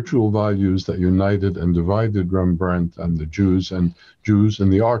 spiritual values that united and divided Rembrandt and the Jews in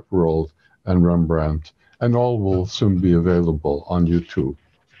the art world and Rembrandt, and all will soon be available on YouTube.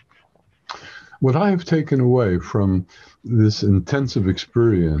 What I have taken away from this intensive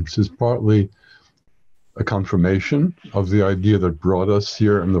experience is partly a confirmation of the idea that brought us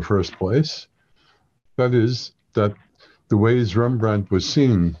here in the first place. That is, that the ways Rembrandt was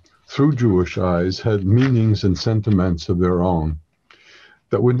seen through Jewish eyes had meanings and sentiments of their own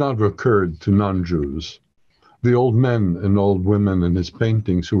that would not have occurred to non-Jews. The old men and old women in his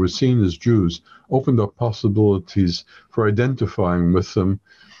paintings who were seen as Jews opened up possibilities for identifying with them,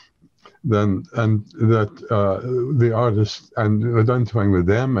 the artist, and identifying with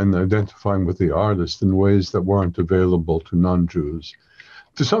them and identifying with the artist in ways that weren't available to non-Jews.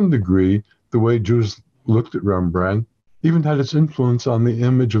 To some degree, the way Jews looked at Rembrandt even had its influence on the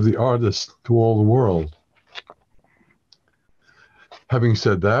image of the artist to all the world. Having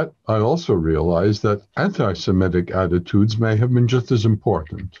said that, I also realized that anti-Semitic attitudes may have been just as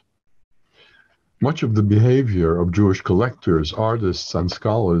important. Much of the behavior of Jewish collectors, artists, and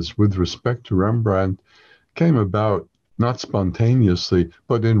scholars with respect to Rembrandt came about not spontaneously,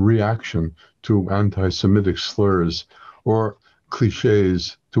 but in reaction to anti-Semitic slurs or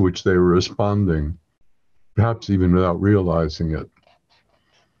cliches to which they were responding, perhaps even without realizing it.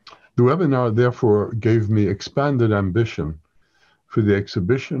 The webinar, therefore, gave me expanded ambition for the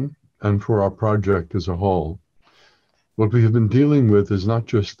exhibition and for our project as a whole. What we have been dealing with is not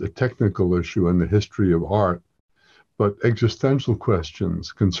just a technical issue in the history of art, but existential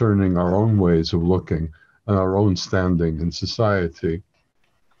questions concerning our own ways of looking and our own standing in society.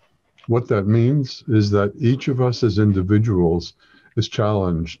 What that means is that each of us as individuals is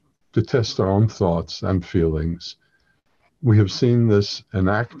challenged to test our own thoughts and feelings. We have seen this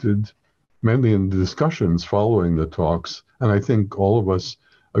enacted mainly in the discussions following the talks, and I think all of us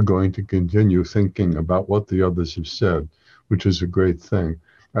are going to continue thinking about what the others have said, which is a great thing.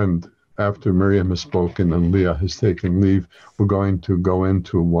 And after Mirjam has spoken and Liya has taken leave, we're going to go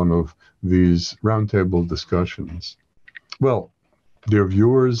into one of these roundtable discussions. Well, dear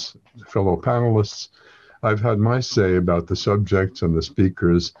viewers, fellow panelists, I've had my say about the subjects and the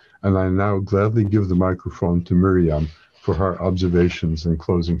speakers, and I now gladly give the microphone to Mirjam for her observations and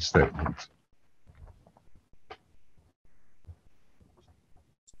closing statements.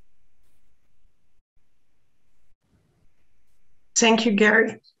 Thank you,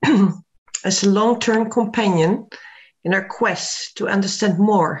 Gary. As a long-term companion in our quest to understand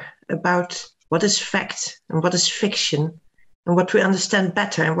more about what is fact and what is fiction, and what we understand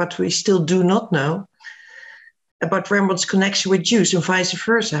better and what we still do not know about Rembrandt's connection with Jews and vice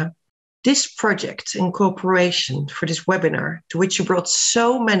versa, this project and cooperation for this webinar, to which you brought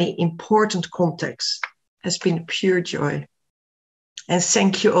so many important contexts, has been a pure joy. And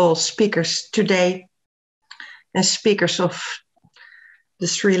thank you all speakers today and speakers of the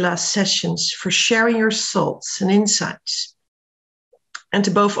 3 last sessions for sharing your thoughts and insights. And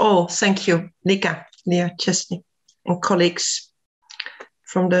above all, thank you, Liya, Chechik, and colleagues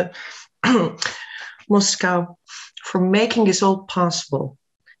from the Moscow for making this all possible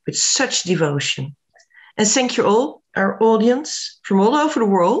with such devotion. And thank you all, our audience from all over the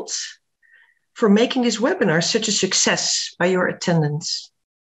world, for making this webinar such a success by your attendance.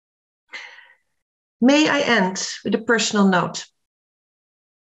 May I end with a personal note.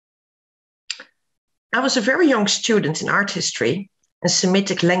 I was a very young student in art history and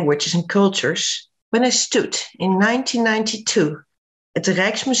Semitic languages and cultures when I stood in 1992 at the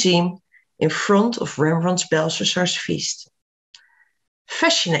Rijksmuseum in front of Rembrandt's Bijlshuisartsfeest,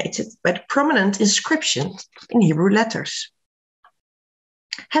 fascinated by the prominent inscription in Hebrew letters.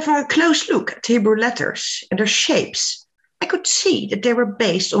 Having a close look at Hebrew letters and their shapes, I could see that they were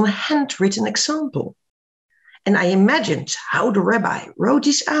based on a handwritten example. And I imagined how the rabbi wrote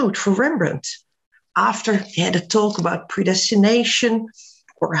this out for Rembrandt after he had a talk about predestination,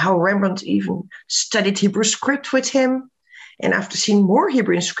 or how Rembrandt even studied Hebrew script with him. And after seeing more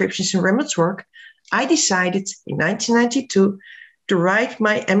Hebrew inscriptions in Rembrandt's work, I decided in 1992 to write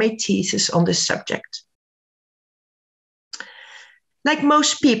my MA thesis on this subject. Like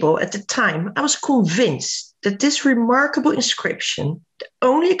most people at the time, I was convinced that this remarkable inscription, the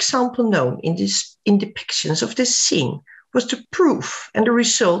only example known in depictions of this scene, was the proof and the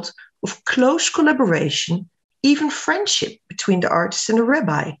result of close collaboration, even friendship between the artist and the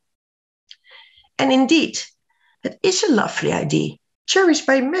rabbi. And indeed, it is a lovely idea, cherished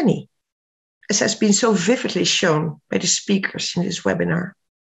by many, as has been so vividly shown by the speakers in this webinar.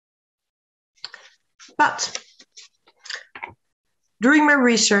 But during my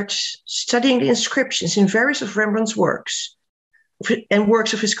research, studying the inscriptions in various of Rembrandt's works and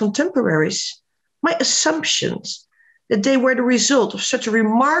works of his contemporaries, my assumptions that they were the result of such a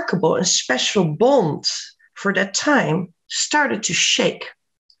remarkable and special bond for that time started to shake,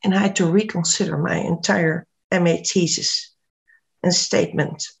 and I had to reconsider my entire MA thesis and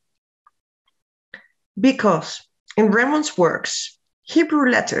statement. Because in Rembrandt's works, Hebrew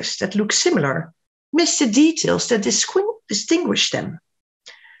letters that look similar miss the details that distinguish them.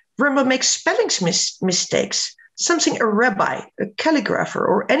 Rembrandt makes spelling mistakes, something a rabbi, a calligrapher,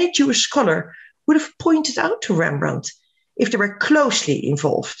 or any Jewish scholar would have pointed out to Rembrandt if they were closely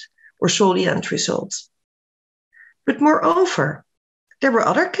involved or saw the end result. But moreover, there were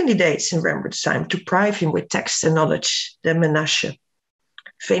other candidates in Rembrandt's time to provide him with text and knowledge than Menashe,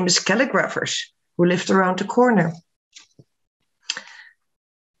 famous calligraphers who lived around the corner.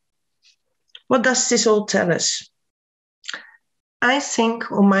 What does this all tell us? I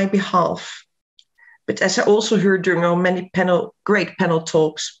think on my behalf, but as I also heard during our many great panel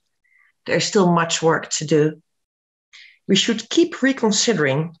talks, there's still much work to do. We should keep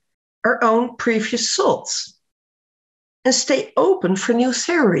reconsidering our own previous thoughts and stay open for new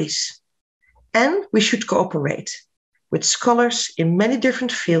theories. And we should cooperate with scholars in many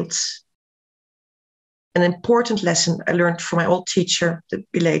different fields. An important lesson I learned from my old teacher, the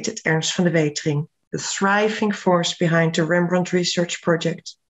belated Ernst van de Wetering, the thriving force behind the Rembrandt research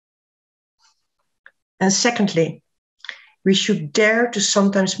project. And secondly, we should dare to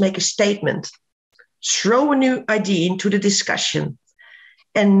sometimes make a statement, throw a new idea into the discussion,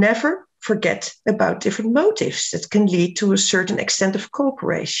 and never forget about different motives that can lead to a certain extent of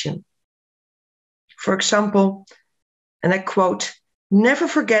cooperation. For example, and I quote, "Never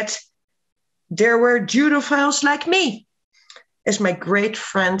forget there were judophiles like me," as my great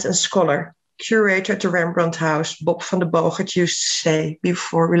friend and scholar, curator at the Rembrandt House, Bob van der Bogert, used to say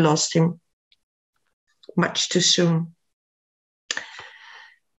before we lost him much too soon.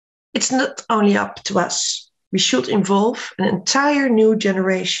 It's not only up to us. We should involve an entire new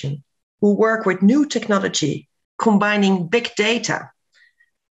generation who work with new technology, combining big data,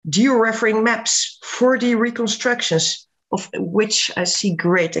 georeferring maps, 4D reconstructions, of which I see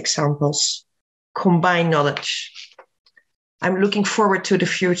great examples, combine knowledge. I'm looking forward to the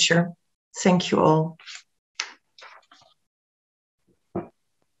future. Thank you all.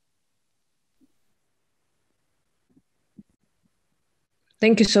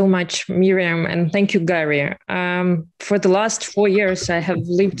 Thank you so much, Mirjam, and thank you, Gary. For the last 4 years, I have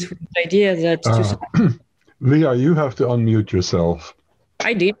lived with the idea that... Liya, you have to unmute yourself.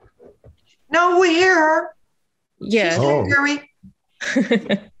 I did. No, we hear her. Yes. Oh. Gary.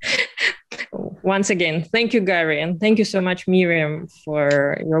 Once again, thank you, Gary, and thank you so much, Mirjam,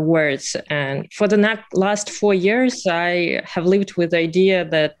 for your words. And for the last 4 years, I have lived with the idea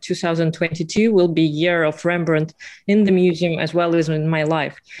that 2022 will be year of Rembrandt in the museum as well as in my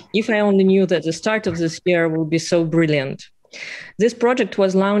life. If I only knew that the start of this year will be so brilliant. This project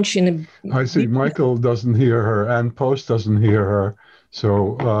was launched in a... I see Michael doesn't hear her and Post doesn't hear her.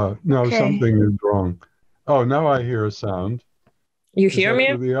 So no, okay. Something is wrong. Oh, now I hear a sound. You hear me?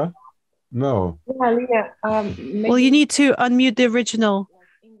 Liya? No. Yeah, Liya. Well, you need to unmute the original.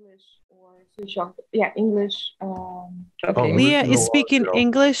 English or yeah, English. Okay. Liya is speaking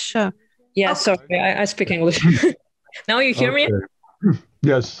English. Yeah, sorry, I speak English. Now you hear me?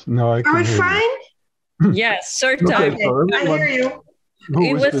 Yes, now I can. Are we fine? Yes, third time. I hear you.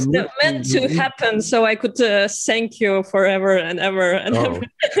 It was meant to happen, so I could thank you forever and ever and ever.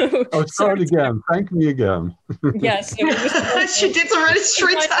 Oh, start again. Thank me again. Yes. She did already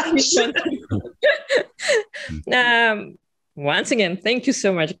 3 times. Once again, thank you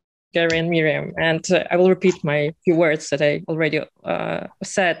so much, Gary and Mirjam. And I will repeat my few words that I already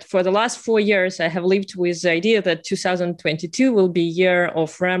said. For the last 4 years, I have lived with the idea that 2022 will be year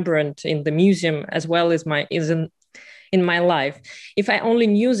of Rembrandt in the museum as well as in my life. If I only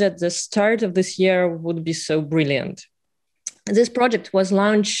knew that the start of this year would be so brilliant. This project was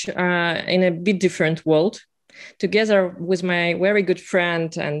launched in a bit different world, together with my very good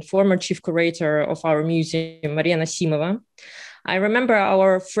friend and former chief curator of our museum, Maria Nasimova. I remember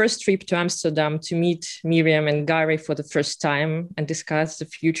our first trip to Amsterdam to meet Mirjam and Gary for the first time and discuss the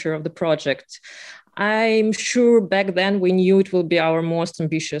future of the project. I'm sure back then we knew it will be our most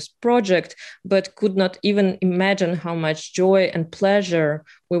ambitious project, but could not even imagine how much joy and pleasure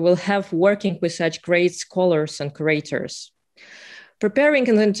we will have working with such great scholars and curators. Preparing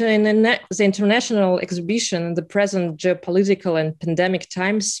the international exhibition in the present geopolitical and pandemic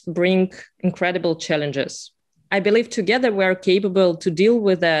times bring incredible challenges. I believe together we are capable to deal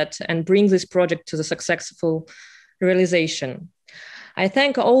with that and bring this project to the successful realization. I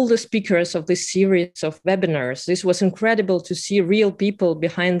thank all the speakers of this series of webinars. This was incredible to see real people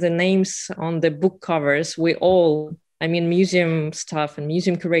behind the names on the book covers we all, I mean museum staff and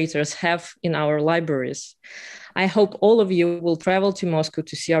museum curators, have in our libraries. I hope all of you will travel to Moscow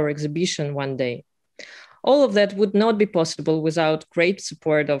to see our exhibition one day. All of that would not be possible without great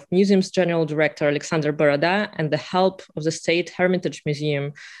support of Museum's General Director Alexander Boroda and the help of the State Hermitage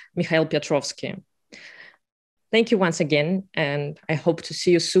Museum, Mikhail Petrovsky. Thank you once again, and I hope to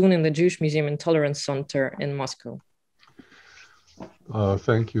see you soon in the Jewish Museum and Tolerance Center in Moscow.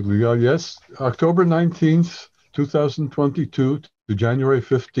 Thank you, Liya. Yes, October 19th, 2022 to January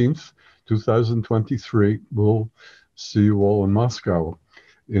 15th, 2023. We'll see you all in Moscow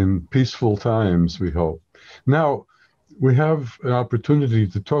in peaceful times, we hope. Now, we have an opportunity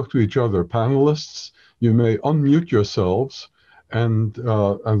to talk to each other. Panelists, you may unmute yourselves. And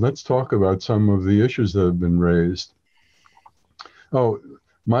let's talk about some of the issues that have been raised. Oh,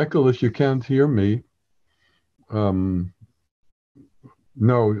 Michael, if you can't hear me, no,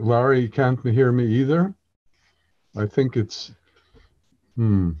 Larry can't hear me either. I think it's,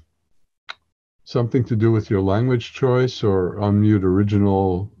 something to do with your language choice or unmute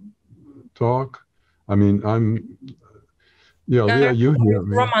original talk? I mean, Liya, you hear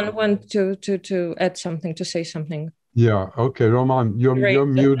me. Roman want to add something, to say something. Yeah, okay, Roman, you're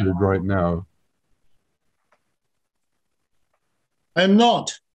muted right now. I'm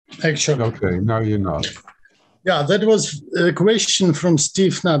not, actually. Okay, now you're not. Yeah, that was a question from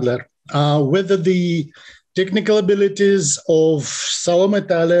Steve Nadler, whether the technical abilities of Salome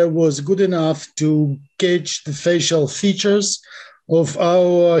Thaler was good enough to catch the facial features of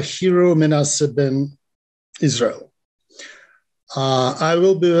our hero Menasseh ben Israel. I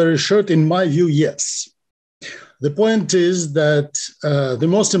will be very short. In my view, yes. The point is that the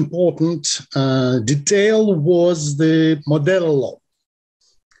most important detail was the modello,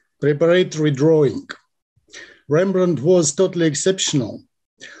 preparatory drawing. Rembrandt was totally exceptional.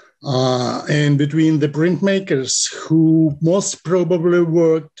 And between the printmakers who most probably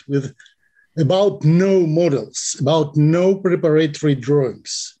worked with about no models, about no preparatory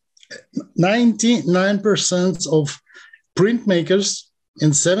drawings. 99% of printmakers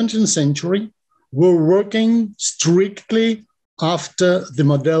in 17th century were working strictly after the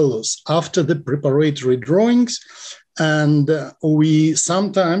modellos, after the preparatory drawings. And we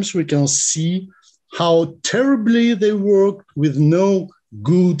can see how terribly they worked with no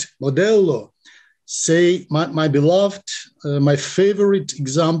good modello. Say, my beloved, my favorite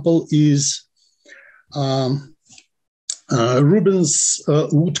example is Rubens'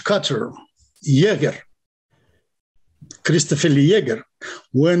 woodcutter, Jäger, Christopher Jäger.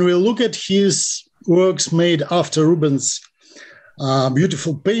 When we look at his works made after Rubens'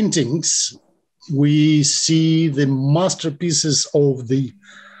 beautiful paintings, we see the masterpieces of the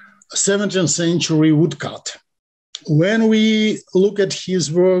 17th century woodcut. When we look at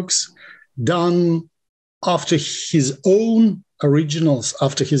his works done after his own originals,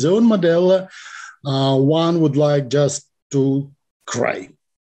 after his own modella, one would like just to cry.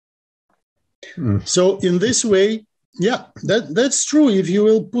 So in this way, yeah, that's true. If you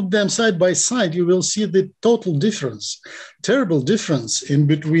will put them side by side, you will see the total difference, terrible difference in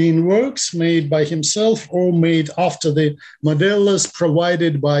between works made by himself or made after the modellas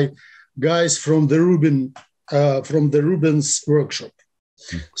provided by guys from the Rubens workshop.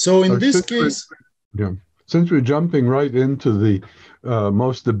 So in this case, since we're jumping right into the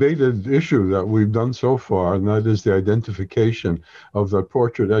most debated issue that we've done so far, and that is the identification of the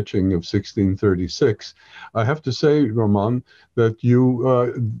portrait etching of 1636, I have to say, Roman, that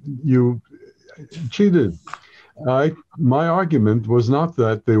you cheated. My argument was not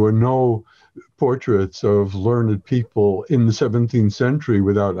that there were no portraits of learned people in the 17th century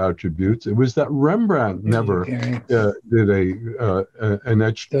without attributes. It was that Rembrandt never did an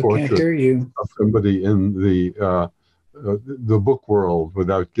etched portrait of somebody in the book world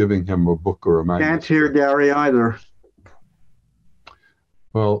without giving him a book or a manuscript. Can't hear Gary either.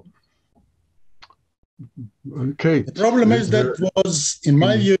 Well, okay. The problem is that was, in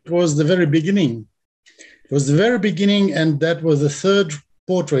my view, it was the very beginning. It was the very beginning, and that was the third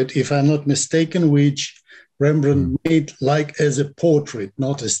portrait, if I'm not mistaken, which Rembrandt made like as a portrait,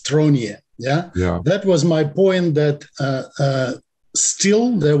 not a Stronier. Yeah? That was my point, that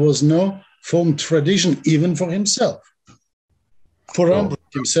still there was no formed tradition even for himself. For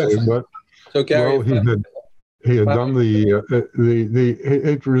Rembrandt himself. But, so Gary, he had done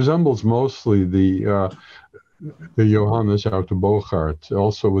it resembles mostly the Johannes out of Bogart,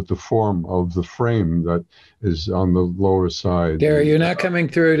 also with the form of the frame that is on the lower side. Gary, you're not coming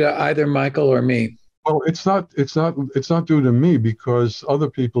through to either Michael or me. Well, it's not due to me because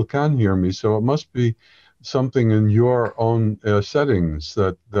other people can hear me. So it must be something in your own settings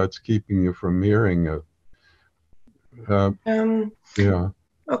that's keeping you from hearing it. Yeah.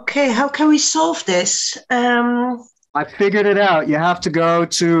 Okay, how can we solve this? I figured it out. You have to go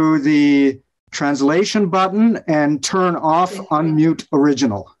to the translation button and turn off unmute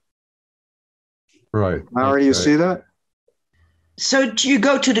original. Right. Larry, you see that? So do you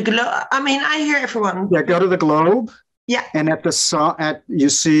go to the globe? I mean, I hear everyone. Yeah, go to the globe. Yeah. And you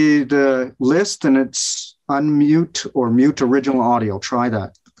see the list and it's unmute or mute original audio. Try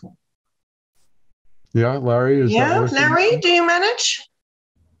that. Yeah, Larry, Larry, do you manage?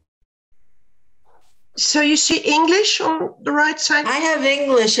 So you see English on the right side? I have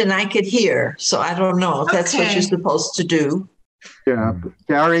English and I could hear, so I don't know if that's what you're supposed to do. Yeah,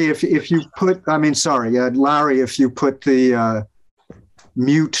 Gary, if you put, Larry, if you put the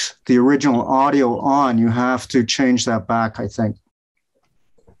mute the original audio on, you have to change that back, I think.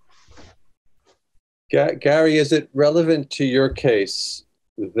 Gary, is it relevant to your case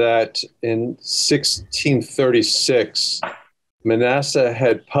that in 1636, Manasseh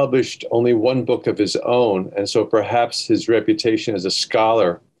had published only one book of his own, and so perhaps his reputation as a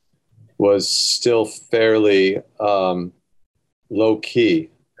scholar was still fairly low key.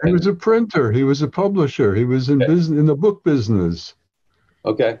 He was a printer. He was a publisher. He was in business, in the book business.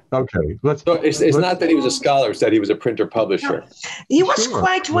 Okay. Okay. So it's not that he was a scholar; it's that he was a printer publisher. He was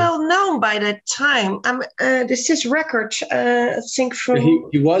quite well known by that time. This is record, I think, from.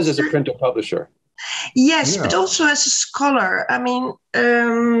 He was as a printer publisher. Yes, but also as a scholar. I mean,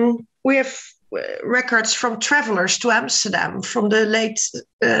 we have records from travelers to Amsterdam from the late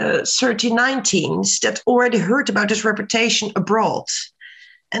 1319s that already heard about his reputation abroad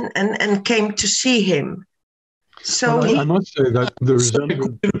and came to see him. So I must say that the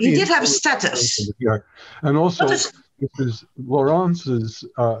resemblance. He did have a status. Yeah. And also, this is Laurence's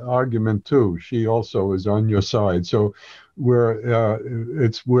argument too. She also is on your side. So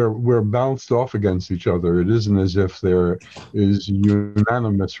we're bounced off against each other. It isn't as if there is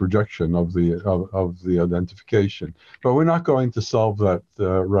unanimous rejection of the identification. But we're not going to solve that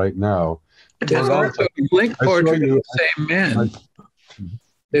right now. There's also a Flink portrait of the same man.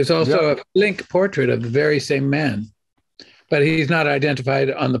 There's also a Flink portrait of the very same man, but he's not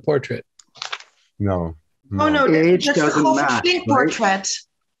identified on the portrait. No. Oh no, that's the Govert Flink portrait.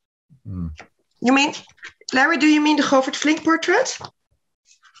 You mean, Larry? Do you mean the Govert Flink portrait?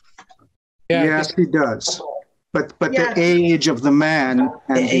 Yeah, yes, he does. But the age of the man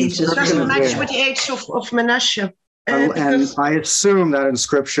and the age doesn't match with the age of Manasseh. And I assume that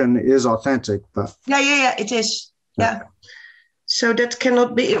inscription is authentic, but yeah, it is. Yeah. So that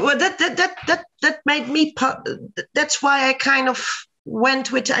cannot be. Well, that made me. That's why I kind of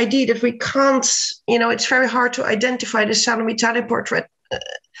went with the idea that we can't. It's very hard to identify the Salome Italia portrait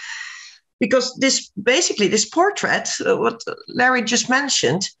because this portrait, what Larry just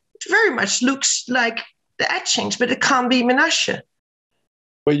mentioned, it very much looks like the etchings, but it can't be Manasseh.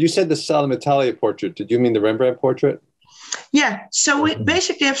 Well, you said the Salome Italia portrait. Did you mean the Rembrandt portrait? Yeah, so we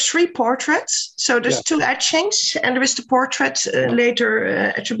basically have three portraits. So there's two etchings, and there is the portrait later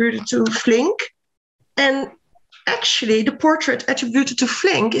attributed to Flink. And actually, the portrait attributed to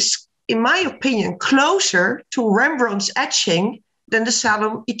Flink is, in my opinion, closer to Rembrandt's etching than the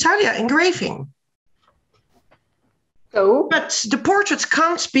Salome Italia engraving. But the portrait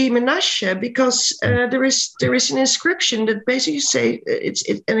can't be Manasseh because there is an inscription that basically say it's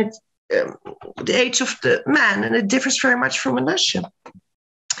the age of the man, and it differs very much from Manasseh.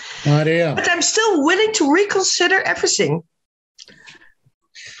 Maria. But I'm still willing to reconsider everything.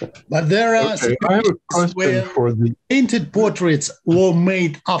 But there are I have a question for the painted portraits were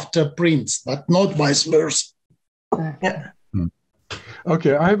made after prints, but not vice versa. Yeah.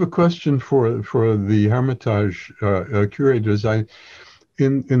 Okay, I have a question for the Hermitage curators.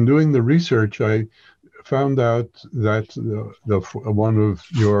 In doing the research, I found out that one of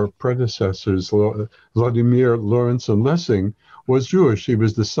your predecessors, Vladimir Lorenzen Lessing, was Jewish. He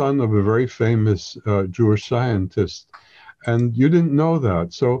was the son of a very famous Jewish scientist, and you didn't know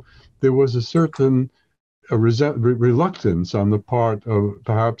that. So there was a certain reluctance on the part of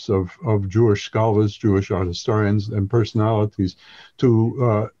perhaps of Jewish scholars, Jewish art historians, and personalities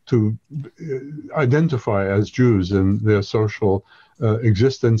to identify as Jews in their social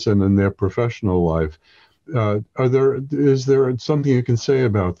existence and in their professional life. Is there something you can say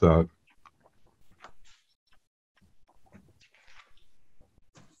about that?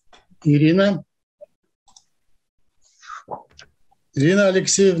 Ирина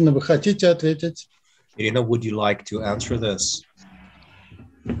Алексеевна, вы хотите ответить? Irina, would you like to answer this?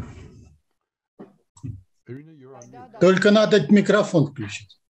 Только надо микрофон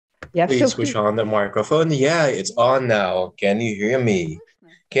включить. Please switch on the microphone. Yeah, it's on now. Can you hear me?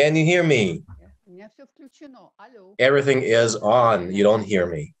 Can you hear me? Everything is on. You don't hear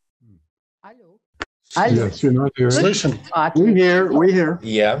me. Yes, you're not hearing. Слышим? We hear.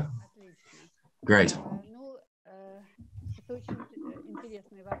 Yeah. Great.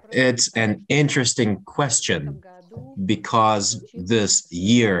 It's an interesting question because this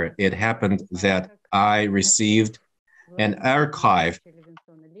year it happened that I received an archive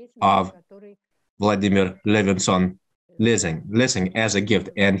of Vladimir Levinson Lessing as a gift,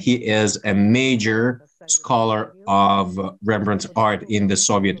 and he is a major scholar of Rembrandt's art in the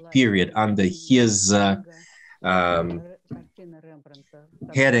Soviet period. Under his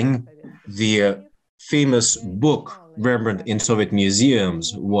heading, the famous book Rembrandt in Soviet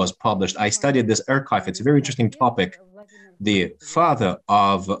museums was published. I studied this archive. It's a very interesting topic. The father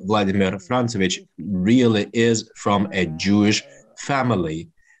of Vladimir Frantsovich really is from a Jewish family.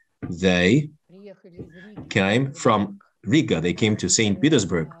 They came from Riga. They came to St.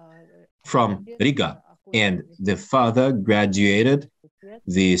 Petersburg from Riga. And the father graduated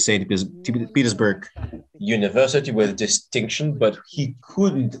the St. Petersburg University with distinction, but he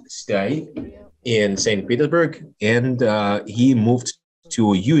couldn't stay in St. Petersburg, and he moved to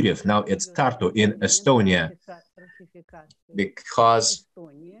Yuriev. Now it's Tartu in Estonia, because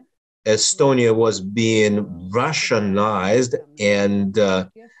Estonia was being Russianized, and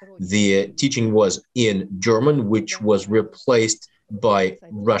the teaching was in German, which was replaced by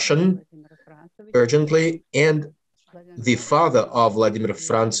Russian urgently. And the father of Vladimir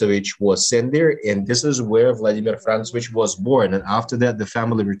Frantsovich was sent there, and this is where Vladimir Frantsovich was born. And after that, the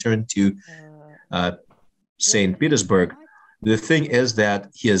family returned to St. Petersburg. The thing is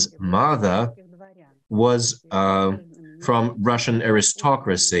that his mother was from Russian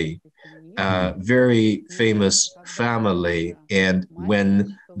aristocracy, a very famous family. And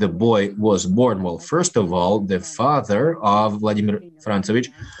when the boy was born, well, first of all, the father of Vladimir Frantsovich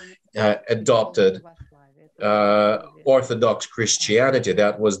adopted Orthodox Christianity.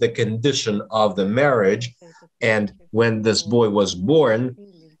 That was the condition of the marriage. And when this boy was born,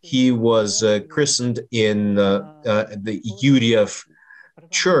 he was christened in the Yuriev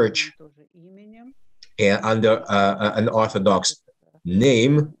church under an Orthodox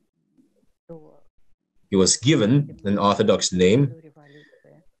name. He was given an Orthodox name,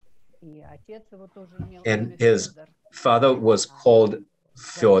 and his father was called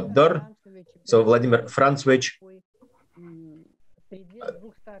Fyodor. So Vladimir Frantsovich,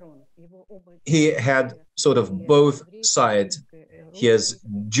 he had sort of both sides. His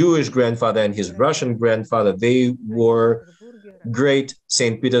Jewish grandfather and his Russian grandfather, they were great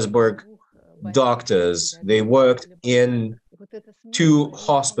St. Petersburg doctors. They worked in 2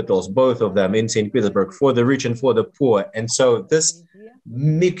 hospitals, both of them in St. Petersburg, for the rich and for the poor. And so this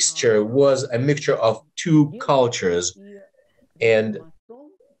mixture was a mixture of 2 cultures. And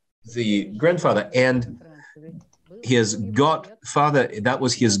the grandfather and his godfather, that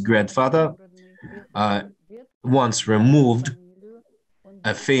was his grandfather, once removed,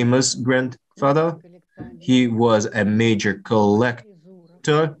 a famous grandfather. He was a major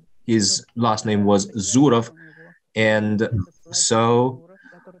collector. His last name was Zurov. And so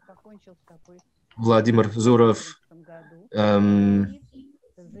Vladimir Zurov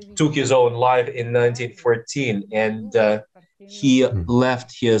took his own life in 1914, and he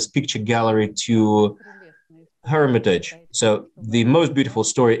left his picture gallery to Hermitage. So the most beautiful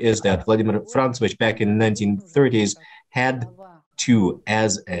story is that Vladimir Frantsovich back in the 1930s had to,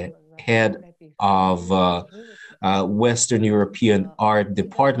 as a head of Western European art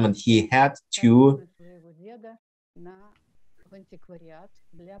department, he had to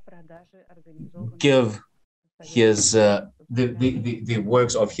give his the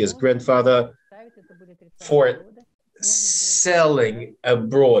works of his grandfather for selling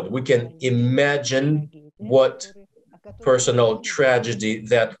abroad. We can imagine what personal tragedy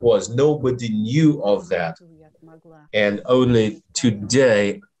that was. Nobody knew of that, and only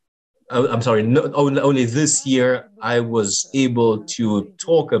today, only this year I was able to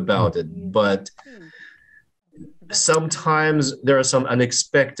talk about it. But sometimes there are some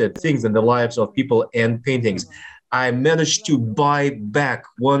unexpected things in the lives of people and paintings. I managed to buy back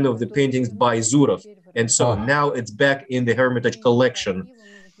one of the paintings by Zurov, and so now it's back in the Hermitage collection.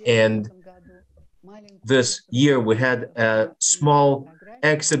 And this year we had a small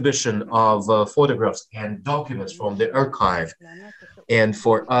exhibition of photographs and documents from the archive. And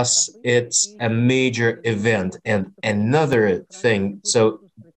for us, it's a major event. And another thing, so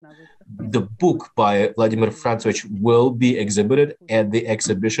the book by Vladimir Frantsovich will be exhibited at the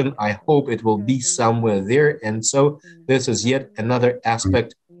exhibition. I hope it will be somewhere there. And so this is yet another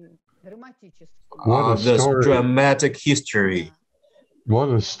aspect of this dramatic history. What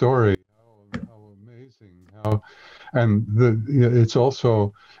a story. How amazing. And it's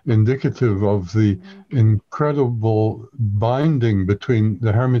also indicative of the incredible binding between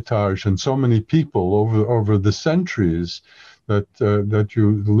the Hermitage and so many people over the centuries, that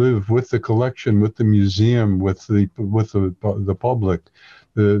you live with the collection, with the museum, with the public,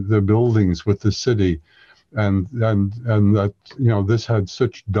 the buildings, with the city, and that this had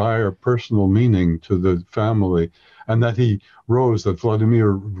such dire personal meaning to the family, and that that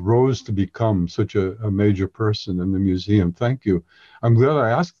Vladimir rose to become such a major person in the museum. Thank you. I'm glad I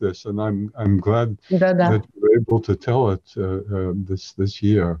asked this, and I'm glad that you were able to tell it this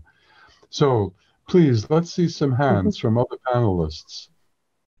year. So please, let's see some hands from other panelists.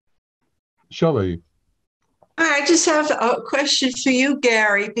 Shelley. I just have a question for you,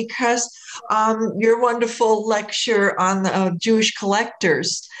 Gary, because your wonderful lecture on Jewish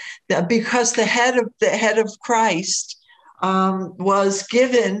collectors, because the head of Christ was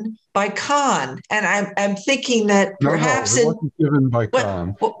given by Khan, and I'm thinking that perhaps it wasn't given by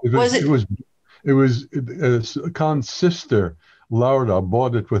Khan. It was Khan's sister Laura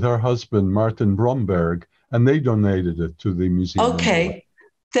bought it with her husband Martin Bromberg, and they donated it to the museum. Okay,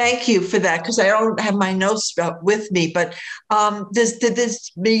 thank you for that, because I don't have my notes with me. But did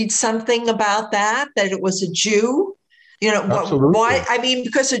this mean something about that it was a Jew? You know, why? I mean,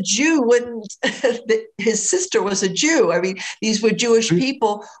 because a Jew wouldn't. His sister was a Jew. I mean, these were Jewish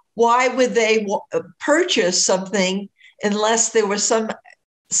people. Why would they purchase something unless there was some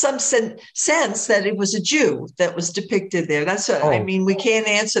sense that it was a Jew that was depicted there? That's I mean, we can't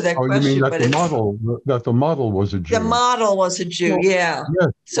answer that question. You mean that the model was a Jew? The model was a Jew, yeah.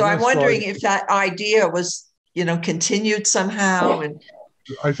 Yes, so I'm wondering if that idea was, continued somehow. And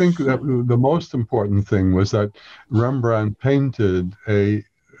I think that the most important thing was that Rembrandt painted a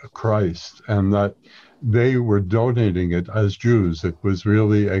Christ, and that they were donating it as Jews. It was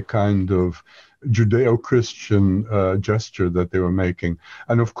really a kind of Judeo-Christian gesture that they were making.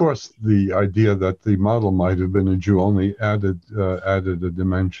 And of course, the idea that the model might have been a Jew only added a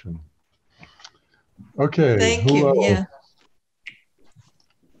dimension. Okay. Thank you. Yeah.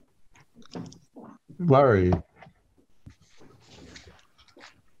 Larry.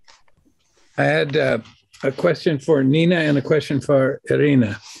 I had a question for Nina and a question for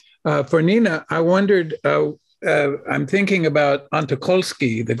Irina. For Nina, I wondered, I'm thinking about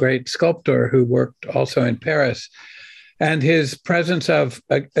Antokolsky, the great sculptor who worked also in Paris, and his presence of,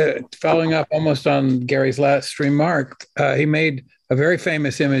 following up almost on Gary's last remark, he made a very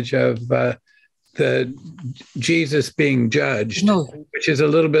famous image of the Jesus being judged, which is a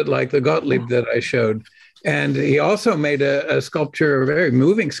little bit like the Gottlieb that I showed. And he also made a sculpture, a very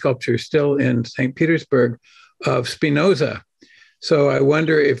moving sculpture still in St. Petersburg of Spinoza. So I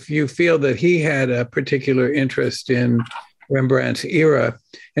wonder if you feel that he had a particular interest in Rembrandt's era.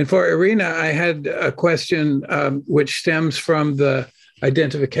 And for Irina, I had a question which stems from the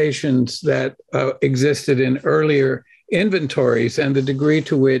identifications that existed in earlier inventories and the degree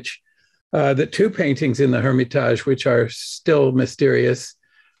to which the two paintings in the Hermitage, which are still mysterious,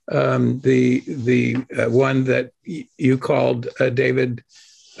 the one that you called David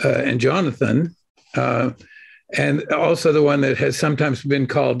and Jonathan, and also the one that has sometimes been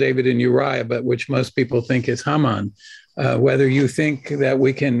called David and Uriah, but which most people think is Haman. Whether you think that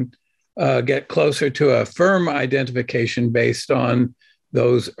we can get closer to a firm identification based on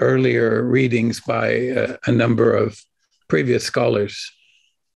those earlier readings by a number of previous scholars.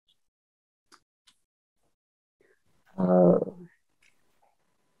 So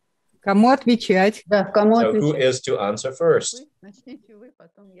who is to answer first?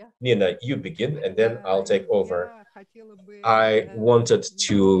 Nina, you begin, and then I'll take over. I wanted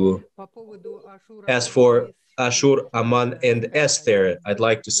to, as for Ashur, Aman, and Esther, I'd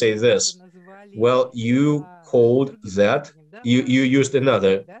like to say this. Well, you called that, you used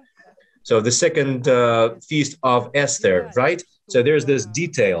another. So the second feast of Esther, right? So there's this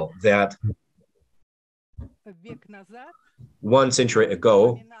detail that 1 century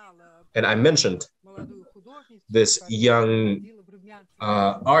ago, and I mentioned this young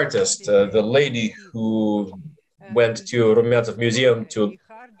artist, the lady who went to Rumyantsev Museum to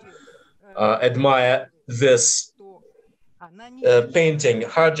admire this painting.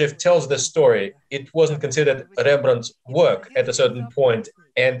 Harjev tells the story. It wasn't considered Rembrandt's work at a certain point,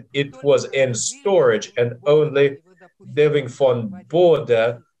 and it was in storage, and only Devin von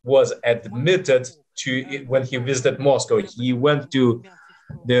Bode was admitted to it when he visited Moscow. He went to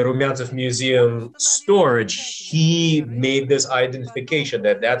the Rumyantsev Museum storage. He made this identification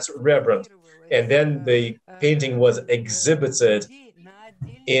that that's Rembrandt, and then the painting was exhibited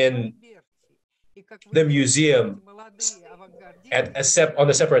in the museum on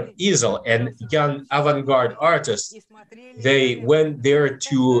a separate easel, and young avant-garde artists, they went there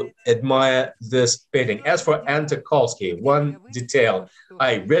to admire this painting. As for Antokolsky, one detail,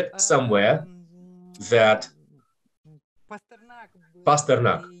 I read somewhere that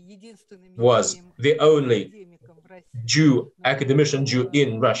Pasternak was the only academician Jew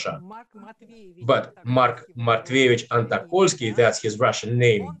in Russia. But Mark Matveyevich Antokolsky, that's his Russian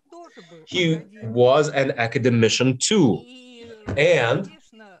name, he was an academician too. And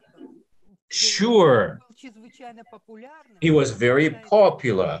sure, he was very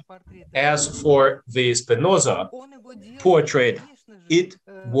popular. As for the Spinoza portrait, it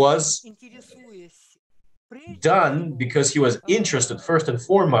was done because he was interested first and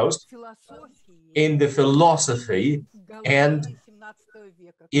foremost in the philosophy, and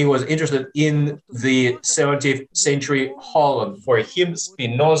he was interested in the 17th century Holland. For him,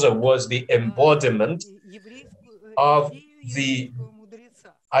 Spinoza was the embodiment of the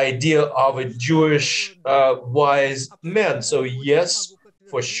idea of a Jewish wise man. So yes,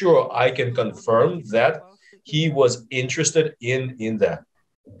 for sure, I can confirm that he was interested in that.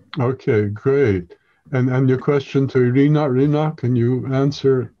 Okay, great. And your question to Irina. Irina, can you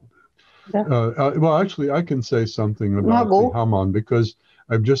answer? Well, actually, I can say something about the Haman because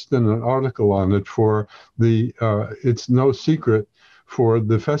I've just done an article on it for the, it's no secret, for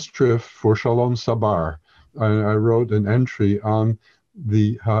the Festschrift for Shalom Sabar. I wrote an entry on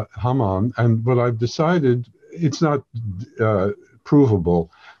the Haman, and what I've decided, it's not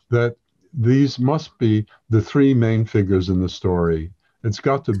provable, that these must be the three main figures in the story. It's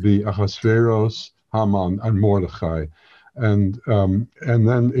got to be Ahasuerus, Haman, and Mordechai. And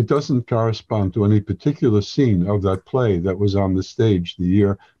then it doesn't correspond to any particular scene of that play that was on the stage the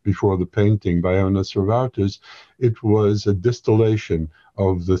year before the painting by Ioannis Ravoutas. It was a distillation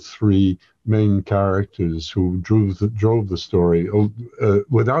of the three main characters who drove the story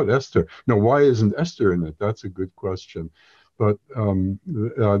without Esther. Now, why isn't Esther in it? That's a good question. But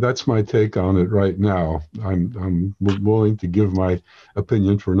that's my take on it right now. I'm willing to give my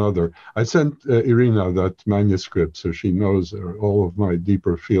opinion for another. I sent Irina that manuscript so she knows all of my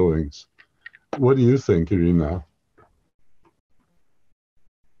deeper feelings. What do you think, Irina?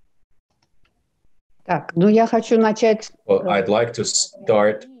 Well, I'd like to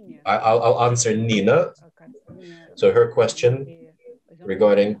start. I'll answer Nina. So her question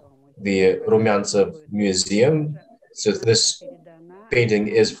regarding the Rumyantsev Museum. So this painting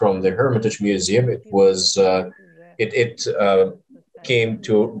is from the Hermitage Museum. It was it came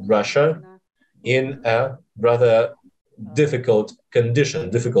to Russia in a rather difficult condition,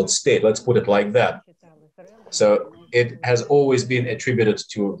 difficult state. Let's put it like that. So it has always been attributed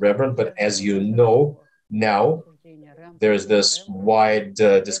to Rembrandt, but as you know now, there is this wide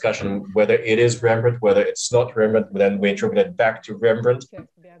discussion whether it is Rembrandt, whether it's not Rembrandt. Then we attribute it back to Rembrandt.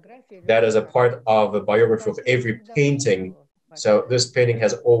 That is a part of a biography of every painting. So this painting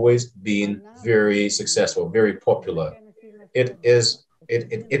has always been very successful, very popular.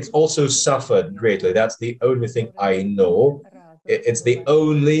 It also suffered greatly. That's the only thing I know. It's the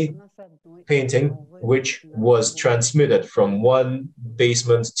only painting which was transmitted from one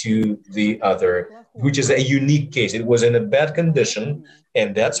basement to the other, which is a unique case. It was in a bad condition,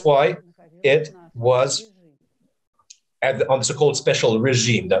 and that's why it was on the so-called special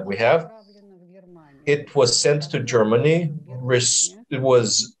regime that we have. It was sent to Germany. It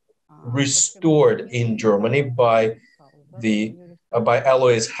was restored in Germany by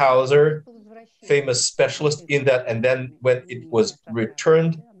Alois Hauser, famous specialist in that. And then when it was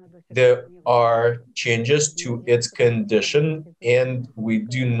returned, there are changes to its condition, and we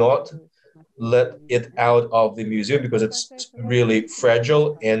do not let it out of the museum because it's really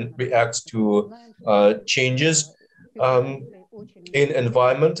fragile and reacts to changes in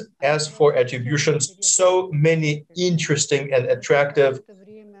environment. As for attributions, so many interesting and attractive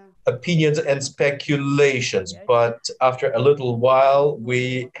opinions and speculations, but after a little while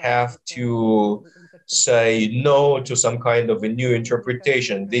we have to say no to some kind of a new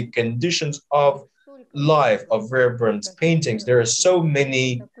interpretation. The conditions of life of Rembrandt's paintings, there are so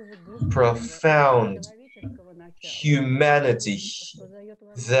many profound humanity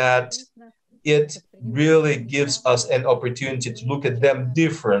that it really gives us an opportunity to look at them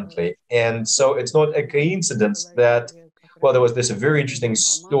differently. And so it's not a coincidence that, well, there was this very interesting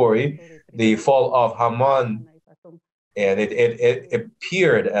story, the fall of Haman, and it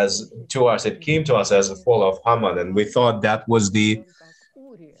appeared as to us, it came to us as the fall of Haman, and we thought that was the,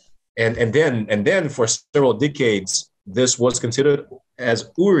 and then for several decades, this was considered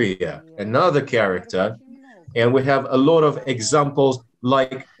as Uriah, another character, and we have a lot of examples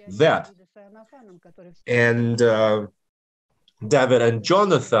like that. And David and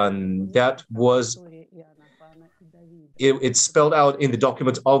Jonathan, that was, it's spelled out in the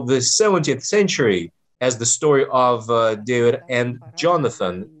documents of the 17th century as the story of David and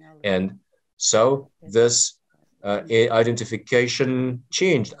Jonathan. And so this identification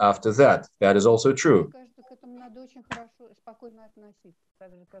changed after that. That is also true.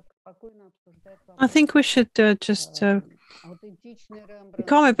 I think we should just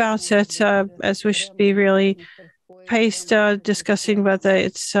come about it as we should be really paced discussing whether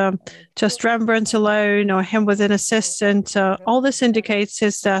it's just Rembrandt alone or him with an assistant. All this indicates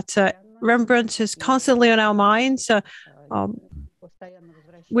is that Rembrandt is constantly on our minds.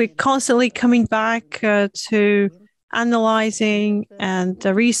 We're constantly coming back to analyzing and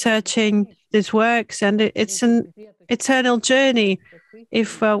researching these works, and it's an eternal journey.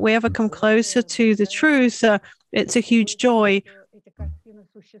 If we ever come closer to the truth, it's a huge joy.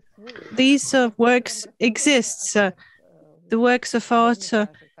 These works exist. the works of art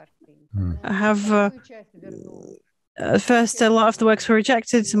have first, a lot of the works were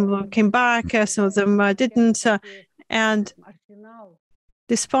rejected, some of them came back, some of them didn't. And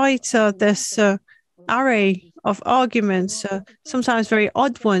despite this array of arguments, sometimes very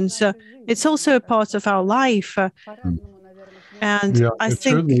odd ones, it's also a part of our life. And yeah, I it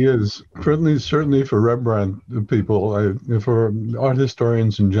think certainly is. Certainly for Rembrandt people, for art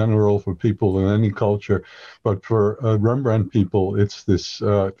historians in general, for people in any culture, but for Rembrandt people, it's this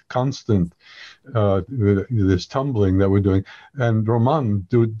constant, this tumbling that we're doing. And Roman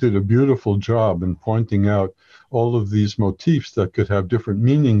did a beautiful job in pointing out all of these motifs that could have different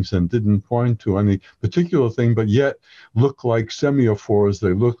meanings and didn't point to any particular thing, but yet look like semiophores.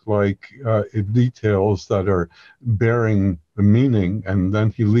 They look like details that are bearing the meaning, and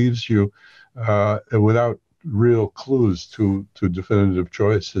then he leaves you without real clues to definitive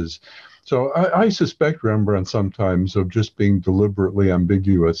choices. So I suspect Rembrandt sometimes of just being deliberately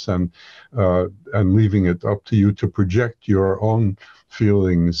ambiguous and leaving it up to you to project your own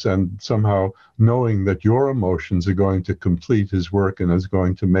feelings, and somehow knowing that your emotions are going to complete his work and is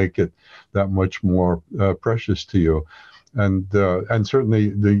going to make it that much more precious to you. And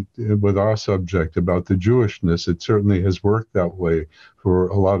certainly with our subject about the Jewishness, it certainly has worked that way for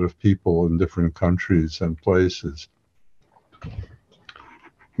a lot of people in different countries and places.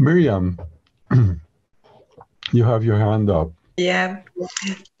 Mirjam, you have your hand up. Yeah.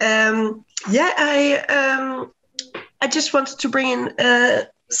 I just wanted to bring in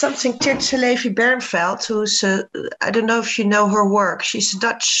something. Tirtse Levi-Bernfeld, who's, I don't know if you know her work. She's a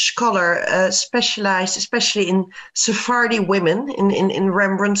Dutch scholar specialized especially in Sephardi women in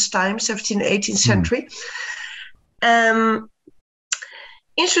Rembrandt's time, 17th, 18th century.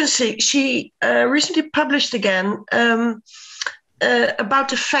 Interesting, she recently published again about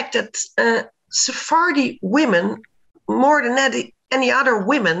the fact that Sephardi women, more than any other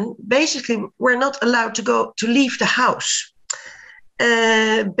women, basically were not allowed to leave the house.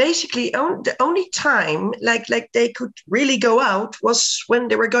 Basically, the only time like they could really go out was when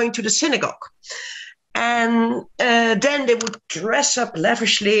they were going to the synagogue, and then they would dress up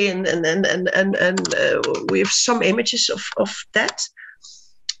lavishly, and we have some images of that.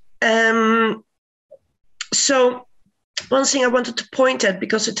 So one thing I wanted to point at,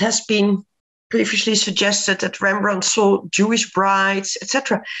 because it has been previously suggested that Rembrandt saw Jewish brides,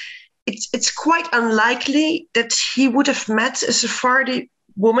 etc. It's quite unlikely that he would have met a Sephardi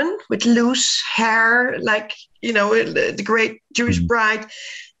woman with loose hair, like, the great Jewish bride.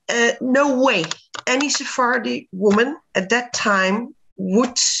 No way any Sephardi woman at that time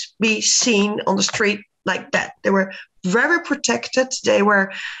would be seen on the street like that. They were very protected. They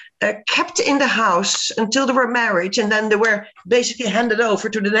were kept in the house until they were married, and then they were basically handed over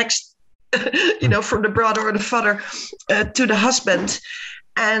to the next, from the brother or the father to the husband.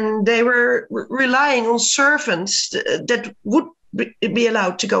 And they were relying on servants that would be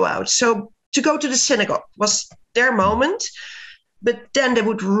allowed to go out. So to go to the synagogue was their moment, but then they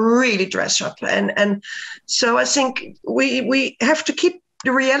would really dress up. And so I think we have to keep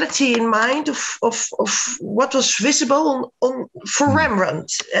the reality in mind of what was visible for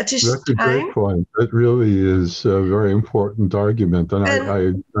Rembrandt at his time. That's a great point. That really is a very important argument, and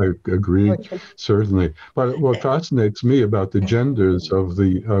I agree, certainly. But what fascinates me about the genders of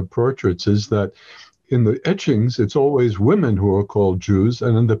the portraits is that in the etchings, it's always women who are called Jews,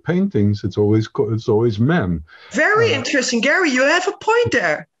 and in the paintings, it's always men. Very interesting, Gary. You have a point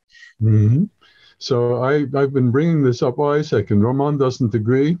there. Mm-hmm. So I've been bringing this up. Wait a second, Roman doesn't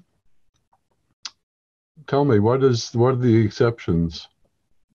agree. Tell me, what are the exceptions?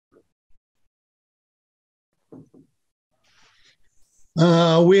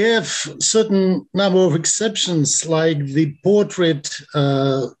 We have certain number of exceptions, like the portrait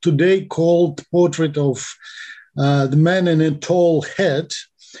today called portrait of the man in a tall hat,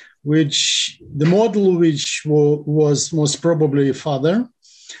 which the model which was most probably a father.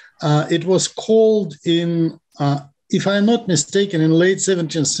 It was called if I'm not mistaken, in late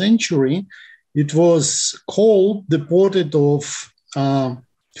 17th century, it was called the portrait of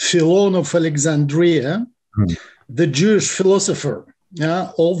Philon of Alexandria, the Jewish philosopher.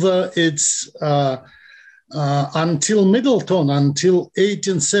 Yeah, although it's until Middleton, until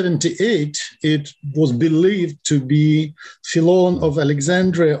 1878, it was believed to be Philon of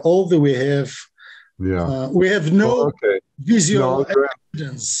Alexandria. Although we have no visual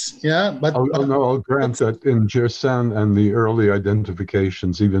evidence. Yeah, but I'll grant that in Gersaint and the early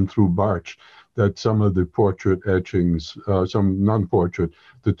identifications, even through Bartsch, that some of the portrait etchings, some non-portrait,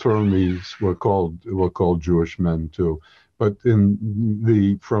 the Ptolemies were called Jewish men too. But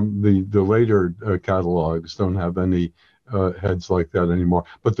from the later catalogs don't have any heads like that anymore.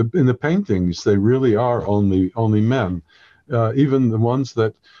 But in the paintings, they really are only men. Even the ones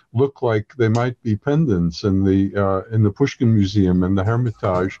that look like they might be pendants in the Pushkin Museum and the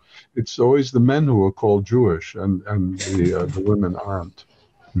Hermitage, it's always the men who are called Jewish, and the women aren't.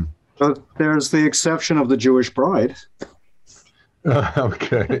 But there's the exception of the Jewish bride.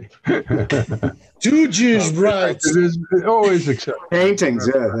 Okay. Two Jewish brides. It is always exception. Paintings,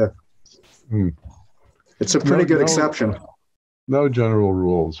 yeah. It's a pretty good exception. No general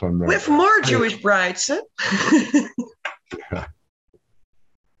rules on that. We have more Jewish brides, huh? Yeah.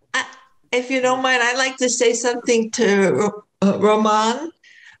 If you don't mind, I'd like to say something to Roman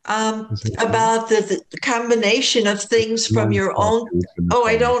about the combination of things from your own. Oh,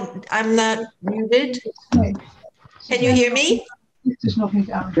 I'm not muted. Can you hear me?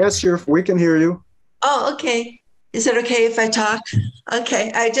 Yes, we can hear you. Oh, okay. Is it okay if I talk?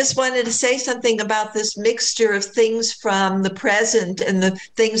 Okay. I just wanted to say something about this mixture of things from the present and the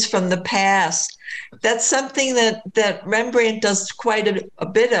things from the past. That's something that Rembrandt does quite a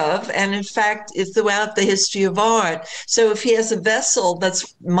bit of, and in fact is throughout the history of art. So if he has a vessel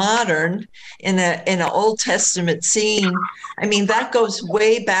that's modern in an Old Testament scene, I mean, that goes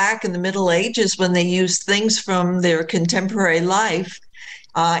way back in the Middle Ages when they used things from their contemporary life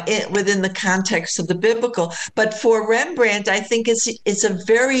within the context of the biblical. But for Rembrandt, I think it's a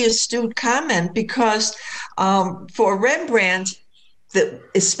very astute comment, because for Rembrandt,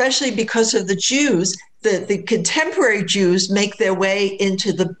 especially because of the Jews, the contemporary Jews make their way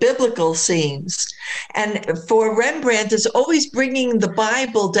into the biblical scenes. And for Rembrandt, is always bringing the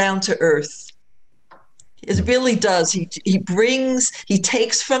Bible down to earth. It really does. He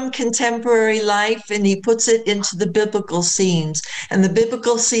takes from contemporary life and he puts it into the biblical scenes. And the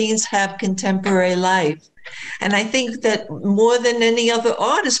biblical scenes have contemporary life. And I think that more than any other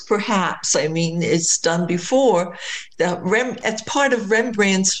artist, perhaps, I mean, it's done before, it's part of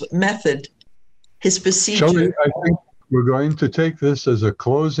Rembrandt's method, his procedure. Shelley, I think we're going to take this as a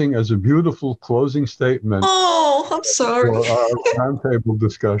beautiful closing statement. Oh, I'm sorry. For our roundtable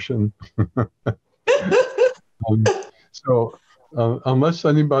discussion. So unless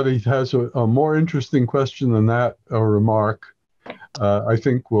anybody has a more interesting question than that or remark, I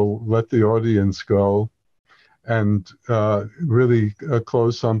think we'll let the audience go and really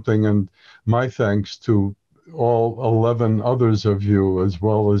close something. And my thanks to all 11 others of you, as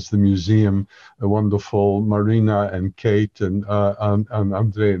well as the museum, the wonderful Marina and Kate and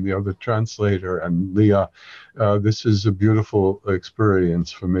Andrei and the other translator and Liya. This is a beautiful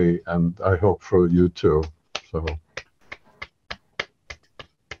experience for me, and I hope for you too. So.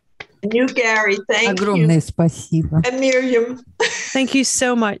 And you, Gary, thank Огромное you. спасибо. And Mirjam. Thank you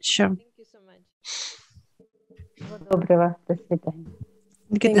so much. Доброго. До свидания.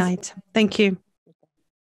 Good night. Thank you.